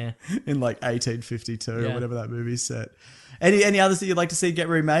Yeah. in like 1852 or Yeah. whatever that movie's set. Any others that you'd like to see get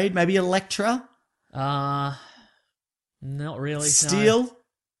remade? Maybe Elektra? Not really. no. Steel?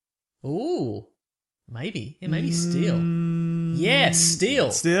 Ooh. Maybe. Yeah, maybe Steel. Yeah,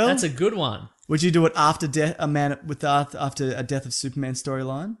 Steel. Steel? That's a good one. Would you do it after after a Death of Superman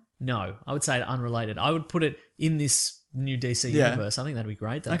storyline? No, I would say unrelated. I would put it in this new DC Yeah. universe. I think that'd be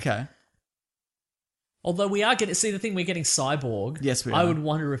great though. Okay. Although we are getting, we're getting Cyborg. Yes, we I are. would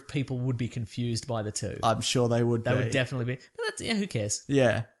wonder if people would be confused by the two. I'm sure they would That be. would definitely be. But that's, yeah, who cares?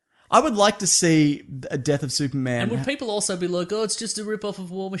 Yeah. I would like to see a Death of Superman. And would people also be like, oh, it's just a rip-off of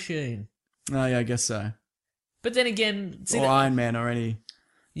War Machine? Oh, yeah, I guess so. But then again, see Or that, Iron Man or any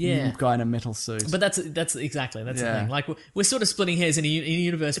yeah. guy in a metal suit. But that's exactly the Yeah. thing. Like we're sort of splitting hairs in a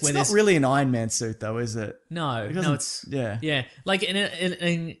universe it's where not there's really an Iron Man suit, though, is it? no, It no, doesn't- it's yeah. like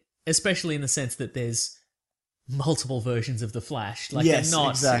in especially in the sense that there's multiple versions of the Flash. Like Yes, they're not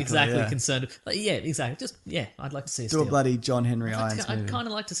exactly, yeah. concerned. Like, yeah, exactly. Just I'd like to see a Do a Steel. bloody John Henry Irons I'd movie. kind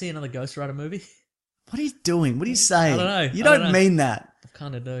of like to see another Ghost Rider movie. What are you doing? What are you saying? I don't know. You I don't don't know. mean that. I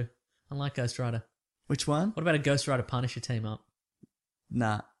kind of do. I like Ghost Rider. Which one? What about a Ghost Rider Punisher team up?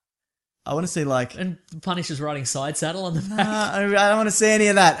 Nah. I want to see like. And Punisher's riding side saddle on the back. Nah, I don't want to see any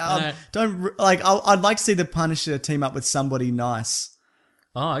of that. No. Don't like. I'd like to see the Punisher team up with somebody nice.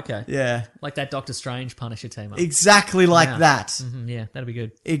 Oh, okay. Yeah, Like that Doctor Strange Punisher team up. exactly like Yeah. that. Yeah, that'd be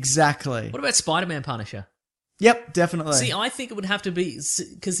good. Exactly. What about Spider-Man Punisher? Yep, definitely. See, I think it would have to be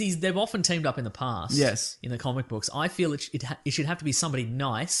because they've often teamed up in the past. Yes. in the comic books, I feel it should have to be somebody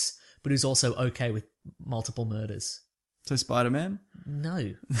nice, but who's also okay with multiple murders. So Spider-Man.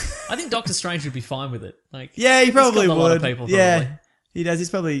 No, I think Doctor Strange would be fine with it. Like, Yeah, he he's probably killed would. a lot of people. Yeah, Probably. he does. He's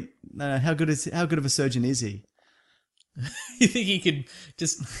probably how good of a surgeon is he? You think he could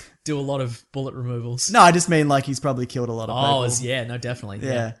just do a lot of bullet removals? No, I just mean like he's probably killed a lot of people. Yeah, no, definitely.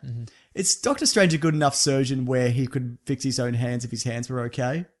 Yeah. Is Doctor Strange a good enough surgeon where he could fix his own hands if his hands were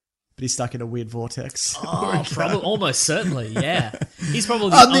okay? But he's stuck in a weird vortex. Oh, probably, almost certainly. Yeah, he's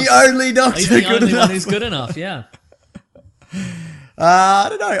probably. I'm the only doctor He's the good only enough. one who's good enough. Yeah. I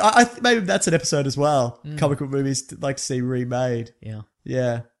don't know. Maybe that's an episode as well. Comic book movies I'd like to see remade. Yeah.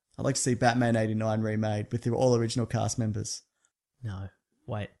 Yeah. I'd like to see Batman 89 remade with the all original cast members. No.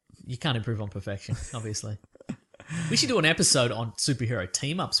 Wait. You can't improve on perfection, obviously. We should do an episode on superhero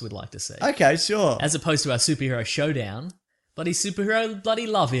team-ups we'd like to see. Okay, sure. As opposed to our superhero showdown. Bloody superhero bloody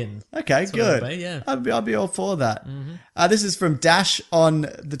love-in. Okay, That's what it good. would be, yeah. I'd be all for that. This is from Dash on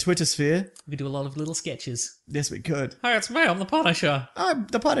the Twitter sphere. We could do a lot of little sketches. Yes, we could. Hey, it's me, I'm the Punisher. I'm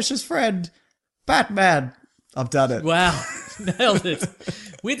the Punisher's friend, Batman. I've done it. Wow. Nailed it.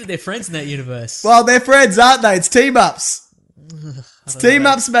 Weird that they're friends in that universe. Well, they're friends, aren't they? It's team ups. It's team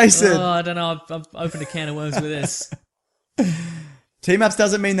ups, Mason. Oh, I don't know. I've opened a can of worms with this. Team ups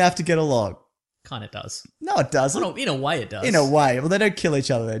doesn't mean they have to get along. Kind of does. No, it doesn't. Well, in a way it does. In a way. Well, they don't kill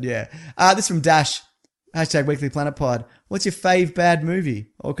each other then, yeah. This is from Dash. Hashtag Weekly Planet Pod. What's your fave bad movie?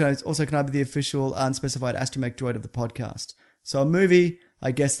 Or can I be the official unspecified astromech droid of the podcast? So a movie,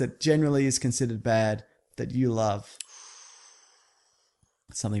 I guess, that generally is considered bad that you love.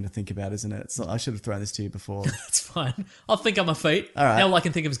 Something to think about, isn't it? I should have thrown this to you before. That's fine. I'll think on my feet. All right. All I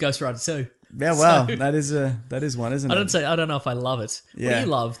can think of is Ghost Rider 2. Yeah, well, So- that is one, isn't it? I don't know if I love it. What Yeah. do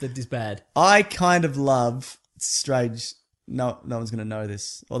you love that is bad? I kind of love, it's strange, no one's going to know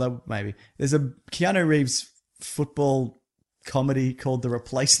this, although maybe. There's a Keanu Reeves football comedy called The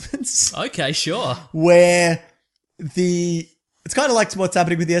Replacements, Okay, sure. where it's kind of like what's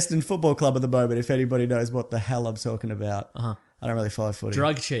happening with the Essendon Football Club at the moment, if anybody knows what the hell I'm talking about. Uh-huh. I don't really follow footy.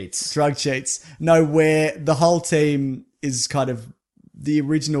 Drug cheats. Drug cheats. No, where the whole team is kind of the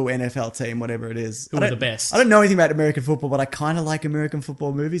original NFL team, whatever it is. Who are the best. I don't know anything about American football, but I kind of like American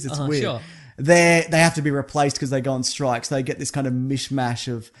football movies. It's weird. Sure. They have to be replaced because they go on strikes. They get this kind of mishmash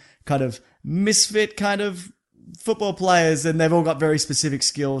of kind of misfit kind of football players, and they've all got very specific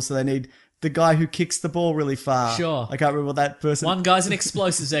skills. So they need the guy who kicks the ball really far. Sure. I can't remember what that person. One guy's an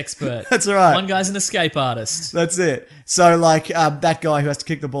explosives expert. That's right. One guy's an escape artist. That's it. So like that guy who has to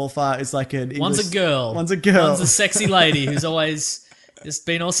kick the ball far is like an English. One's a girl. One's a girl. One's a sexy lady who's always just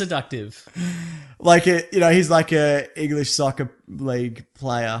been all seductive. Like he's like a English soccer league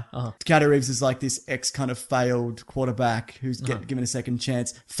player. Uh-huh. Keanu Reeves is like this ex kind of failed quarterback who's given a second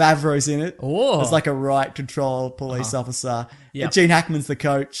chance. Favreau's in it. Oh. As like a right control police officer. Yep. Gene Hackman's the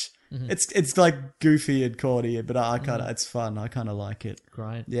coach. It's like goofy and corny, but I kind of it's fun. I kind of like it.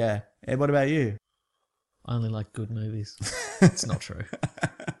 Great. Yeah. And what about you? I only like good movies. It's not true.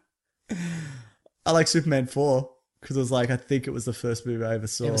 I like Superman 4 because it was like I think it was the first movie I ever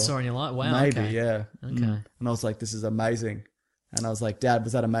saw. You ever saw in your life? Wow. Maybe, okay. yeah. Okay. And I was like, this is amazing. And I was like, Dad,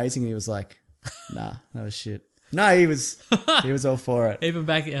 was that amazing? And he was like, nah, that was shit. No, he was all for it. Even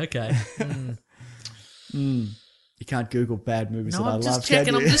back, okay. You can't Google bad movies No, that I I'm love, just checking.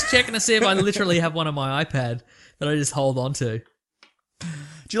 can I'm you? just checking to see if I literally have one on my iPad that I just hold on to.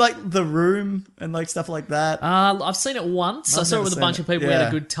 Do you like The Room and like stuff like that? I've seen it once. I I've saw it never with a seen bunch it. of people. We had Yeah.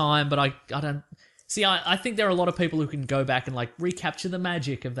 a good time, but I don't. See, I think there are a lot of people who can go back and like recapture the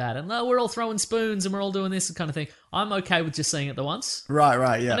magic of that. And we're all throwing spoons and we're all doing this kind of thing. I'm okay with just seeing it the once. Right,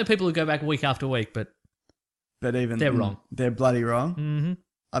 I yeah. know people who go back week after week, but But even They're wrong. They're bloody wrong. Mm-hmm.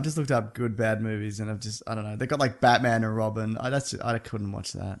 I've just looked up good bad movies and I don't know. They got like Batman and Robin. I couldn't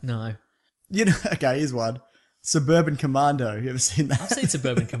watch that. no. You know, okay, here's one. Suburban Commando. You ever seen that? I've seen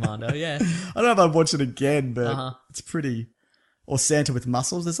Suburban Commando, yeah. I don't know if I'd watch it again, but Uh-huh. it's pretty. Or Santa with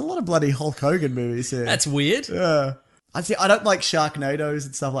Muscles. There's a lot of bloody Hulk Hogan movies here. That's weird. Yeah. I don't like Sharknadoes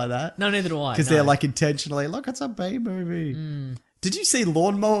and stuff like that. No, neither do I. Because no. they're like intentionally, look, it's a B movie. Did you see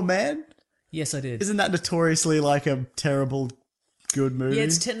Lawnmower Man? Yes, I did. Isn't that notoriously like a terrible good movie?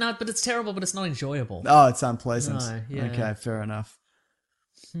 Yeah, no, but it's terrible, but it's not enjoyable. Oh, it's unpleasant. No, yeah. Okay, fair enough.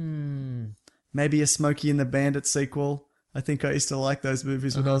 Maybe a Smokey and the Bandit sequel. I think I used to like those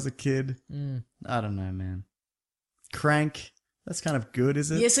movies when I was a kid. I don't know, man. Crank. That's kind of good, is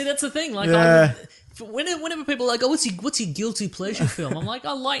it? Yeah, see, that's the thing. Like, Yeah. whenever people are like, "Oh, what's your guilty pleasure film?" I'm like,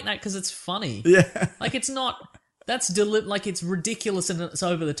 I like that because it's funny. Yeah. Like, it's not. That's like it's ridiculous and it's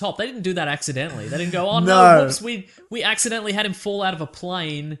over the top. They didn't do that accidentally. They didn't go, "Oh no, No. whoops, we accidentally had him fall out of a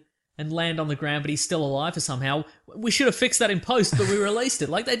plane and land on the ground, but he's still alive somehow. We should have fixed that in post, but we released it."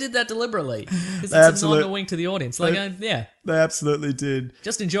 Like, they did that deliberately because it's a nod and a wink to the audience. Like, yeah, They absolutely did.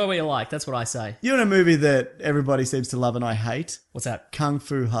 just enjoy what you like. That's what I say. You know a movie that everybody seems to love and I hate? What's that? Kung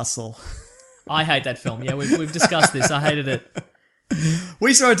Fu Hustle. I hate that film. Yeah, we've discussed this. I hated it.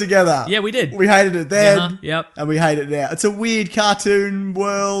 We saw it together. Yeah, we did. We hated it then. Uh-huh, yep. And we hate it now. It's a weird cartoon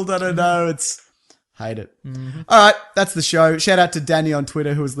world. I don't know. It's hate it. All right, that's the show. Shout out to Danny on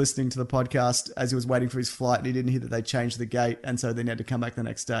Twitter who was listening to the podcast as he was waiting for his flight and he didn't hear that they changed the gate and so then he had to come back the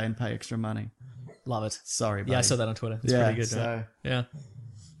next day and pay extra money. Love it. Sorry, buddy. Yeah, I saw that on Twitter. It's Yeah, pretty good. so- Right? Yeah.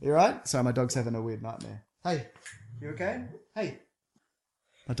 You alright? Sorry, my dog's having a weird nightmare. Hey, you okay? Hey.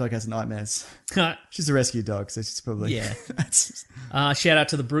 My dog has nightmares. She's a rescue dog, so she's probably... Yeah. That's- Shout out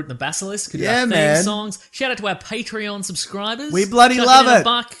to the Brute and the Basilisk. Who do Yeah, our theme man. songs. Shout out to our Patreon subscribers. We bloody Chucking love in it. A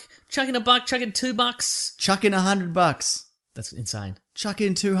buck, chucking $2. Chuck in $100. That's insane. Chuck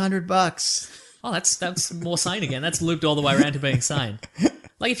in $200. Oh, that's more sane again. That's looped all the way around to being sane.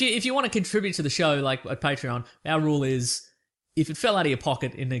 Like, if you want to contribute to the show, like at Patreon, our rule is if it fell out of your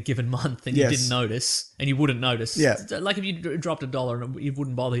pocket in a given month and you Yes. didn't notice, and you wouldn't notice, Yeah. like if you dropped $1 and it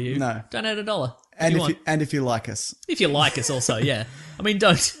wouldn't bother you, No. donate $1. And if you like us. If you like us also, yeah. I mean,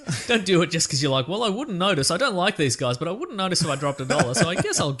 don't do it just because you're like, well, I wouldn't notice. I don't like these guys, but I wouldn't notice if I dropped $1, so I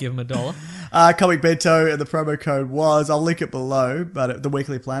guess I'll give them $1. Comic Bento, and the promo code was, I'll link it below, but the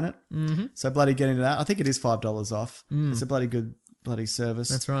Weekly Planet. Mm-hmm. So bloody get into that. I think it is $5 off. It's a bloody good bloody service.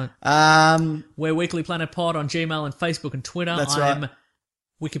 That's right. We're We're Weekly Planet Pod on Gmail and Facebook and Twitter. That's I'm right.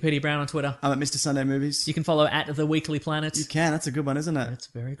 Wikipedia Brown on Twitter. I'm at Mr. Sunday Movies. You can follow at The Weekly Planet. You can. That's a good one, isn't it? That's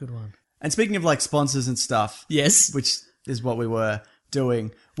a very good one. And speaking of like sponsors and stuff, Yes. which is what we were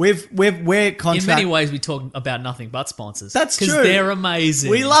doing, we're contract. In many ways, we talk about nothing but sponsors. That's true. Because they're amazing.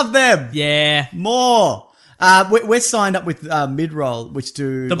 We love them. Yeah. More. We're signed up with Midroll, which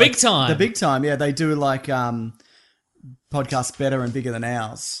do The big time. The big time, yeah. They do like podcasts better and bigger than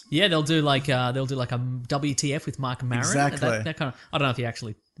ours. Yeah, they'll do like a WTF with Mark Maron. Exactly. That kind of. I don't know if he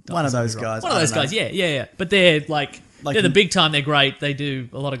actually. One of those guys. One of those guys. Yeah. But they're like they're the big time. They're great. They do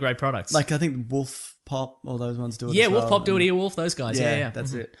a lot of great products. Like I think Wolf Pop, all those ones do it. Yeah, as Wolf well. Pop do it. Earwolf, those guys. Yeah.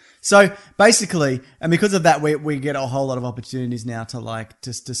 That's it. So basically, and because of that, we get a whole lot of opportunities now to like to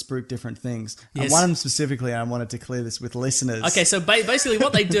spruik different things. Yes. And one of them specifically, I wanted to clear this with listeners. Okay, so basically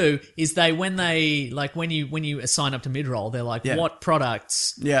what they do is when you sign up to Midroll, they're like, Yeah. what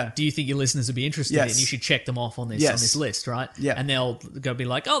products do you think your listeners would be interested in? Yes. You should check them off on this Yes. on this list, right? Yeah. And they'll go be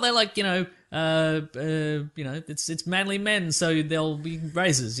like, oh, they're like, it's manly men, so there'll be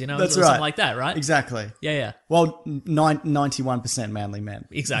razors, That's or right. something like that, right? Exactly. Yeah. Well, 91% manly men.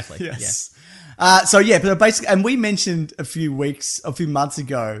 Exactly. Yes. But basically, and we mentioned a few months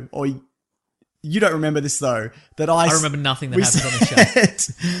ago, or you don't remember this though, that I remember nothing that happened on the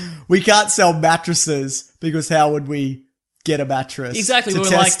show. We can't sell mattresses because how would we get a mattress? Exactly. To We're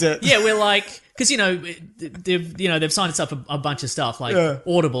test like, it? yeah, we're like, because they've signed us up for a bunch of stuff like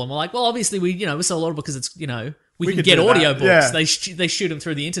Audible, and we're like, well, obviously we sell Audible because it's we can could get do that. audiobooks. Yeah. They shoot them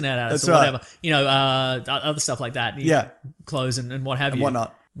through the internet at us That's or right. whatever. Other stuff like that. Clothes and what have you.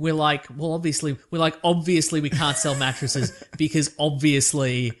 whatnot. We're like, well, obviously we can't sell mattresses because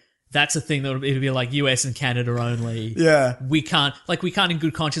obviously that's a thing that would be like US and Canada only. Yeah. We can't in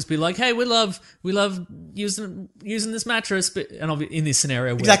good conscience be like, hey, we love using this mattress, but in this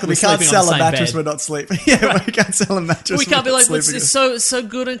scenario, Exactly. we're We can't sleeping on sell the a same mattress. bed. We're not sleeping. Yeah, we can't sell a mattress. We can't be we're like, not it's sleeping. so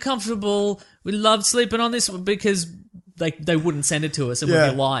good and comfortable. We love sleeping on this because they wouldn't send it to us, and Yeah.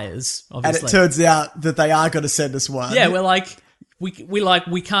 we're liars. And Obviously, it turns out that they are going to send us one. yeah, we're like,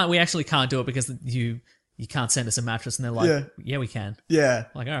 we actually can't do it because you can't send us a mattress, and they're like, yeah, we can. Yeah.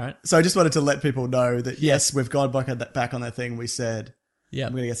 Like, all right, So I just wanted to let people know that yes, we've gone back on that thing we said. yeah.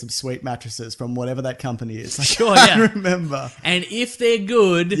 I'm going to get some sweet mattresses from whatever that company is. I Sure, can't yeah. remember. And if they're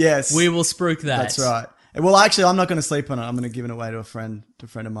good, Yes. we will spruik that. That's right. Well, actually, I'm not going to sleep on it. I'm going to give it away to a friend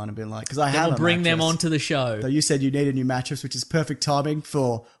of mine and be like, because I Then have we'll a bring them mattress. onto the show. So you said you need a new mattress, which is perfect timing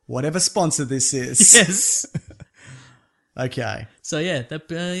for whatever sponsor this is. Yes. Okay. So yeah,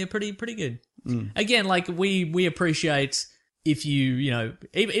 you're pretty good. Mm. Again, like we appreciate if you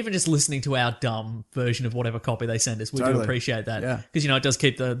even just listening to our dumb version of whatever copy they send us, we do Totally. appreciate that. Yeah. Because it does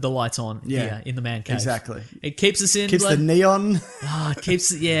keep the lights on here in the man cave. Exactly. It keeps us in. Keeps the neon, it keeps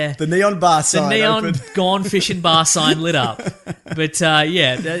the neon bar the sign neon open. gone fishing bar sign lit up. But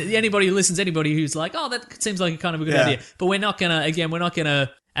anybody who listens, anybody who's like, oh, that seems like a kind of a good Yeah. idea. But we're not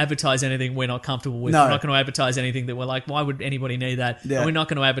gonna advertise anything we're not comfortable with. No. We're not going to advertise anything that we're like, why would anybody need that? Yeah. And we're not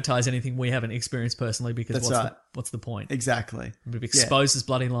going to advertise anything we haven't experienced personally because That's what's the point? Exactly. We've exposed as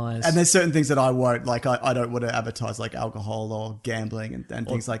bloody liars. And there's certain things that I won't, like I don't want to advertise like alcohol or gambling and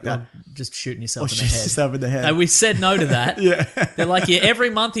things like that. Or just shooting yourself Or in shoot the head. yourself in the head. No, we said no to that. Yeah. They're like,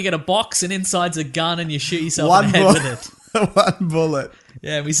 every month you get a box and inside's a gun and you shoot yourself One in the head bullet. with it. One bullet.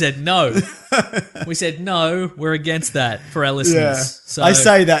 Yeah, we said no. We said no, we're against that for our listeners. Yeah. So I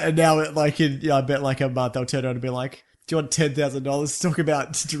say that and now I bet like a month they'll turn around and be like, do you want $10,000 to talk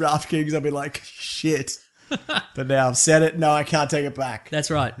about DraftKings? I'll be like, shit. But now I've said it. No, I can't take it back.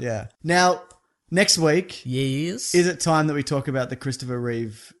 that's right. Yeah. Now, next week, Yes. is it time that we talk about the Christopher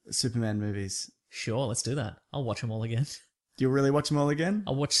Reeve Superman movies? Sure, let's do that. I'll watch them all again. You'll really watch them all again?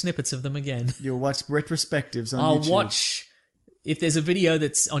 I'll watch snippets of them again. You'll watch retrospectives on I'll YouTube? watch if there's a video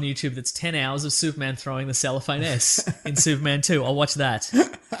that's on YouTube that's 10 hours of Superman throwing the cellophane S in Superman 2. I'll watch that.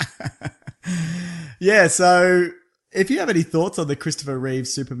 Yeah, so if you have any thoughts on the Christopher Reeve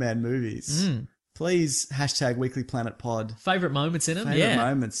Superman movies, please hashtag Weekly Planet Pod. Favorite moments in them? Favorite Yeah.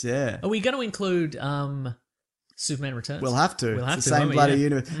 moments, yeah. Are we going to include Superman Returns? We'll have to. We'll have it's to, the same won't we? bloody Yeah.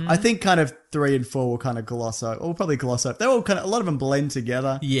 universe. I think kind of 3 and 4 will kind of gloss over. Or we'll probably gloss over. They're all kind of, a lot of them blend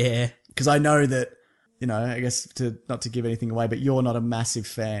together. Yeah. Because I know that, I guess not to give anything away, but you're not a massive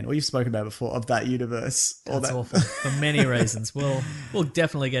fan, or you've spoken about it before, of that universe. Or That's that. awful. For many reasons. We'll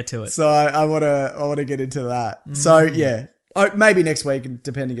definitely get to it. So I want to get into that. So yeah, maybe next week,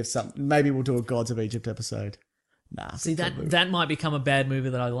 depending if maybe we'll do a Gods of Egypt episode. Nah. See, good move. that might become a bad movie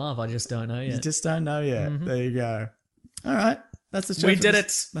that I love. I just don't know yet. You just don't know yet. There you go. All right. That's the show. We did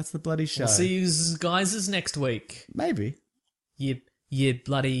it. That's the bloody show. We'll see you guys next week. Maybe. You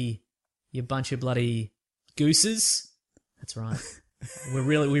bunch of bloody gooses. That's right. we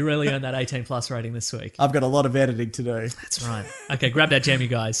really earned that 18 plus rating this week. I've got a lot of editing to do. That's right. Okay, grab that jam, you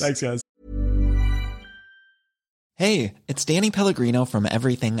guys. Thanks, guys. Hey, it's Danny Pellegrino from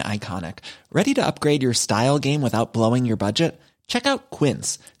Everything Iconic. Ready to upgrade your style game without blowing your budget? Check out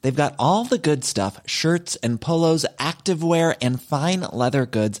Quince. They've got all the good stuff, shirts and polos, activewear, and fine leather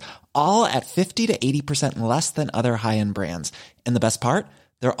goods, all at 50 to 80% less than other high-end brands. And the best part?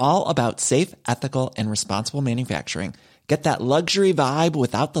 They're all about safe, ethical, and responsible manufacturing. Get that luxury vibe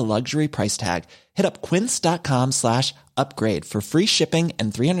without the luxury price tag. Hit up quince.com/upgrade for free shipping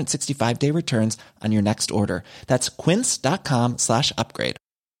and 365-day returns on your next order. That's quince.com/upgrade.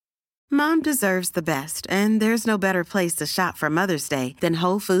 Mom deserves the best, and there's no better place to shop for Mother's Day than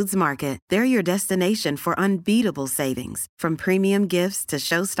Whole Foods Market. They're your destination for unbeatable savings, from premium gifts to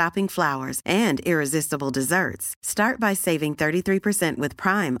show-stopping flowers and irresistible desserts. Start by saving 33% with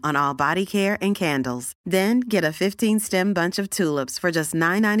Prime on all body care and candles. Then get a 15-stem bunch of tulips for just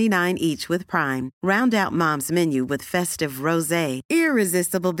 $9.99 each with Prime. Round out Mom's menu with festive rosé,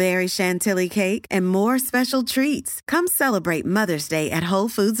 irresistible berry chantilly cake, and more special treats. Come celebrate Mother's Day at Whole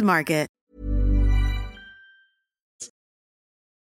Foods Market.